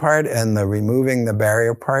flexibility part and the removing the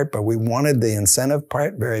barrier part, but we wanted the incentive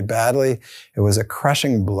part very badly. It was a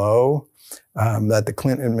crushing blow that the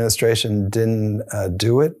Clinton administration didn't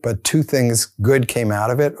do it, but two things good came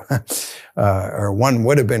out of it. Or one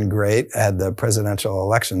would have been great had the presidential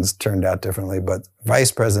elections turned out differently, but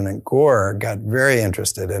Vice President Gore got very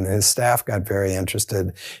interested and his staff got very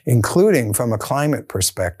interested, including from a climate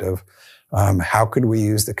perspective. How could we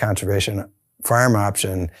use the conservation farm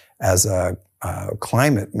option as a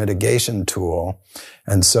climate mitigation tool?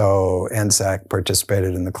 And so NSAC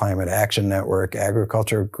participated in the Climate Action Network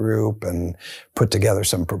Agriculture Group and put together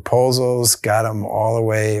some proposals, got them all the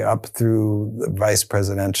way up through the vice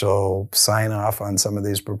presidential sign-off on some of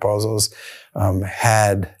these proposals.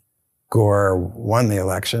 Had Gore won the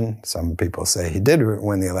election, some people say he did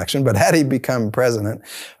win the election, but had he become president,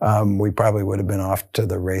 we probably would have been off to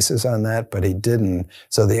the races on that, but he didn't.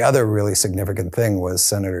 So the other really significant thing was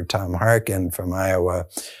Senator Tom Harkin from Iowa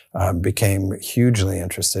became hugely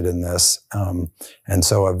interested in this. And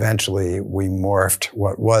so eventually we morphed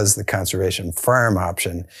what was the conservation farm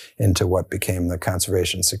option into what became the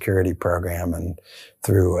conservation security program, and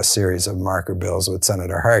through a series of marker bills with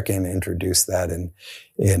Senator Harkin, introduced that in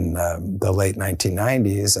the late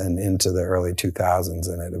 1990s and into the early 2000s,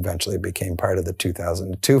 and it eventually became part of the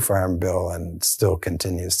 2002 Farm Bill and still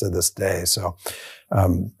continues to this day. So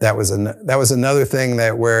that was another thing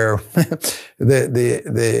that where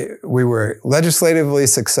we were legislatively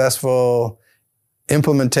successful.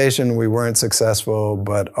 Implementation, we weren't successful,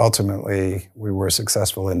 but ultimately we were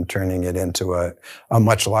successful in turning it into a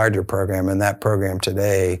much larger program. And that program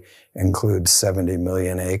today includes 70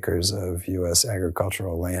 million acres of U.S.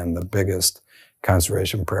 agricultural land, the biggest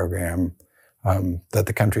conservation program that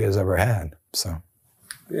the country has ever had. So,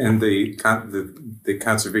 And the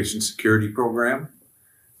Conservation Security Program?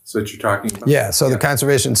 Is that you're talking about? Yeah, so the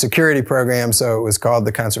Conservation Security Program, so it was called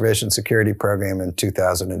the Conservation Security Program in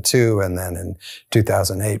 2002, and then in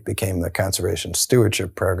 2008 became the Conservation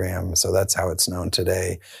Stewardship Program. So that's how it's known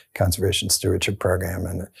today, Conservation Stewardship Program.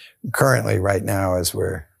 And currently, right now, as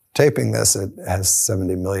we're taping this, it has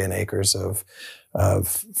 70 million acres of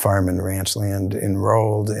farm and ranch land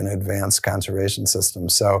enrolled in advanced conservation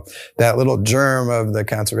systems. So that little germ of the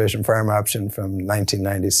conservation farm option from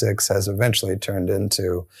 1996 has eventually turned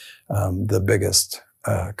into the biggest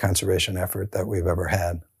conservation effort that we've ever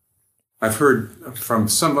had. I've heard from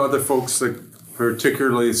some other folks that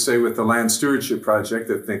particularly say with the Land Stewardship Project,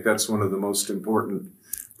 that think that's one of the most important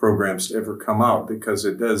programs to ever come out because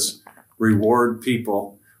it does reward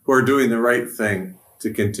people who are doing the right thing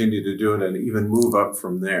to continue to do it and even move up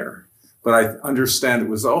from there. But I understand it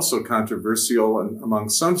was also controversial among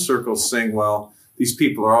some circles saying, well, these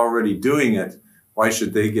people are already doing it. Why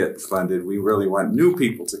should they get funded? We really want new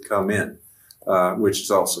people to come in, which is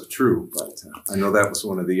also true. But I know that was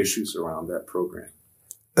one of the issues around that program.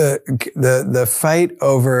 The fight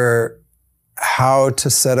over how to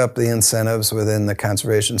set up the incentives within the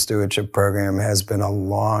Conservation Stewardship Program has been a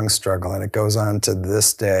long struggle, and it goes on to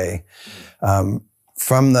this day.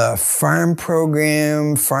 From the farm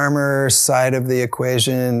program, farmer side of the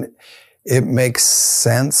equation, it makes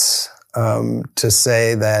sense to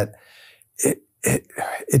say that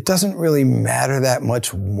it doesn't really matter that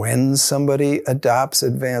much when somebody adopts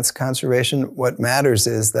advanced conservation. What matters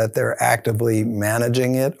is that they're actively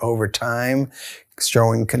managing it over time,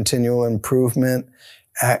 showing continual improvement,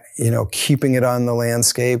 keeping it on the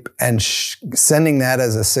landscape and sending that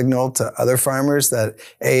as a signal to other farmers that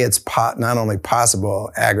it's not only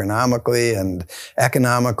possible agronomically and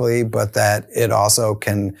economically, but that it also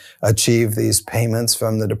can achieve these payments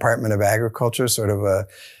from the Department of Agriculture, sort of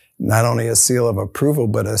not only a seal of approval,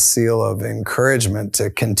 but a seal of encouragement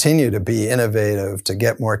to continue to be innovative, to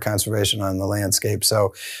get more conservation on the landscape.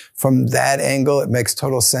 So from that angle, it makes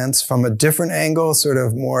total sense. From a different angle, sort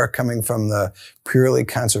of more coming from the purely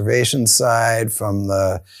conservation side, from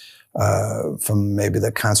maybe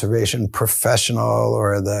the conservation professional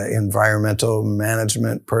or the environmental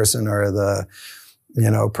management person or the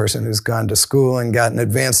person who's gone to school and gotten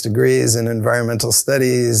advanced degrees in environmental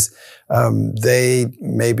studies, they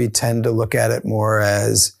maybe tend to look at it more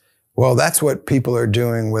as, well, that's what people are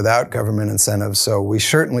doing without government incentives, so we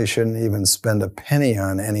certainly shouldn't even spend a penny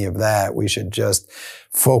on any of that. We should just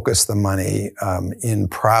focus the money in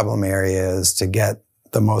problem areas to get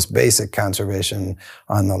the most basic conservation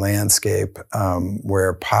on the landscape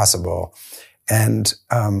where possible. And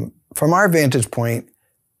from our vantage point,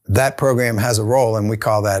 that program has a role, and we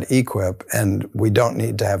call that EQIP, and we don't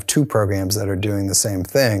need to have two programs that are doing the same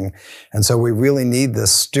thing. And so we really need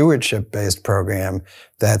this stewardship-based program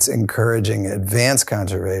that's encouraging advanced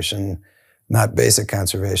conservation, not basic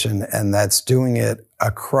conservation, and that's doing it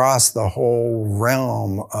across the whole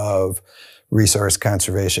realm of resource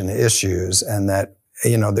conservation issues, and that,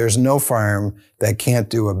 there's no farm that can't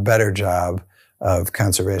do a better job of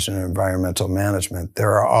conservation and environmental management.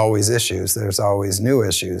 There are always issues. There's always new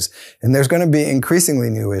issues. And there's going to be increasingly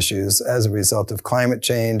new issues as a result of climate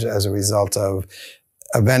change, as a result of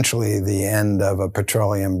eventually the end of a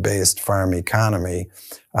petroleum-based farm economy.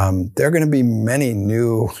 There are going to be many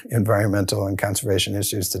new environmental and conservation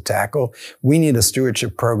issues to tackle. We need a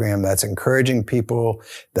stewardship program that's encouraging people,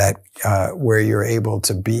 that where you're able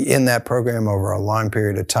to be in that program over a long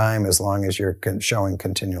period of time, as long as you're showing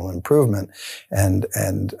continual improvement. And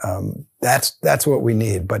that's what we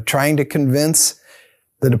need. But trying to convince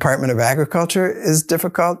the Department of Agriculture is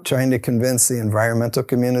difficult. Trying to convince the environmental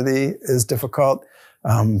community is difficult.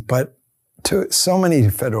 But to so many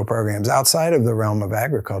federal programs outside of the realm of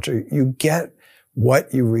agriculture, you get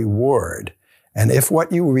what you reward. And if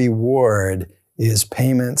what you reward is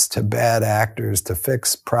payments to bad actors to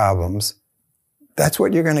fix problems, that's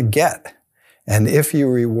what you're going to get. And if you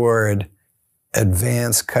reward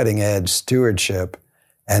advanced cutting-edge stewardship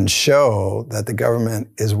and show that the government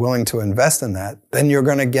is willing to invest in that, then you're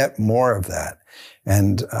going to get more of that.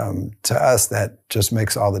 And to us, that just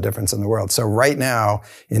makes all the difference in the world. So right now,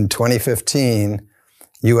 in 2015,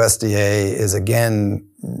 USDA is again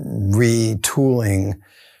retooling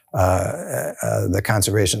the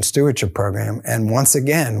Conservation Stewardship Program. And once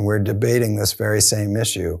again, we're debating this very same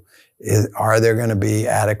issue. Are there going to be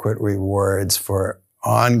adequate rewards for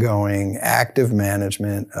ongoing active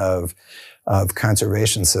management of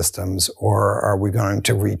conservation systems, or are we going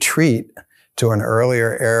to retreat to an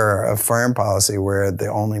earlier era of farm policy where the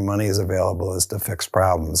only money is available is to fix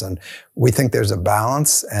problems. And we think there's a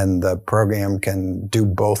balance, and the program can do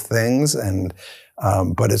both things. And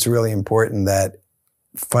but it's really important that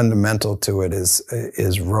fundamental to it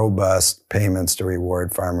is robust payments to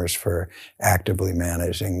reward farmers for actively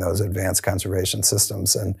managing those advanced conservation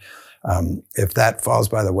systems. And if that falls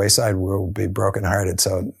by the wayside, we'll be brokenhearted.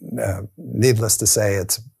 So needless to say,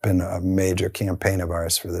 it's been a major campaign of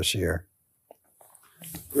ours for this year.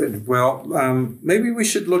 Good. Well, maybe we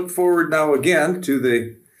should look forward now again to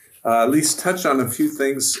the, at least touch on a few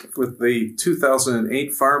things with the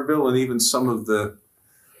 2008 Farm Bill and even some of the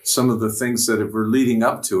things that were leading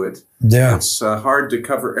up to it. Yeah. It's hard to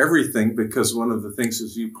cover everything because one of the things,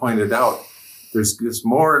 as you pointed out, there's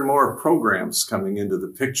more and more programs coming into the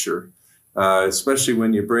picture, especially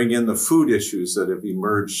when you bring in the food issues that have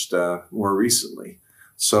emerged more recently.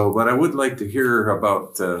 So, but I would like to hear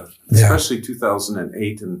about especially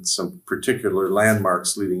 2008 and some particular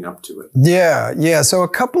landmarks leading up to it. Yeah. So a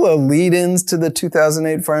couple of lead-ins to the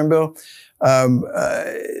 2008 Farm Bill.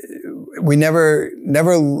 We never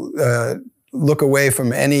look away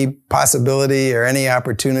from any possibility or any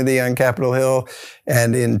opportunity on Capitol Hill.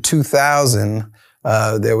 And in 2000,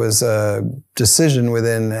 there was a decision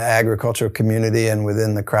within the agricultural community and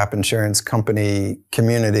within the crop insurance company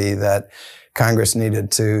community that Congress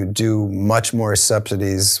needed to do much more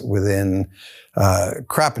subsidies within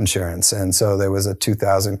crop insurance. And so there was a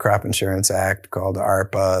 2000 Crop Insurance Act called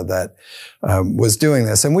ARPA that was doing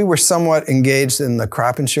this. And we were somewhat engaged in the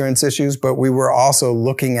crop insurance issues, but we were also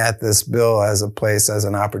looking at this bill as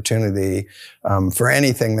an opportunity for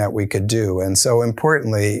anything that we could do. And so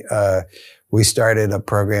importantly, we started a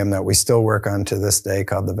program that we still work on to this day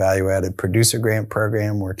called the Value Added Producer Grant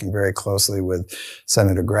Program, working very closely with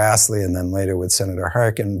Senator Grassley and then later with Senator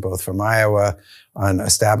Harkin, both from Iowa, on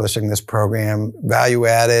establishing this program.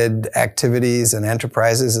 Value-added activities and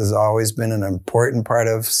enterprises has always been an important part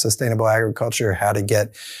of sustainable agriculture, how to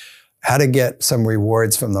get some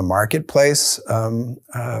rewards from the marketplace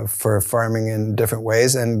for farming in different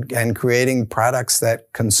ways and creating products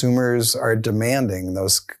that consumers are demanding,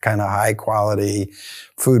 those kind of high-quality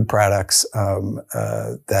food products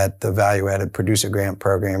that the Value-Added Producer Grant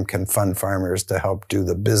Program can fund farmers to help do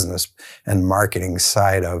the business and marketing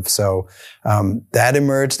side of. So that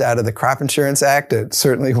emerged out of the Crop Insurance Act. It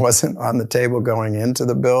certainly wasn't on the table going into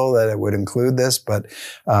the bill that it would include this, but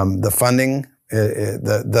the funding,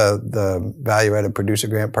 the Value-Added Producer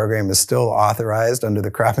Grant Program is still authorized under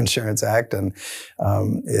the Crop Insurance Act and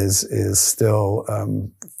is still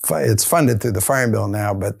it's funded through the Farm Bill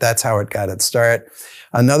now, but that's how it got its start.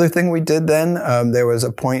 Another thing we did then, there was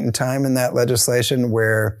a point in time in that legislation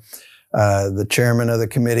where the chairman of the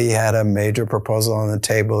committee had a major proposal on the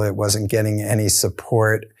table. It wasn't getting any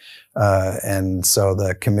support. And so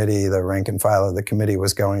the committee, the rank and file of the committee,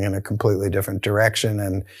 was going in a completely different direction.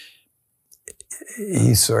 And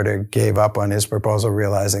he sort of gave up on his proposal,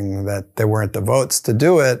 realizing that there weren't the votes to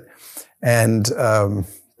do it. And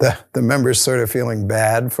the members sort of feeling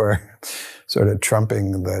bad for sort of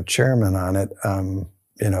trumping the chairman on it,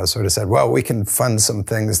 sort of said, well, we can fund some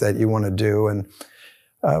things that you want to do. And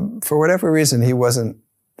for whatever reason, he wasn't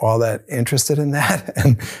all that interested in that.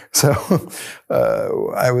 And so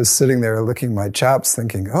I was sitting there licking my chops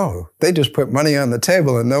thinking, oh, they just put money on the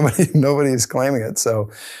table and nobody's claiming it. So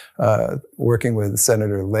working with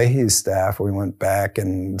Senator Leahy's staff, we went back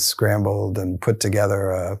and scrambled and put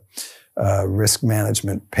together a risk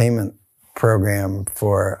management payment program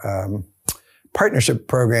for partnership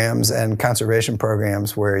programs and conservation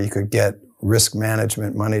programs where you could get risk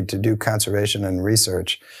management money to do conservation and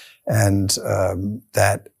research. And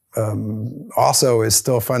that also is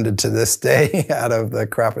still funded to this day out of the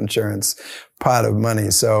crop insurance pot of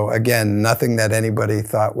money. So again, nothing that anybody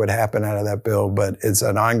thought would happen out of that bill, but it's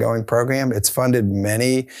an ongoing program. It's funded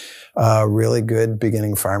many really good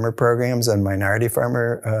beginning farmer programs and minority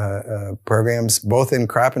farmer programs, both in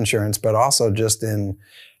crop insurance, but also just in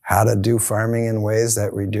how to do farming in ways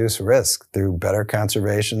that reduce risk through better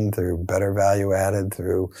conservation, through better value added,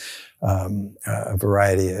 through a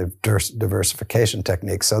variety of diversification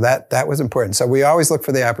techniques. So that was important. So we always look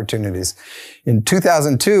for the opportunities. In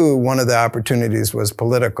 2002, one of the opportunities was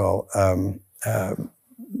political.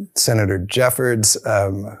 Senator Jeffords,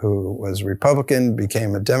 who was Republican,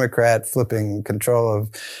 became a Democrat, flipping control of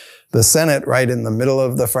the Senate right in the middle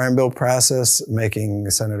of the Farm Bill process, making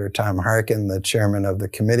Senator Tom Harkin the chairman of the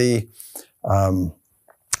committee.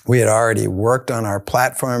 We had already worked on our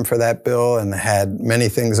platform for that bill and had many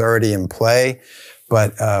things already in play,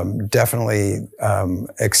 but definitely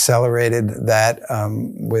accelerated that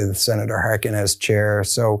with Senator Harkin as chair.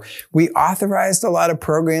 So we authorized a lot of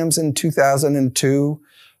programs in 2002.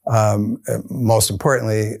 Most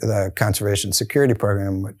importantly, the Conservation Security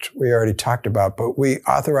Program, which we already talked about, but we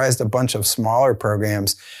authorized a bunch of smaller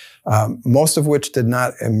programs, most of which did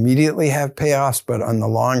not immediately have payoffs, but on the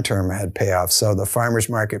long term had payoffs. So the Farmers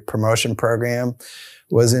Market Promotion Program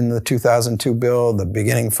was in the 2002 bill. The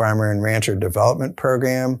Beginning Farmer and Rancher Development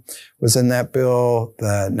Program was in that bill.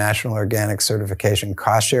 The National Organic Certification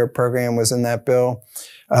Cost Share Program was in that bill.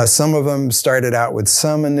 Some of them started out with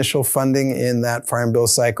some initial funding in that Farm Bill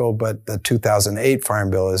cycle, but the 2008 Farm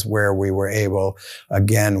Bill is where we were able,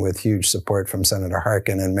 again, with huge support from Senator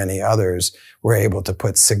Harkin and many others, were able to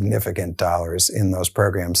put significant dollars in those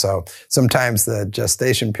programs. So sometimes the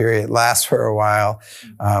gestation period lasts for a while.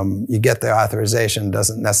 You get the authorization,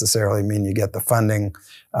 doesn't necessarily mean you get the funding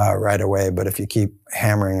right away, but if you keep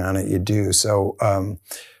hammering on it, you do.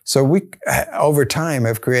 So we, over time,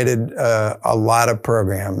 have created a lot of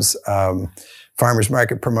programs. Farmers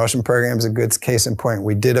Market Promotion Program is a good case in point.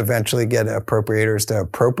 We did eventually get appropriators to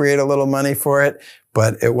appropriate a little money for it,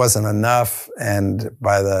 but it wasn't enough. And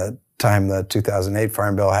by the time the 2008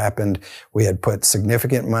 Farm Bill happened, we had put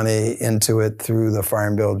significant money into it through the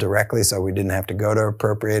Farm Bill directly, so we didn't have to go to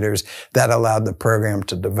appropriators. That allowed the program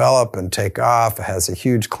to develop and take off. It has a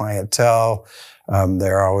huge clientele.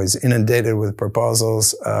 They're always inundated with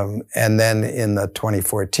proposals. And then in the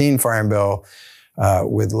 2014 Farm Bill,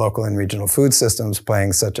 with local and regional food systems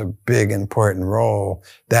playing such a big, important role,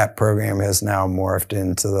 that program has now morphed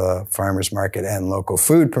into the Farmers Market and Local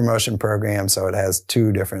Food Promotion Program. So it has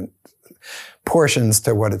two different portions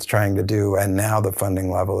to what it's trying to do. And now the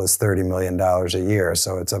funding level is $30 million a year.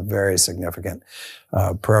 So it's a very significant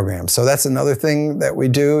program. So that's another thing that we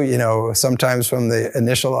do, sometimes from the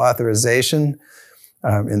initial authorization.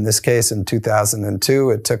 In this case, in 2002,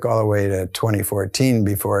 it took all the way to 2014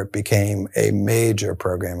 before it became a major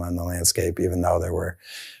program on the landscape, even though there were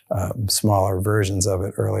smaller versions of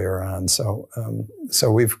it earlier on. So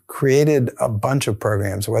we've created a bunch of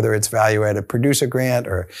programs, whether it's Value-Added Producer Grant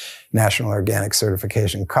or National Organic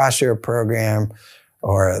Certification Cost Share Program,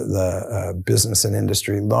 or the Business and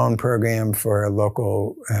Industry Loan Program for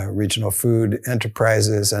local regional food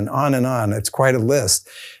enterprises, and on and on. It's quite a list.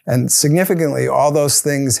 And significantly, all those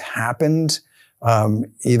things happened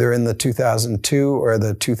either in the 2002 or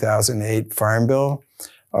the 2008 Farm Bill,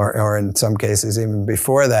 or in some cases even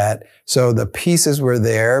before that. So the pieces were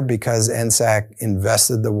there because NSAC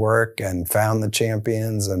invested the work and found the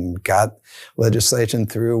champions and got legislation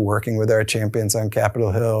through, working with our champions on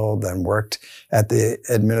Capitol Hill, then worked at the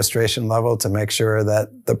administration level to make sure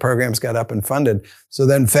that the programs got up and funded. So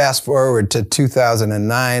then fast forward to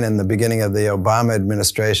 2009 and the beginning of the Obama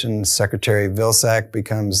administration, Secretary Vilsack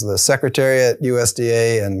becomes the secretary at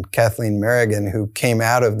USDA, and Kathleen Merrigan, who came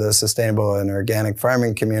out of the sustainable and organic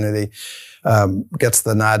farming community, gets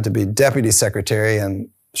the nod to be deputy secretary. And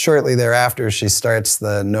shortly thereafter, she starts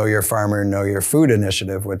the Know Your Farmer, Know Your Food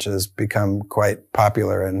initiative, which has become quite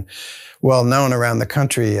popular and well known around the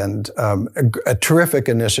country, and a terrific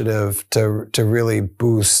initiative to really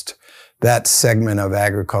boost that segment of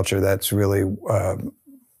agriculture that's really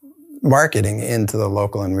marketing into the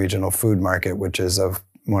local and regional food market, which is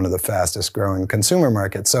one of the fastest growing consumer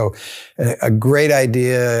markets. So a great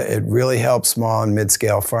idea. It really helped small and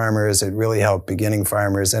mid-scale farmers. It really helped beginning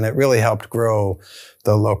farmers, and it really helped grow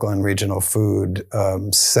the local and regional food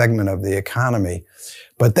segment of the economy.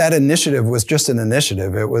 But that initiative was just an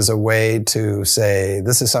initiative. It was a way to say,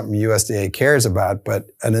 this is something USDA cares about, but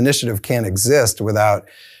an initiative can't exist without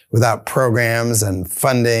programs and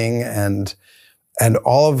funding and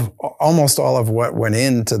almost all of what went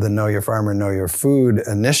into the Know Your Farmer, Know Your Food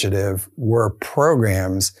initiative were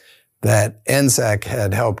programs that NSAC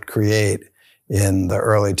had helped create in the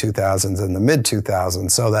early 2000s and the mid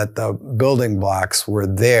 2000s, so that the building blocks were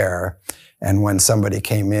there. And when somebody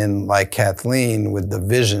came in like Kathleen with the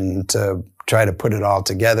vision to try to put it all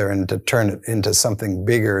together and to turn it into something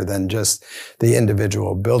bigger than just the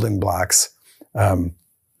individual building blocks,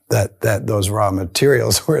 that those raw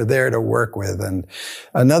materials were there to work with. And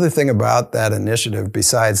another thing about that initiative,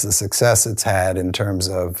 besides the success it's had in terms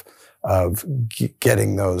of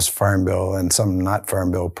getting those Farm Bill and some not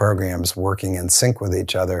Farm Bill programs working in sync with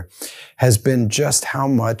each other, has been just how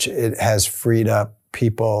much it has freed up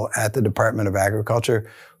people at the Department of Agriculture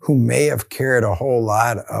who may have cared a whole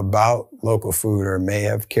lot about local food, or may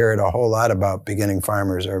have cared a whole lot about beginning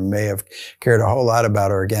farmers, or may have cared a whole lot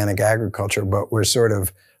about organic agriculture, but were sort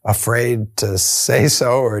of afraid to say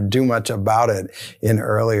so or do much about it in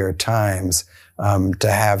earlier times. To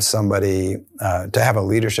have somebody, to have a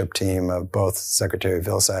leadership team of both Secretary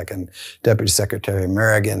Vilsack and Deputy Secretary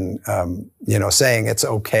Merrigan, saying it's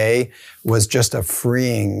okay was just a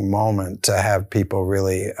freeing moment to have people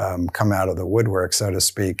really come out of the woodwork, so to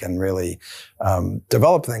speak, and really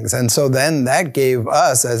develop things. And so then that gave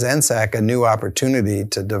us, as NSAC, a new opportunity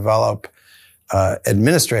to develop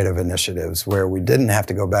administrative initiatives where we didn't have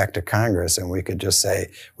to go back to Congress and we could just say,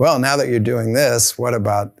 well, now that you're doing this, what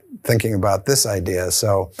about thinking about this idea?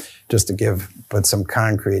 So just to put some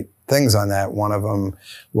concrete things on that, one of them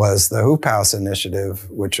was the Hoop House initiative,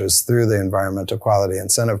 which was through the Environmental Quality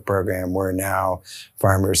Incentive Program, where now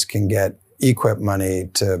farmers can get EQIP money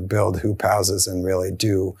to build hoop houses and really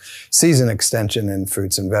do season extension in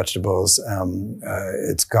fruits and vegetables.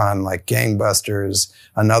 It's gone like gangbusters.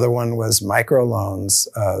 Another one was microloans.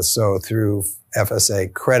 So through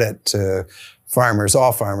FSA credit to farmers,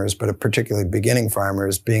 all farmers, but particularly beginning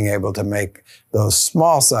farmers, being able to make those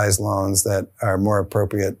small size loans that are more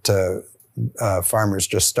appropriate to farmers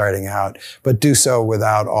just starting out, but do so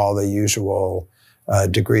without all the usual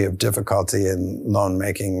degree of difficulty in loan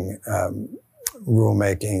making,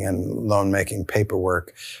 rulemaking and loan making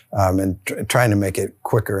paperwork, and trying to make it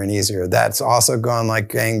quicker and easier. That's also gone like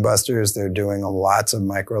gangbusters. They're doing lots of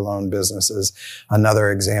microloan businesses. Another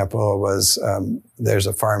example was there's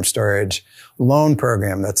a farm storage loan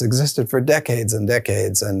program that's existed for decades and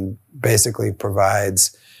decades and basically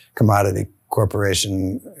provides commodity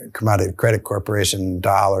credit corporation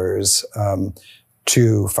dollars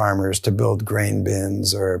to farmers to build grain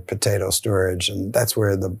bins or potato storage. And that's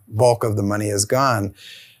where the bulk of the money has gone.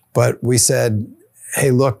 But we said,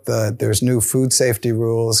 hey, look, there's new food safety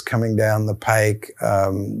rules coming down the pike.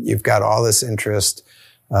 You've got all this interest,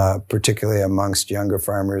 particularly amongst younger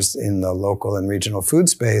farmers in the local and regional food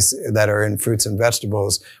space that are in fruits and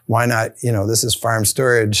vegetables. Why not, this is farm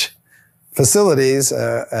storage facilities,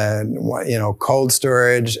 and cold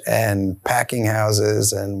storage and packing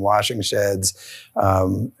houses and washing sheds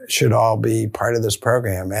should all be part of this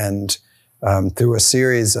program. And through a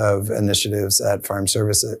series of initiatives at Farm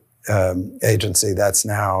Service Agency, that's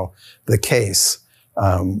now the case,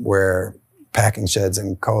 where packing sheds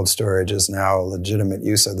and cold storage is now a legitimate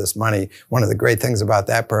use of this money. One of the great things about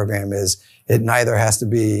that program is it neither has to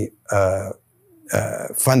be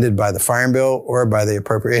funded by the Farm Bill or by the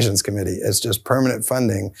Appropriations Committee. It's just permanent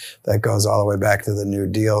funding that goes all the way back to the New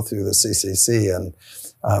Deal through the CCC.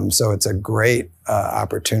 And so it's a great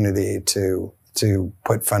opportunity to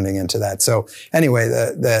put funding into that. So anyway,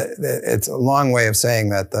 it's a long way of saying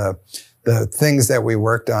that the things that we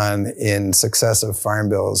worked on in successive farm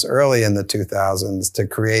bills early in the 2000s to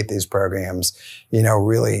create these programs,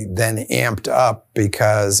 really then amped up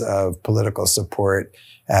because of political support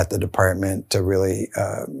at the department to really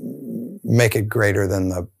make it greater than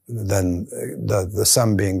the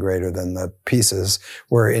sum being greater than the pieces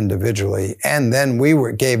were individually. And then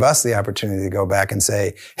gave us the opportunity to go back and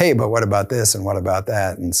say, hey, but what about this and what about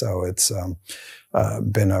that? And so it's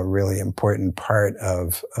been a really important part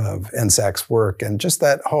of NSAC's work. And just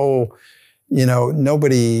that whole,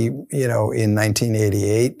 nobody, in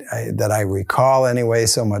 1988, that I recall anyway,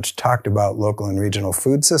 so much talked about local and regional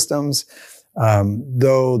food systems.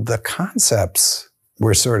 Though the concepts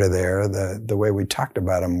were sort of there, the way we talked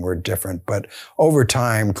about them were different. But over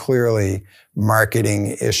time, clearly,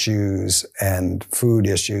 marketing issues and food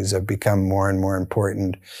issues have become more and more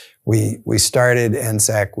important. We started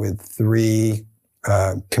NSAC with 3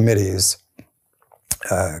 committees,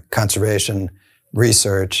 conservation,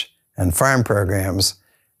 research, and farm programs,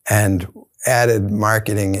 and added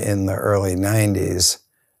marketing in the early 90s.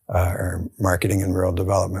 Or marketing and rural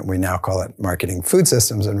development. We now call it marketing food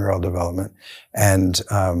systems and rural development. And,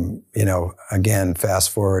 again, fast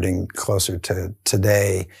forwarding closer to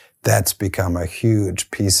today, that's become a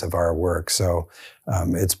huge piece of our work. So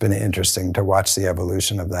it's been interesting to watch the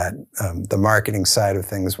evolution of that. The marketing side of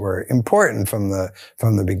things were important from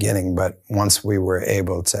the beginning, but once we were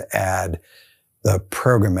able to add the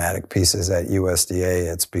programmatic pieces at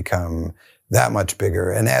USDA, it's become that much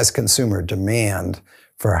bigger. And as consumer demand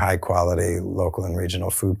for high quality local and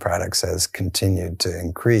regional food products has continued to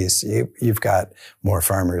increase, you've got more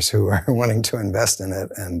farmers who are wanting to invest in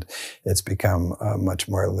it, and it's become a much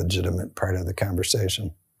more legitimate part of the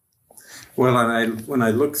conversation. Well, and when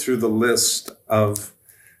I look through the list of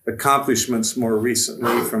accomplishments more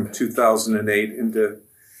recently from 2008 into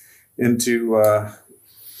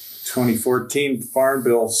 2014 Farm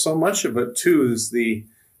Bill, so much of it too is the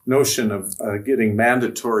notion of getting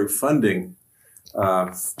mandatory funding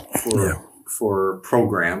for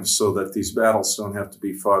programs so that these battles don't have to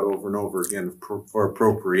be fought over and over again for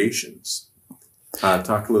appropriations.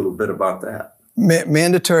 Talk a little bit about that.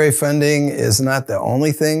 Mandatory funding is not the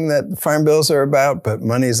only thing that farm bills are about, but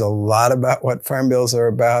money is a lot about what farm bills are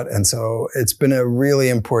about. And so it's been a really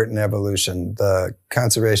important evolution. The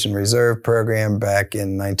Conservation Reserve Program back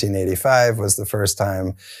in 1985 was the first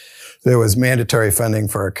time there was mandatory funding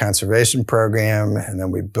for a conservation program, and then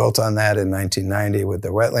we built on that in 1990 with the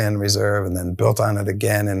Wetland Reserve, and then built on it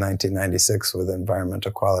again in 1996 with the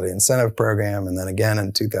Environmental Quality Incentive Program, and then again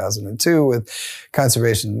in 2002 with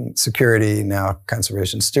Conservation Security, now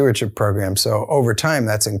Conservation Stewardship Program. So over time,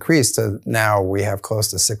 that's increased to now we have close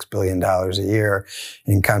to $6 billion a year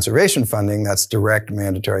in conservation funding. That's direct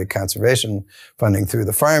mandatory conservation funding through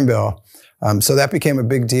the Farm Bill. So that became a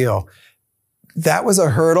big deal. That was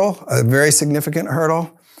a hurdle, a very significant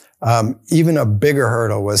hurdle. Even a bigger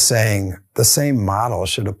hurdle was saying the same model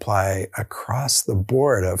should apply across the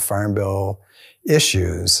board of Farm Bill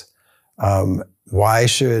issues. Why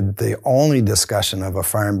should the only discussion of a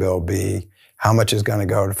Farm Bill be how much is going to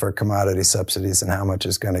go for commodity subsidies and how much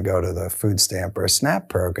is going to go to the food stamp or SNAP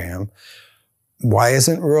program? Why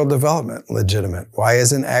isn't rural development legitimate? Why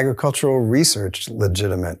isn't agricultural research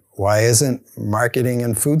legitimate? Why isn't marketing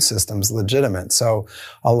and food systems legitimate? So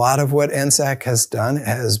a lot of what NSAC has done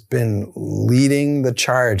has been leading the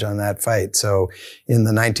charge on that fight. So in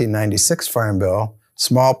the 1996 Farm Bill,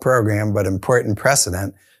 small program but important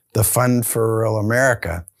precedent, the Fund for Rural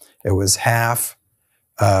America, it was half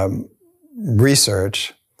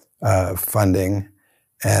research funding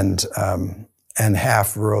and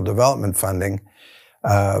half rural development funding.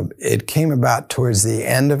 It came about towards the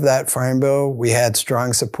end of that Farm Bill. We had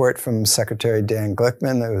strong support from Secretary Dan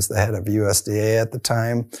Glickman, who was the head of USDA at the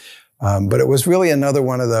time. But it was really another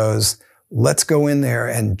one of those, let's go in there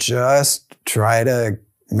and just try to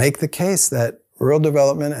make the case that rural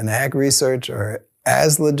development and ag research are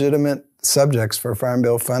as legitimate subjects for Farm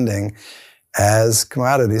Bill funding as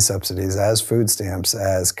commodity subsidies, as food stamps,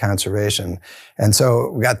 as conservation. And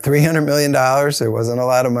so we got $300 million. It wasn't a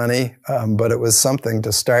lot of money, but it was something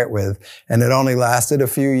to start with. And it only lasted a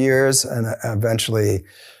few years, and eventually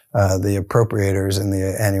the appropriators in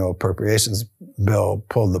the annual appropriations bill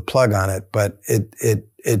pulled the plug on it. But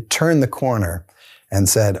it turned the corner and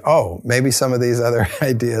said, oh, maybe some of these other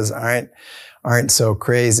ideas aren't so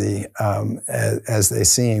crazy as they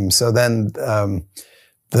seem. So then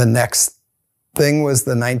the next thing was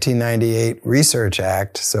the 1998 Research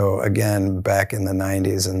Act. So again, back in the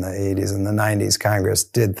 90s and the 80s and the 90s, Congress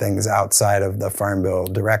did things outside of the Farm Bill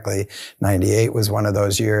directly. 98 was one of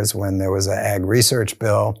those years when there was an ag research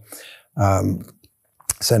bill.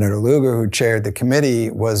 Senator Lugar, who chaired the committee,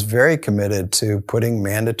 was very committed to putting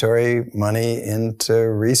mandatory money into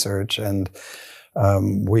research. And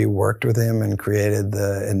we worked with him and created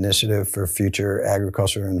the Initiative for Future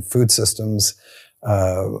Agriculture and Food Systems,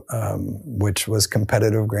 which was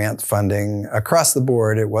competitive grant funding across the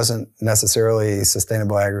board. It wasn't necessarily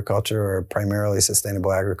sustainable agriculture or primarily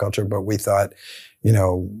sustainable agriculture, but we thought,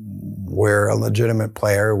 we're a legitimate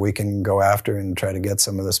player. We can go after and try to get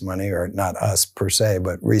some of this money, or not us per se,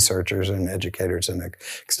 but researchers and educators and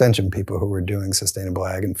extension people who were doing sustainable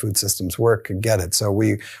ag and food systems work could get it. So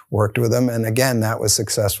we worked with them. And again, that was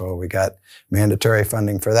successful. We got mandatory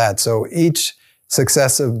funding for that. So each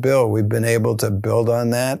successive bill, we've been able to build on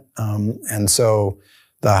that. And so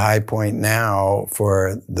the high point now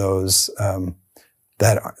for those,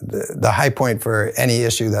 the high point for any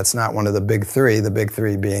issue that's not one of the big three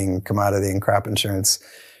being commodity and crop insurance,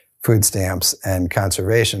 food stamps, and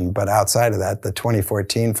conservation. But outside of that, the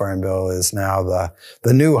 2014 Farm Bill is now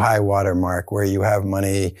the new high water mark, where you have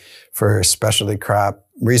money for specialty crop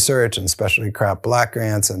research and specialty crop block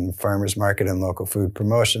grants and farmers market and local food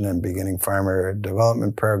promotion and beginning farmer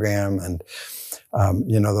development program. And,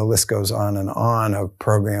 the list goes on and on of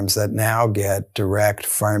programs that now get direct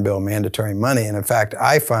Farm Bill mandatory money. And in fact,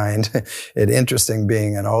 I find it interesting,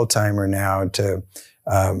 being an old timer now, to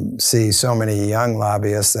see so many young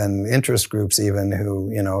lobbyists and interest groups even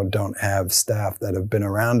who, don't have staff that have been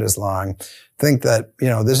around as long, think that,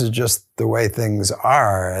 this is just the way things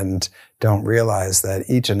are, and don't realize that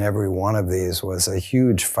each and every one of these was a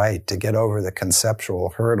huge fight to get over the conceptual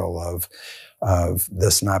hurdle of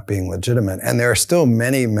this not being legitimate. And there are still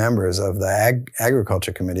many members of the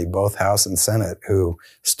Agriculture Committee, both House and Senate, who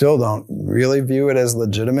still don't really view it as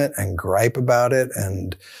legitimate and gripe about it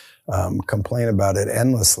and complain about it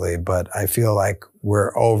endlessly. But I feel like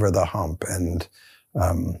we're over the hump, and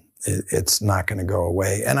it's not going to go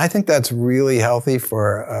away. And I think that's really healthy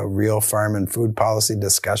for a real farm and food policy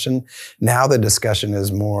discussion. Now the discussion is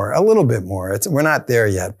a little bit more. We're not there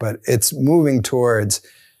yet, but it's moving towards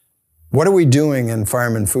what are we doing in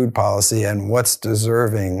farm and food policy and what's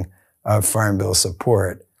deserving of Farm Bill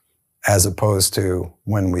support, as opposed to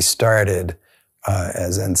when we started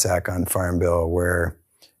as NSAC on Farm Bill, where,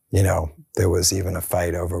 there was even a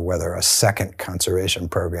fight over whether a second conservation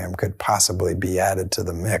program could possibly be added to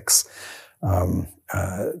the mix, to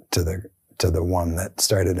the one that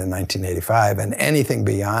started in 1985. And anything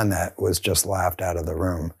beyond that was just laughed out of the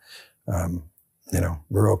room.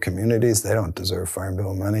 Rural communities, they don't deserve Farm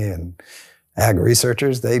Bill money, and ag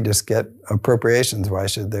researchers, they just get appropriations. Why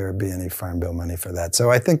should there be any Farm Bill money for that?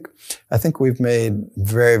 So I think we've made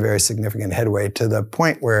very, very significant headway to the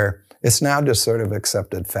point where it's now just sort of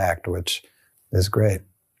accepted fact, which is great.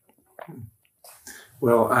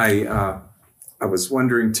 Well, I was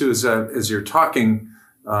wondering too, as you're talking,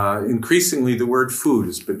 increasingly the word food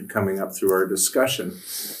has been coming up through our discussion.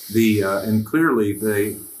 And clearly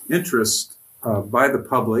the interest by the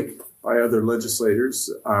public, by other legislators,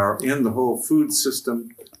 are in the whole food system.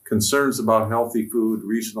 Concerns about healthy food,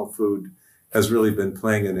 regional food, has really been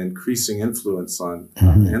playing an increasing influence on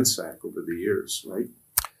NSAC over the years, right?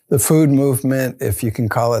 The food movement, if you can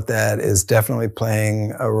call it that, is definitely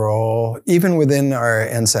playing a role. Even within our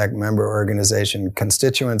NSAC member organization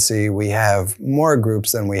constituency, we have more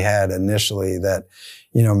groups than we had initially that,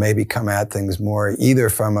 maybe come at things more either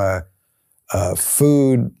from a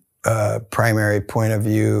food primary point of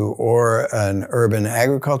view, or an urban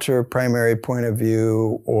agriculture primary point of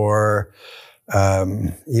view, or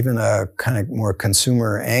even a kind of more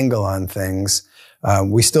consumer angle on things.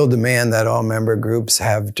 We still demand that all member groups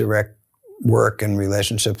have direct work and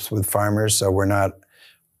relationships with farmers, so we're not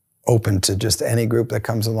open to just any group that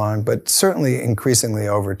comes along. But certainly, increasingly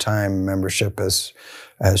over time, membership has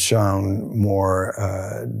shown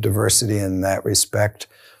more diversity in that respect.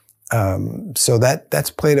 So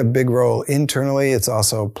that's played a big role internally. It's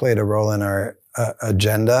also played a role in our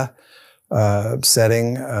agenda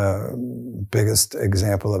setting. Biggest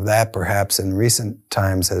example of that, perhaps in recent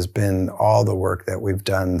times, has been all the work that we've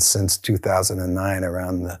done since 2009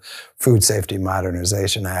 around the Food Safety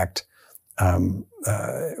Modernization Act,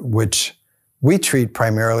 which we treat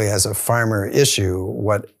primarily as a farmer issue.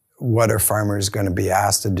 What are farmers going to be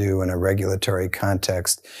asked to do in a regulatory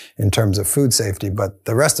context in terms of food safety? But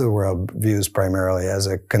the rest of the world views primarily as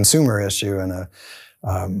a consumer issue and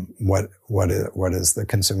what is the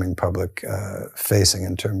consuming public facing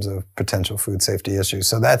in terms of potential food safety issues.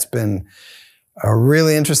 So that's been a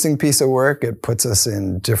really interesting piece of work. It puts us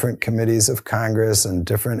in different committees of Congress and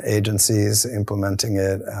different agencies implementing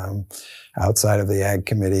it outside of the Ag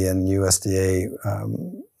Committee and USDA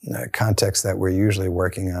context that we're usually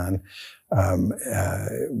working on.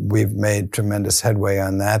 We've made tremendous headway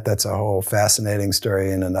on that. That's a whole fascinating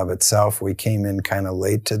story in and of itself. We came in kind of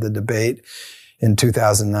late to the debate. In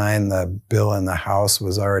 2009, the bill in the House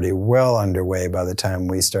was already well underway by the time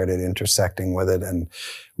we started intersecting with it. And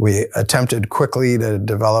we attempted quickly to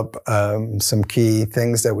develop some key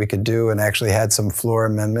things that we could do, and actually had some floor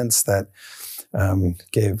amendments that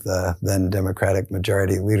gave the then Democratic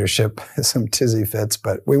majority leadership some tizzy fits,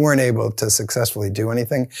 but we weren't able to successfully do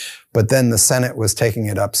anything. But then the Senate was taking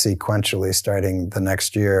it up sequentially starting the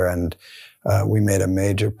next year, and we made a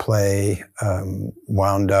major play,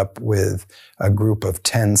 wound up with a group of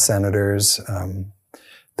 10 senators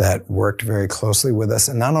that worked very closely with us,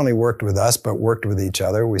 and not only worked with us, but worked with each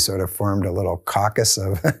other. We sort of formed a little caucus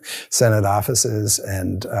of Senate offices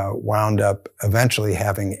and wound up eventually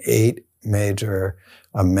having 8 major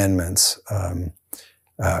amendments,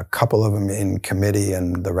 a couple of them in committee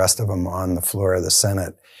and the rest of them on the floor of the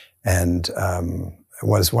Senate. And it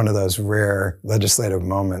was one of those rare legislative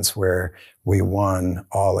moments where we won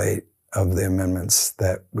all 8 of the amendments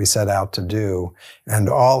that we set out to do. And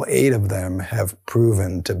all 8 of them have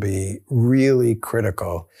proven to be really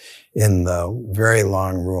critical in the very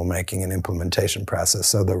long rulemaking and implementation process.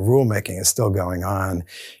 So the rulemaking is still going on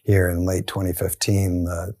here in late 2015.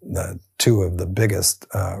 The 2 of the biggest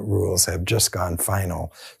rules have just gone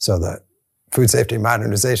final. So the Food Safety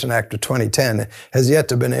Modernization Act of 2010 has yet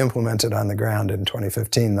to been implemented on the ground in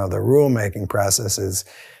 2015, though the rulemaking process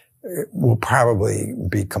will probably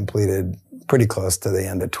be completed pretty close to the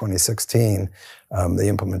end of 2016. The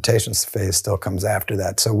implementation phase still comes after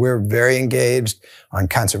that. So we're very engaged on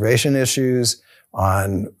conservation issues,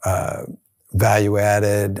 on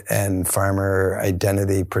value-added and farmer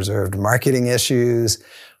identity preserved marketing issues,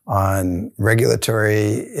 on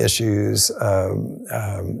regulatory issues,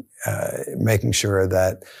 making sure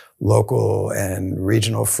that local and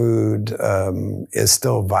regional food is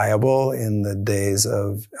still viable in the days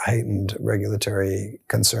of heightened regulatory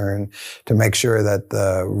concern, to make sure that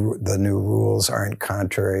the new rules aren't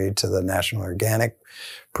contrary to the National Organic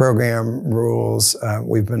Program rules.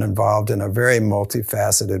 We've been involved in a very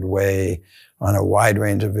multifaceted way on a wide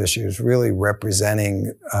range of issues, really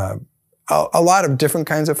representing a lot of different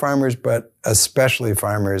kinds of farmers, but especially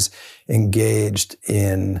farmers engaged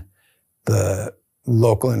in the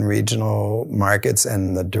local and regional markets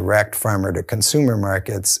and the direct farmer to consumer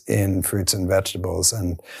markets in fruits and vegetables.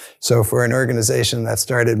 And so for an organization that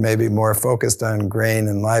started maybe more focused on grain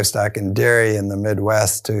and livestock and dairy in the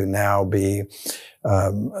Midwest to now be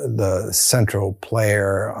the central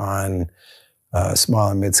player on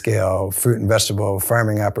small and mid-scale fruit and vegetable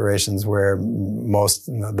farming operations, where most,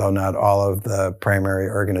 though not all, of the primary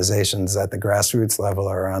organizations at the grassroots level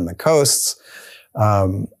are on the coasts,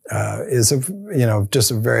 is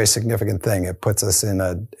just a very significant thing. It puts us in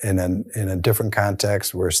a different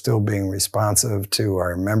context. We're still being responsive to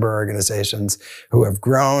our member organizations who have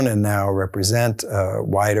grown and now represent a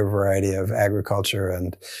wider variety of agriculture,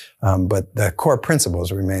 and but the core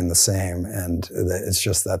principles remain the same. And it's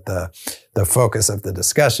just that the focus of the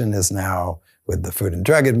discussion is now with the Food and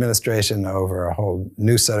Drug Administration over a whole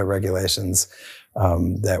new set of regulations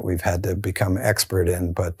that we've had to become expert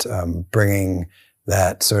in, but bringing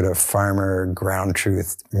that sort of farmer ground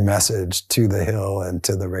truth message to the Hill and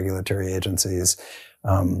to the regulatory agencies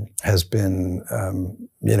has been,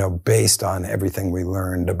 based on everything we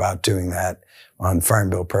learned about doing that on Farm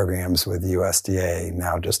Bill programs with USDA,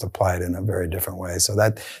 now just applied in a very different way. So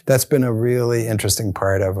that's been a really interesting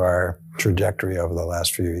part of our trajectory over the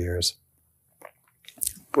last few years.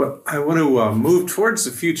 Well, I want to move towards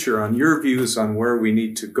the future on your views on where we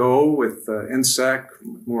need to go with NSAC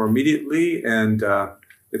more immediately and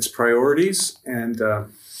its priorities, and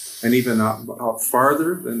even out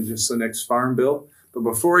farther than just the next Farm Bill. But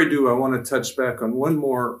before I do, I want to touch back on one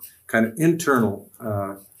more kind of internal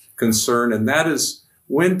concern, and that is,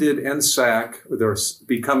 when did NSAC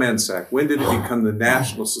become NSAC? When did it become the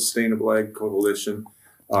National Sustainable Ag Coalition?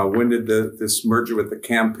 When did this merger with the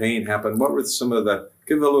campaign happen? What were some of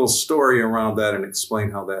give a little story around that and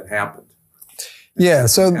explain how that happened. Yeah,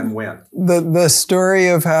 so and when. The story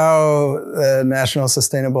of how the National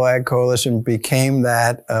Sustainable Ag Coalition became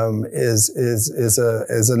that is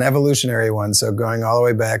an evolutionary one. So going all the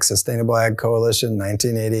way back, Sustainable Ag Coalition,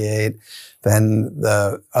 1988, then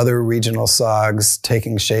the other regional SOGs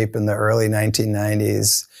taking shape in the early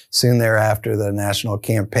 1990s. Soon thereafter, the National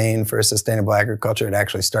Campaign for Sustainable Agriculture, it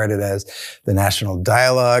actually started as the National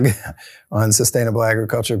Dialogue on Sustainable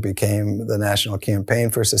Agriculture, became the National Campaign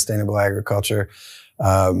for Sustainable Agriculture.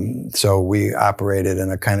 So we operated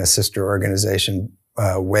in a kind of sister organization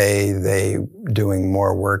way, they doing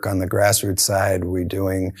more work on the grassroots side, we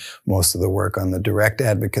doing most of the work on the direct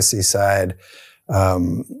advocacy side.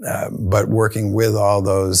 But working with all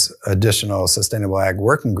those additional sustainable ag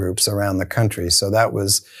working groups around the country. So that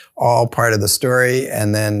was all part of the story.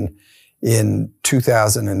 And then in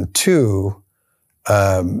 2002,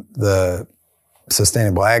 the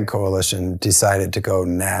Sustainable Ag Coalition decided to go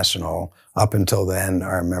national. Up until then,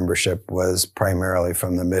 our membership was primarily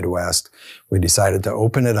from the Midwest. We decided to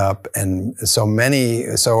open it up, and so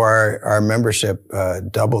our membership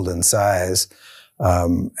doubled in size.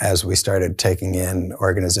 As we started taking in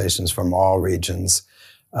organizations from all regions.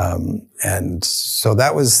 And so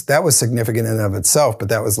that was significant in and of itself, but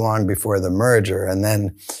that was long before the merger. And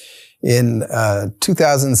then in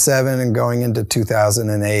 2007 and going into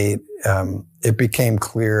 2008, it became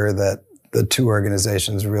clear that the two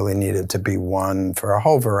organizations really needed to be one for a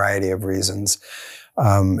whole variety of reasons.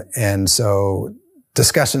 And so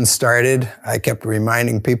discussions started. I kept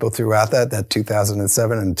reminding people throughout that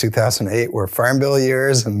 2007 and 2008 were Farm Bill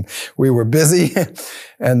years, and we were busy.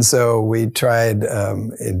 And so we tried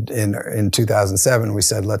in 2007, we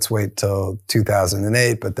said, let's wait till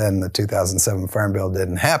 2008. But then the 2007 Farm Bill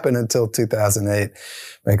didn't happen until 2008.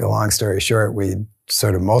 Make a long story short, we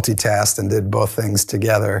sort of multitasked and did both things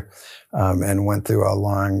together. And went through a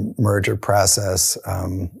long merger process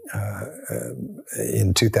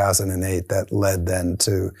in 2008 that led then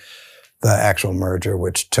to the actual merger,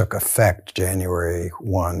 which took effect January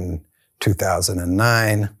 1,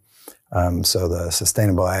 2009. So the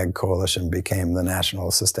Sustainable Ag Coalition became the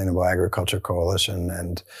National Sustainable Agriculture Coalition,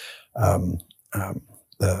 and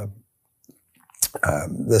the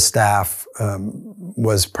staff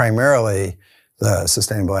was primarily the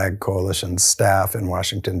Sustainable Ag Coalition staff in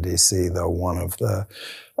Washington, D.C., though one of the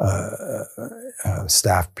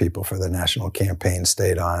staff people for the national campaign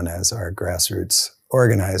stayed on as our grassroots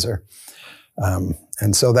organizer.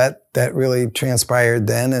 And so that really transpired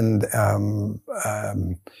then, and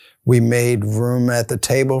we made room at the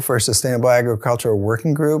table for sustainable agricultural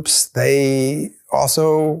working groups. They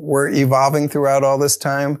also were evolving throughout all this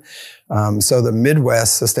time. So the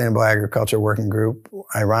Midwest Sustainable Agriculture Working Group,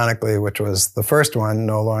 ironically, which was the first one,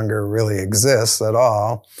 no longer really exists at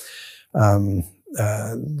all.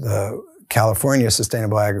 The California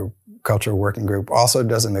Sustainable Agriculture Working Group also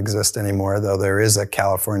doesn't exist anymore, though there is a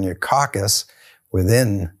California caucus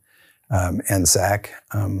within NSAC.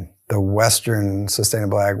 The Western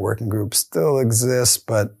Sustainable Ag Working Group still exists,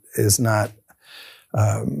 but is not,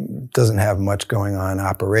 doesn't have much going on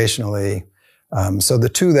operationally. So the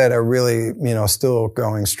two that are really, still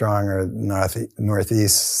going strong are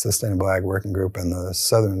Northeast Sustainable Ag Working Group and the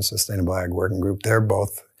Southern Sustainable Ag Working Group. They're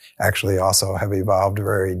both actually also have evolved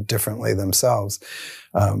very differently themselves,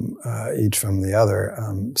 each from the other.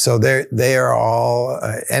 So they are all,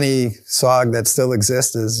 any SOG that still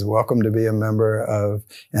exists is welcome to be a member of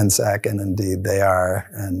NSAC, and indeed they are.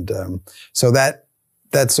 And so that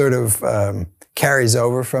sort of carries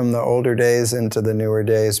over from the older days into the newer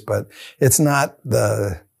days, but it's not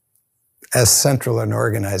as central an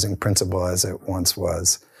organizing principle as it once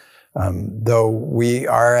was. Though we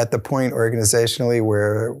are at the point organizationally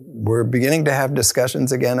where we're beginning to have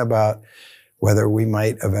discussions again about whether we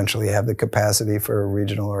might eventually have the capacity for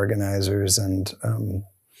regional organizers. And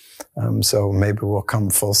so maybe we'll come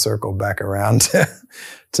full circle back around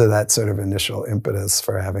to that sort of initial impetus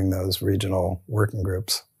for having those regional working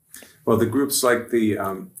groups. Well, the groups like the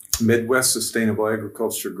Midwest Sustainable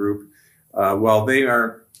Agriculture Group, while they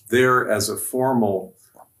are there as a formal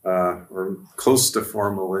or close to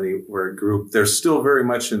formal anywhere group, they're still very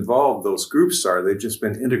much involved. Those groups are. They've just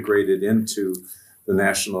been integrated into the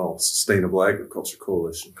National Sustainable Agriculture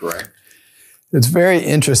Coalition, correct? It's very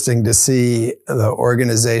interesting to see the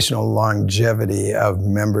organizational longevity of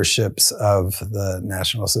memberships of the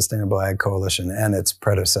National Sustainable Ag Coalition and its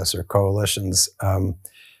predecessor coalitions.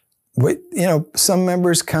 Some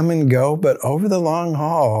members come and go, but over the long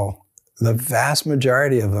haul, the vast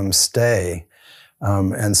majority of them stay.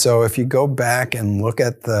 And so if you go back and look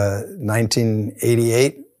at the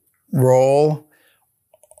 1988 roll,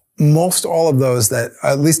 most all of those that,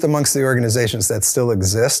 at least amongst the organizations that still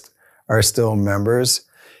exist, are still members.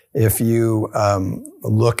 If you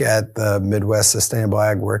look at the Midwest Sustainable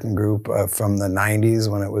Ag Working Group from the 90s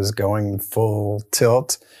when it was going full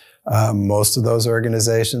tilt, most of those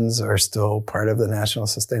organizations are still part of the National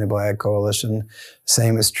Sustainable Ag Coalition.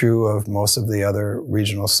 Same is true of most of the other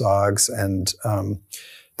regional SOGs. And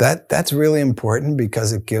that's really important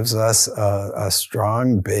because it gives us a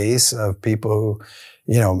strong base of people who,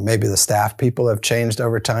 maybe the staff people have changed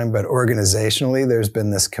over time, but organizationally there's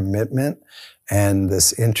been this commitment and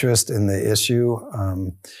this interest in the issue.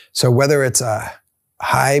 So whether it's a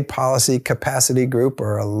high policy capacity group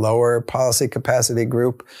or a lower policy capacity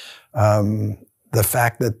group, the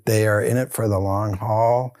fact that they are in it for the long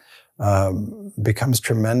haul becomes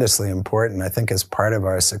tremendously important. I think as part of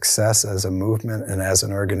our success as a movement and as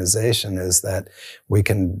an organization is that we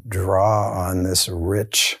can draw on this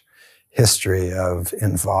rich history of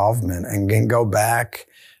involvement and can go back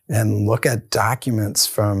and look at documents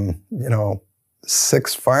from,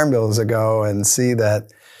 6 farm bills ago and see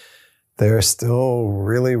that there are still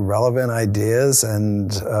really relevant ideas,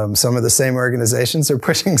 and some of the same organizations are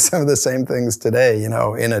pushing some of the same things today, in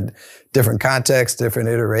a different context, different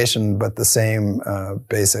iteration, but the same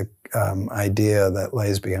basic idea that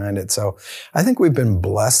lays behind it. So I think we've been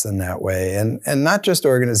blessed in that way, and not just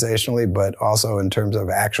organizationally, but also in terms of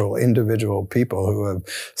actual individual people who have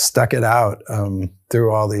stuck it out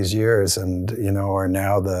through all these years, and are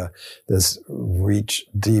now this reach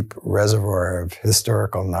deep reservoir of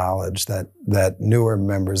historical knowledge that newer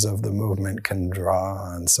members of the movement can draw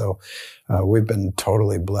on. So we've been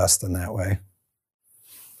totally blessed in that way.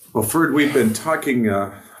 Well, Ferd, we've been talking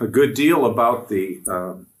a good deal about the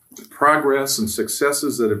progress and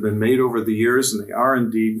successes that have been made over the years, and they are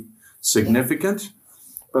indeed significant.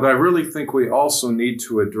 But I really think we also need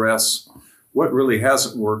to address what really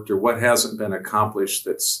hasn't worked or what hasn't been accomplished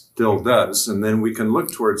that still does. And then we can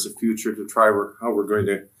look towards the future to try how we're going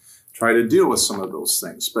to try to deal with some of those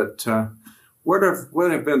things. But what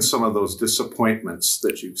have been some of those disappointments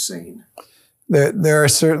that you've seen? There are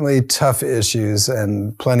certainly tough issues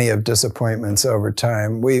and plenty of disappointments over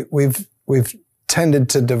time. We've tended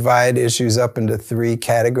to divide issues up into three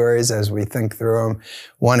categories as we think through them.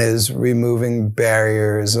 One is removing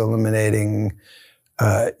barriers, eliminating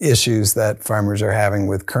issues that farmers are having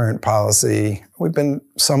with current policy. We've been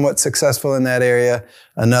somewhat successful in that area.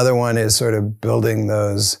 Another one is sort of building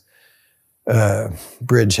those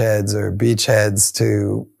bridgeheads or beachheads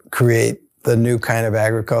to create the new kind of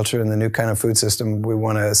agriculture and the new kind of food system we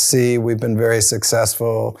want to see. We've been very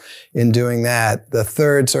successful in doing that. The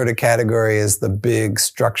third sort of category is the big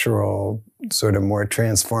structural, sort of more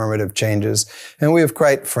transformative changes. And we have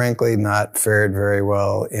quite frankly not fared very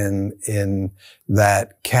well in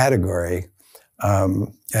that category.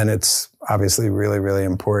 And it's obviously really, really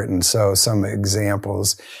important. So some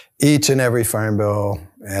examples, each and every farm bill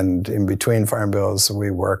and in between farm bills,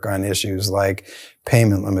 we work on issues like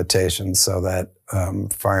payment limitations so that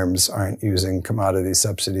farms aren't using commodity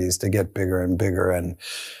subsidies to get bigger and bigger and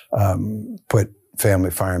put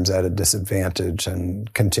family farms at a disadvantage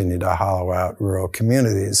and continue to hollow out rural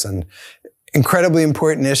communities. And incredibly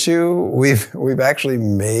important issue. We've actually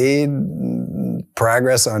made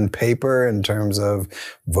progress on paper in terms of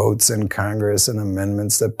votes in Congress and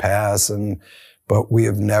amendments that pass, but we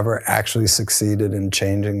have never actually succeeded in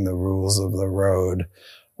changing the rules of the road.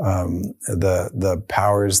 The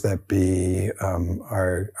powers that be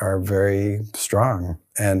are very strong,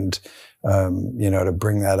 and to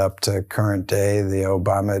bring that up to current day, the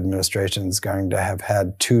Obama administration is going to have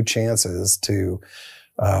had two chances to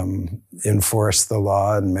enforce the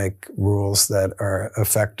law and make rules that are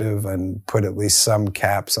effective and put at least some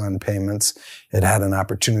caps on payments. It had an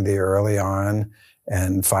opportunity early on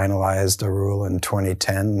and finalized a rule in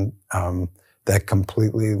 2010 that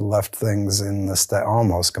completely left things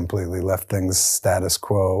almost completely left things status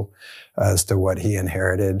quo as to what he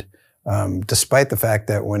inherited. Despite the fact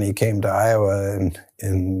that when he came to Iowa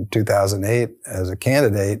in 2008 as a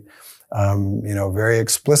candidate, very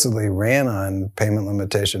explicitly ran on payment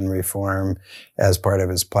limitation reform as part of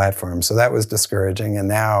his platform. So that was discouraging. And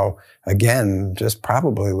now, again, just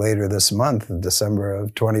probably later this month, in December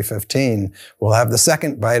of 2015, we'll have the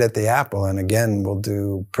second bite at the apple. And again, we'll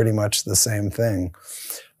do pretty much the same thing.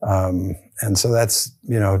 And so that's,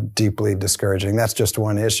 deeply discouraging. That's just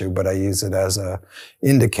one issue, but I use it as a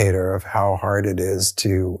indicator of how hard it is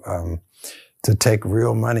to take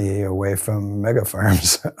real money away from mega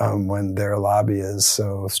farms when their lobby is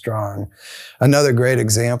so strong. Another great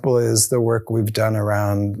example is the work we've done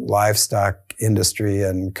around livestock industry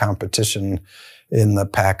and competition in the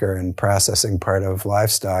packer and processing part of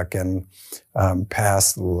livestock, and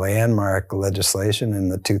passed landmark legislation in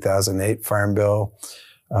the 2008 Farm Bill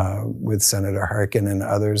with Senator Harkin and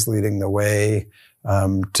others leading the way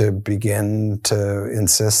to begin to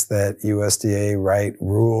insist that USDA write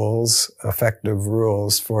rules, effective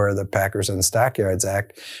rules for the Packers and Stockyards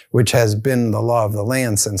Act, which has been the law of the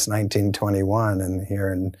land since 1921. And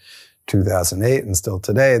here in 2008 and still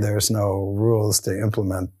today, there's no rules to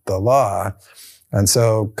implement the law. And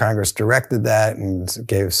so Congress directed that and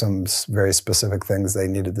gave some very specific things they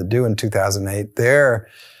needed to do in 2008.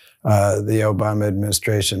 The Obama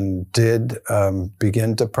administration did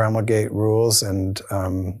begin to promulgate rules and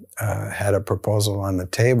had a proposal on the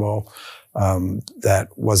table that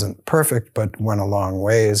wasn't perfect, but went a long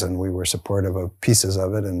ways, and we were supportive of pieces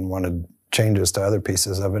of it and wanted changes to other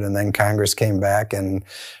pieces of it. And then Congress came back and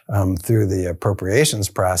through the appropriations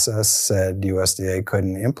process said USDA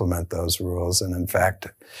couldn't implement those rules. And in fact...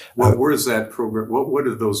 where is that program? What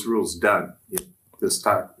have those rules done,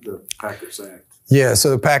 the Packers Act? Yeah, so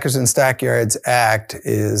the Packers and Stockyards Act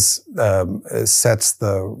sets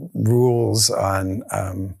the rules on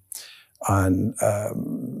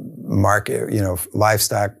market,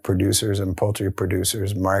 livestock producers and poultry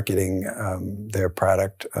producers marketing their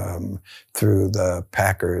product through the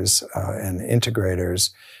packers and integrators,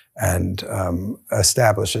 and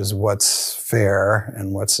establishes what's fair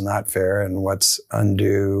and what's not fair and what's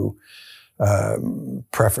undue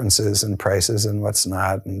preferences and prices and what's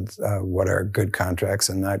not, and what are good contracts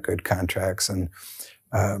and not good contracts. And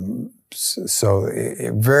so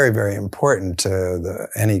very, very important to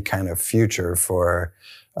any kind of future for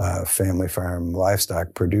family farm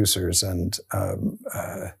livestock producers. And,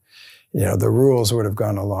 the rules would have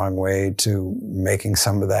gone a long way to making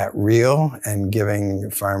some of that real and giving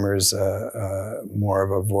farmers more of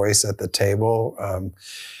a voice at the table.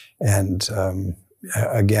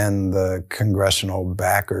 Again, the congressional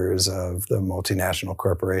backers of the multinational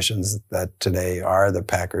corporations that today are the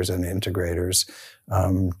packers and integrators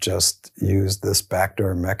just used this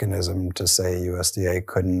backdoor mechanism to say USDA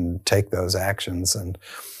couldn't take those actions. And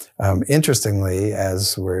Interestingly,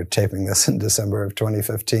 as we're taping this in December of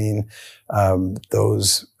 2015,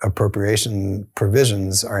 those appropriation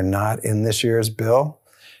provisions are not in this year's bill,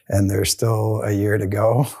 and there's still a year to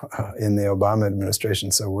go in the Obama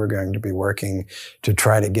administration. So we're going to be working to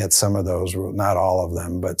try to get some of those rules, not all of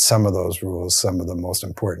them, but some of those rules, some of the most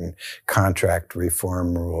important contract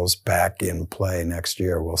reform rules back in play next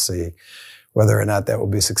year. We'll see. Whether or not that will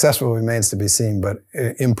be successful remains to be seen, but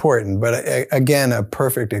important. But again, a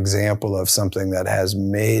perfect example of something that has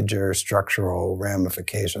major structural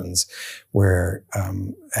ramifications where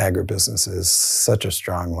agribusiness is such a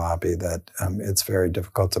strong lobby that it's very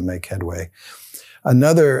difficult to make headway.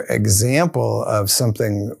 Another example of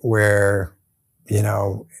something where,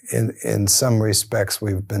 in some respects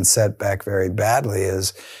we've been set back very badly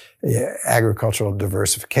is agricultural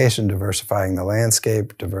diversification, diversifying the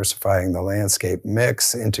landscape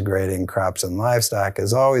mix, integrating crops and livestock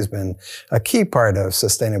has always been a key part of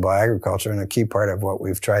sustainable agriculture and a key part of what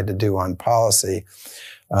we've tried to do on policy.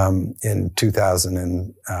 In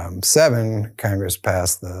 2007, Congress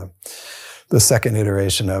passed the second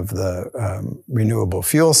iteration of the renewable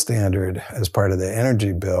fuel standard as part of the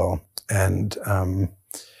energy bill. And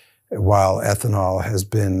while ethanol has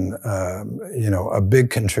been, a big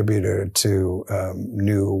contributor to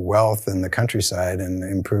new wealth in the countryside and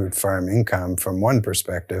improved farm income from one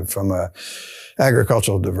perspective, from a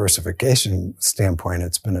agricultural diversification standpoint,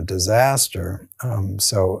 it's been a disaster.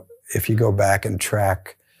 So if you go back and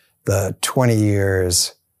track the 20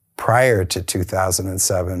 years prior to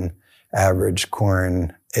 2007, average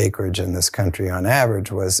corn acreage in this country on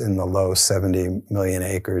average was in the low 70 million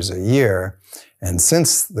acres a year. And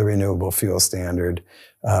since the renewable fuel standard,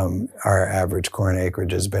 our average corn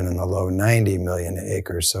acreage has been in the low 90 million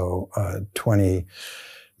acres. So a 20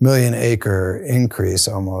 million acre increase,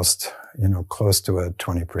 almost, close to a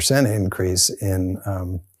 20% increase in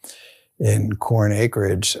corn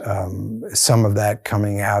acreage. Some of that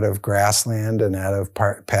coming out of grassland and out of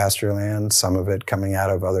pasture land, some of it coming out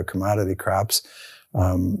of other commodity crops.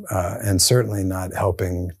 And certainly not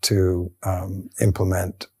helping to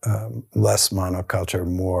implement less monoculture,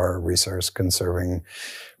 more resource-conserving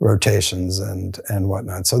rotations and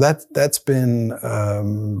whatnot. So that's been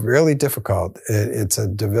really difficult. It's a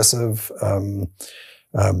divisive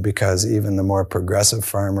because even the more progressive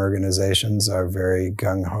farm organizations are very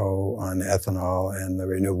gung-ho on ethanol and the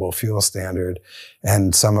renewable fuel standard.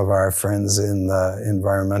 And some of our friends in the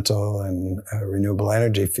environmental and renewable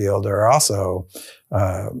energy field are also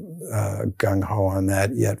gung-ho on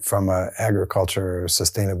that, yet from an agriculture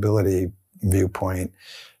sustainability viewpoint,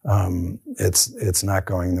 it's not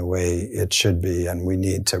going the way it should be, and we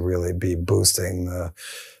need to really be boosting the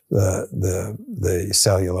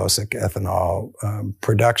cellulosic ethanol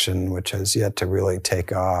production, which has yet to really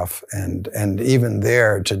take off, and even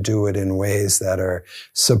there to do it in ways that are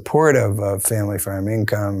supportive of family farm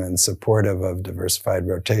income and supportive of diversified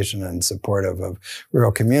rotation and supportive of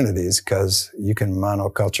rural communities, because you can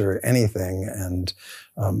monoculture anything, and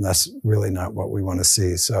that's really not what we want to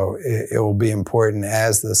see. So it will be important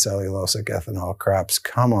as the cellulosic ethanol crops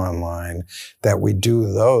come online that we do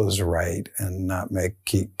those right and not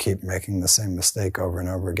keep making the same mistake over and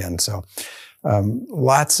over again. So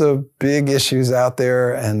lots of big issues out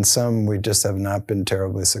there, and some we just have not been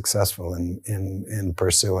terribly successful in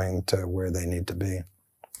pursuing to where they need to be.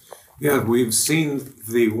 Yeah, we've seen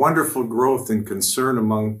the wonderful growth and concern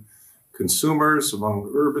among consumers,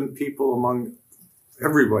 among urban people, among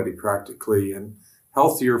everybody practically, and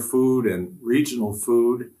healthier food and regional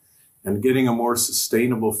food and getting a more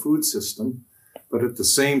sustainable food system. But at the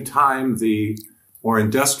same time, the more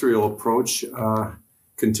industrial approach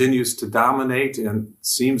continues to dominate and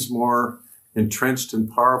seems more entrenched and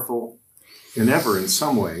powerful than ever in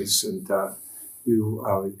some ways. And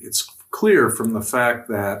it's clear from the fact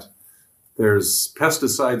that there's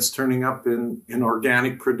pesticides turning up in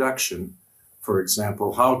organic production, for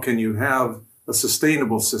example. How can you have a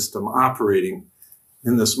sustainable system operating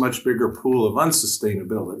in this much bigger pool of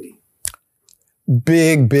unsustainability?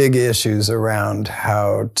 Big issues around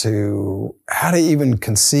how to even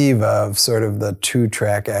conceive of sort of the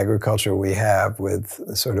two-track agriculture we have, with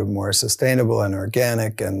sort of more sustainable and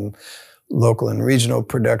organic and local and regional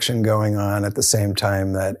production going on at the same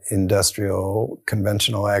time that industrial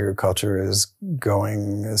conventional agriculture is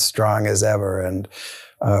going as strong as ever. And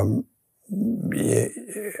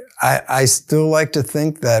I still like to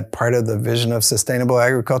think that part of the vision of sustainable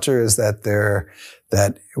agriculture is that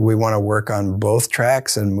we want to work on both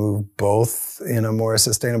tracks and move both in a more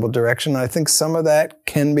sustainable direction. I think some of that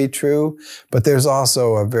can be true, but there's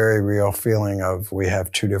also a very real feeling of we have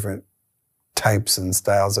two different types and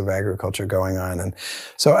styles of agriculture going on. And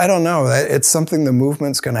so I don't know. It's something the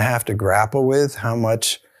movement's going to have to grapple with, how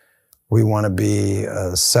much we want to be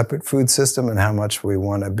a separate food system and how much we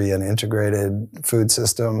want to be an integrated food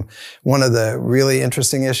system. One of the really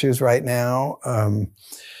interesting issues right now,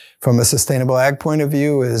 from a sustainable ag point of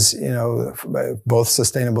view, is, both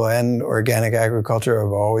sustainable and organic agriculture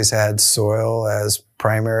have always had soil as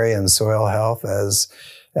primary and soil health as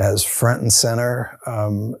front and center,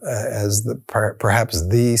 as perhaps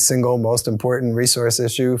the single most important resource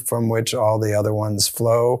issue from which all the other ones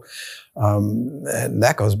flow. And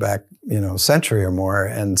that goes back, a century or more.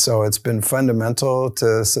 And so it's been fundamental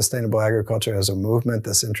to sustainable agriculture as a movement,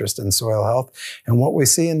 this interest in soil health. And what we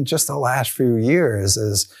see in just the last few years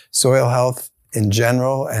is soil health in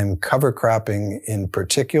general and cover cropping in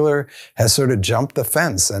particular has sort of jumped the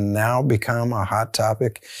fence and now become a hot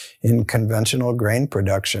topic in conventional grain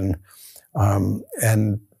production.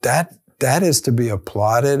 And that is to be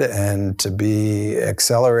applauded and to be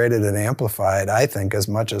accelerated and amplified, I think, as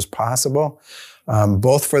much as possible,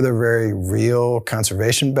 both for the very real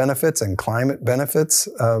conservation benefits and climate benefits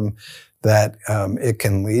that it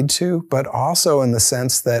can lead to, but also in the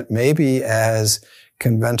sense that maybe as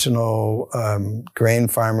conventional grain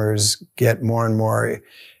farmers get more and more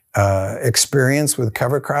experience with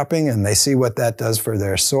cover cropping and they see what that does for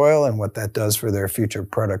their soil and what that does for their future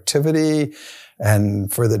productivity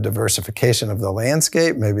and for the diversification of the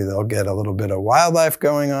landscape, maybe they'll get a little bit of wildlife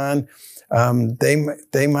going on.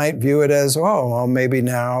 They might view it as, maybe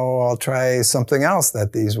now I'll try something else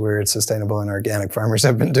that these weird sustainable and organic farmers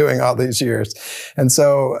have been doing all these years. And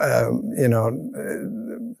so,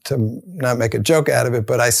 to not make a joke out of it,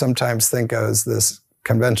 but I sometimes think of this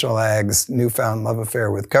conventional ag's newfound love affair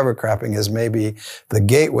with cover cropping as maybe the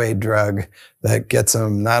gateway drug that gets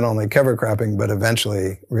them not only cover cropping, but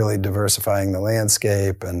eventually really diversifying the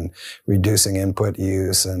landscape and reducing input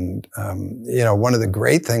use. And, one of the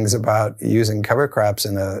great things about using cover crops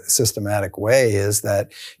in a systematic way is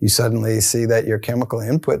that you suddenly see that your chemical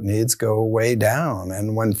input needs go way down.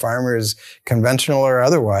 And when farmers, conventional or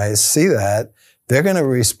otherwise, see that, they're going to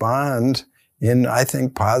respond in, I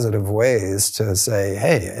think, positive ways to say,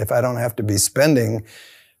 hey, if I don't have to be spending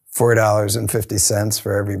 $4.50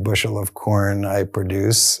 for every bushel of corn I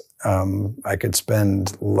produce, I could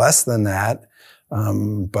spend less than that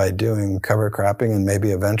by doing cover cropping and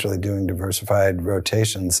maybe eventually doing diversified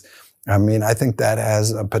rotations. I think that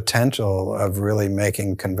has a potential of really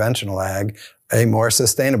making conventional ag a more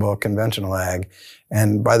sustainable conventional ag.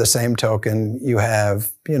 And by the same token, you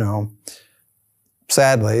have,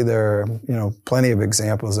 sadly, there are, plenty of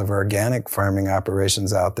examples of organic farming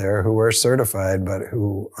operations out there who are certified, but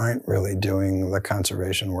who aren't really doing the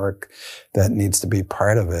conservation work that needs to be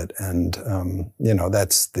part of it. And,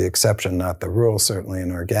 that's the exception, not the rule, certainly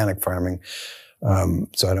in organic farming.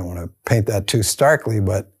 So I don't want to paint that too starkly,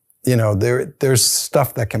 but, there's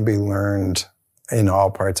stuff that can be learned in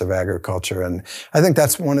all parts of agriculture. And I think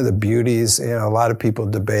that's one of the beauties. A lot of people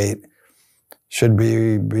debate, should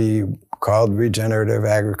be called regenerative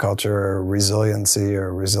agriculture or resiliency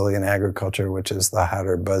or resilient agriculture, which is the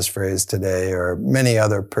hotter buzz phrase today, or many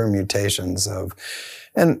other permutations of,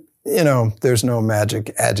 and, there's no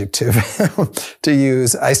magic adjective to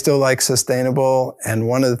use. I still like sustainable. And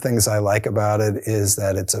one of the things I like about it is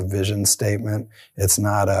that it's a vision statement. It's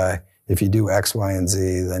not if you do X, Y, and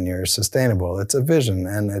Z, then you're sustainable. It's a vision,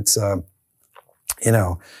 and it's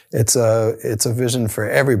it's a vision for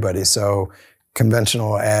everybody. So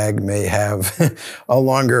conventional ag may have a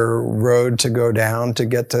longer road to go down to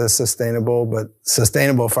get to sustainable, but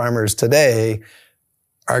sustainable farmers today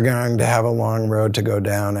are going to have a long road to go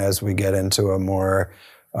down as we get into a more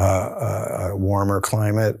warmer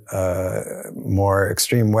climate, more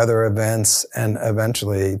extreme weather events, and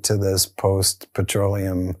eventually to this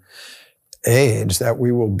post-petroleum age that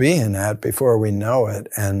we will be in at before we know it.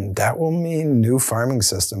 And that will mean new farming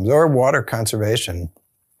systems or water conservation.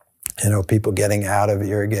 People getting out of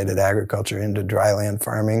irrigated agriculture into dryland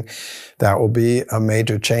farming, that will be a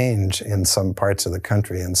major change in some parts of the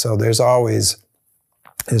country. And so there's always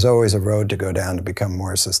a road to go down to become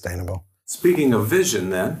more sustainable. Speaking of vision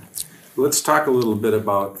then, let's talk a little bit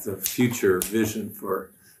about the future vision for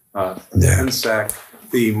NSAC,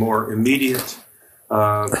 the more immediate,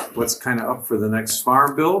 what's kind of up for the next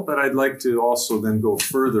farm bill. But I'd like to also then go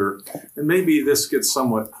further, and maybe this gets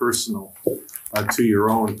somewhat personal. To your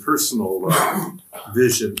own personal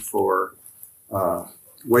vision for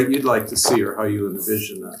what you'd like to see or how you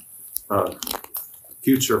envision a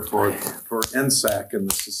future for NSAC and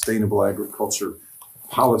the sustainable agriculture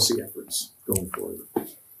policy efforts going forward.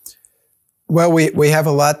 Well, we have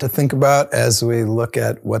a lot to think about as we look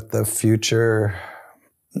at what the future,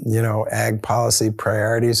 ag policy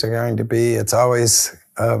priorities are going to be. It's always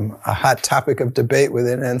a hot topic of debate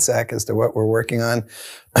within NSAC as to what we're working on.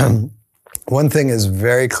 One thing is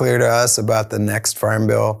very clear to us about the next Farm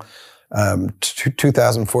Bill.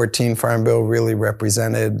 2014 Farm Bill really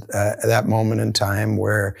represented that moment in time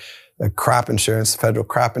where the federal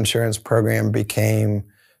crop insurance program became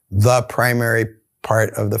the primary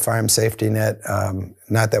part of the farm safety net.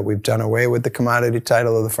 Not that we've done away with the commodity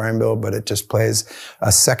title of the Farm Bill, but it just plays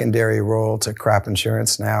a secondary role to crop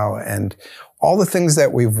insurance now. And all the things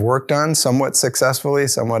that we've worked on somewhat successfully,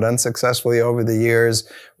 somewhat unsuccessfully over the years,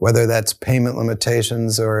 whether that's payment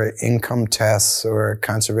limitations or income tests or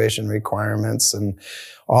conservation requirements and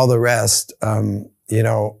all the rest,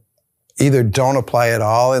 either don't apply at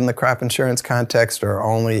all in the crop insurance context or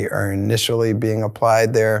only are initially being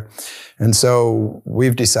applied there. And so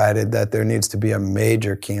we've decided that there needs to be a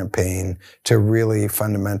major campaign to really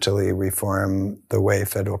fundamentally reform the way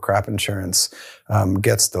federal crop insurance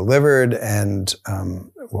gets delivered and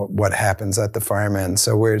what happens at the farm end.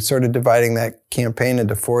 So we're sort of dividing that campaign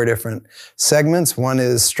into 4 different segments. One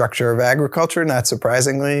is structure of agriculture, not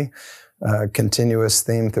surprisingly, continuous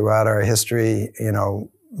theme throughout our history.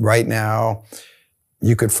 Right now,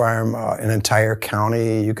 you could farm an entire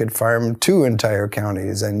county, you could farm 2 entire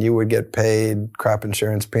counties, and you would get paid crop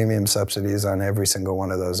insurance premium subsidies on every single one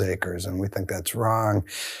of those acres. And we think that's wrong.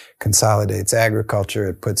 Consolidates agriculture,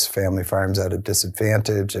 it puts family farms at a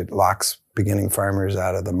disadvantage, it locks beginning farmers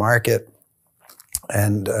out of the market.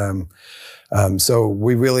 And so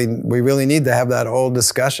we really need to have that whole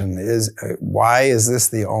discussion. Why is this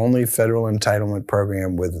the only federal entitlement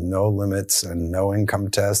program with no limits and no income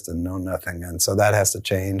test and no nothing? And so that has to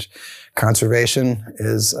change. Conservation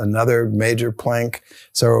is another major plank.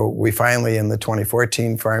 So we finally, in the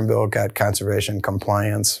 2014 Farm Bill, got conservation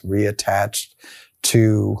compliance reattached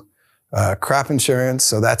to crop insurance.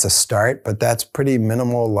 So that's a start, but that's pretty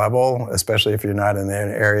minimal level, especially if you're not in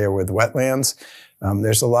an area with wetlands.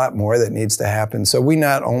 There's a lot more that needs to happen. So we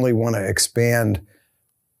not only want to expand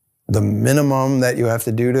the minimum that you have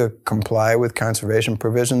to do to comply with conservation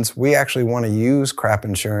provisions, we actually want to use crop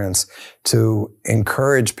insurance to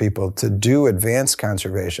encourage people to do advanced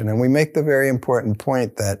conservation. And we make the very important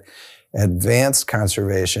point that advanced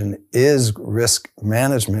conservation is risk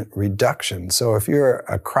management reduction. So if you're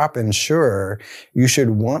a crop insurer, you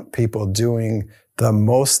should want people doing the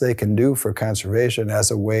most they can do for conservation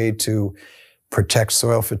as a way to protect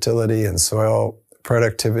soil fertility and soil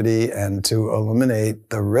productivity and to eliminate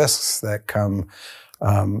the risks that come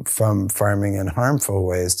from farming in harmful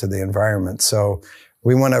ways to the environment. So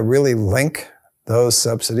we want to really link those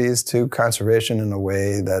subsidies to conservation in a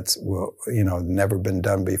way that's never been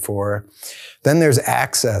done before. Then there's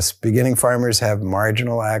access. Beginning farmers have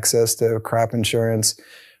marginal access to crop insurance.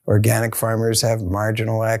 Organic farmers have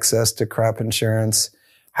marginal access to crop insurance.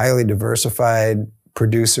 Highly diversified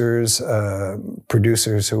producers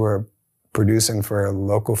who are producing for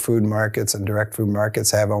local food markets and direct food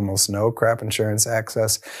markets have almost no crop insurance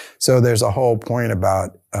access. So there's a whole point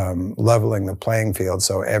about leveling the playing field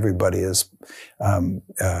so everybody is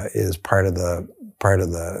part of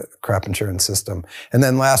the crop insurance system. And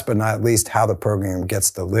then last but not least, how the program gets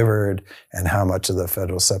delivered and how much of the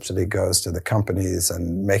federal subsidy goes to the companies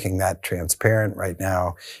and making that transparent. Right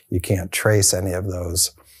now, you can't trace any of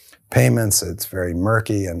those payments. It's very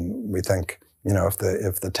murky, and we think, if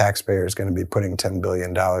the taxpayer is going to be putting $10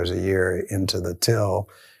 billion a year into the till,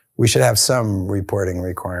 we should have some reporting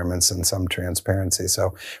requirements and some transparency.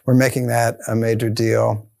 So we're making that a major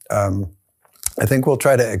deal. I think we'll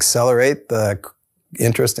try to accelerate the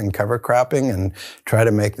interest in cover cropping and try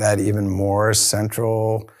to make that even more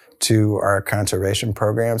central to our conservation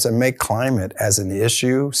programs and make climate as an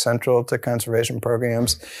issue central to conservation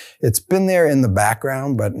programs. It's been there in the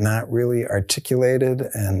background, but not really articulated.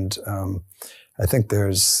 And I think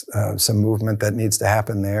there's some movement that needs to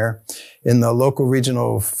happen there. In the local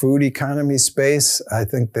regional food economy space, I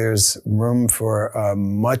think there's room for a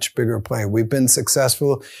much bigger play. We've been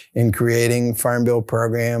successful in creating Farm Bill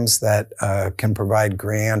programs that can provide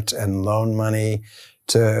grant and loan money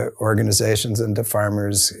to organizations and to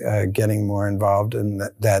farmers, getting more involved in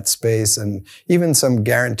that space, and even some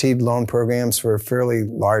guaranteed loan programs for fairly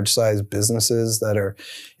large-sized businesses that are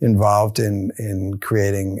involved in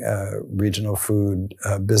creating regional food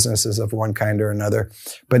businesses of one kind or another.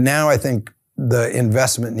 But now I think the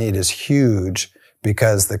investment need is huge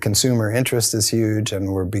because the consumer interest is huge,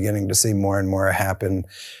 and we're beginning to see more and more happen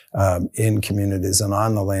in communities and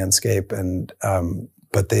on the landscape. And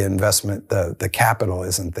but the investment, the capital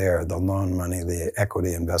isn't there, the loan money, the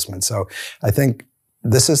equity investment. So I think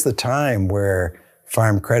this is the time where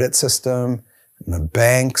farm credit system and the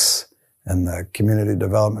banks and the community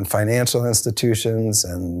development financial institutions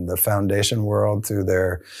and the foundation world through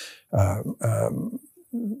their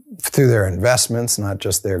investments, not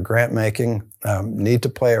just their grant making, need to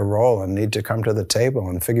play a role and need to come to the table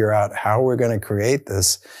and figure out how we're going to create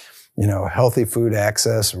this, healthy food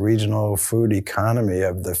access, regional food economy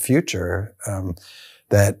of the future.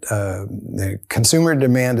 That the consumer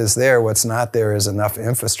demand is there. What's not there is enough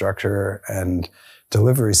infrastructure and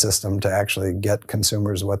delivery system to actually get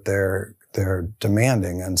consumers what they're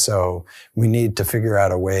demanding. And so we need to figure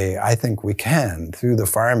out a way, I think we can, through the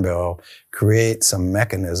Farm Bill, create some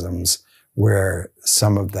mechanisms where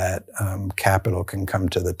some of that capital can come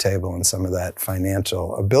to the table and some of that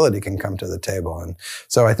financial ability can come to the table. And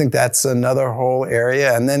so I think that's another whole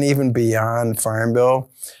area. And then even beyond Farm Bill,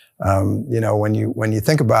 when you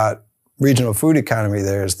think about regional food economy,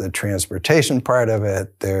 there's the transportation part of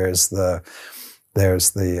it, there's the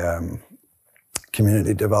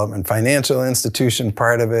community development financial institution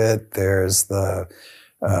part of it, there's the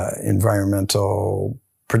environmental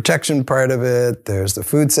protection part of it, there's the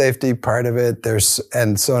food safety part of it,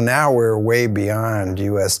 and so now we're way beyond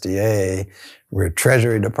USDA, we're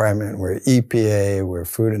Treasury Department, we're EPA, we're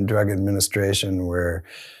Food and Drug Administration, we're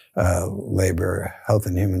Labor, Health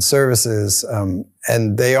and Human Services,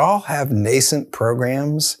 and they all have nascent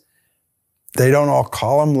programs. They don't all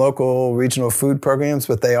call them local regional food programs,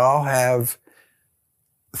 but they all have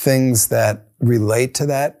things that relate to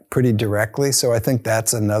that pretty directly. So I think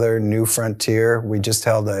that's another new frontier. We just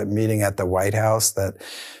held a meeting at the White House that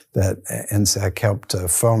NSAC helped to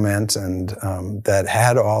foment and that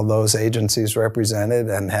had all those agencies represented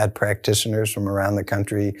and had practitioners from around the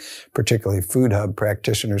country, particularly food hub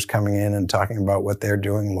practitioners coming in and talking about what they're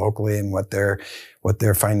doing locally and what their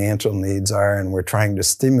financial needs are. And we're trying to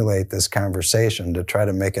stimulate this conversation to try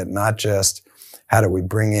to make it not just how do we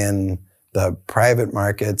bring in the private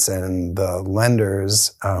markets and the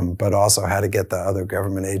lenders, but also how to get the other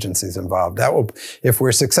government agencies involved. That will, if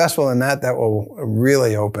we're successful in that will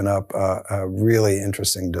really open up a really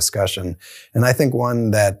interesting discussion. And I think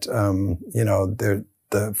one that,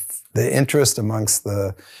 the interest amongst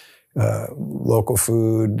the local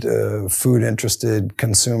food interested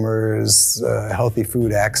consumers, healthy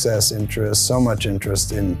food access interest, so much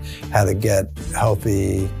interest in how to get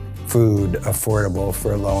healthy food affordable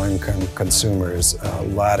for low-income consumers. A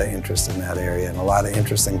lot of interest in that area and a lot of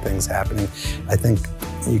interesting things happening. I think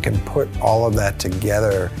you can put all of that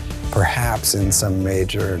together perhaps in some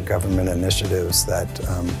major government initiatives that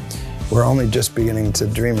we're only just beginning to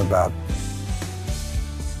dream about.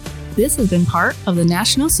 This has been part of the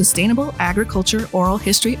National Sustainable Agriculture Oral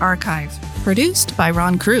History Archive, produced by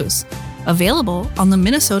Ron Cruz, available on the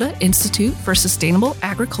Minnesota Institute for Sustainable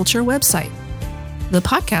Agriculture website. The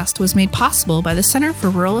podcast was made possible by the Center for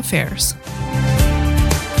Rural Affairs.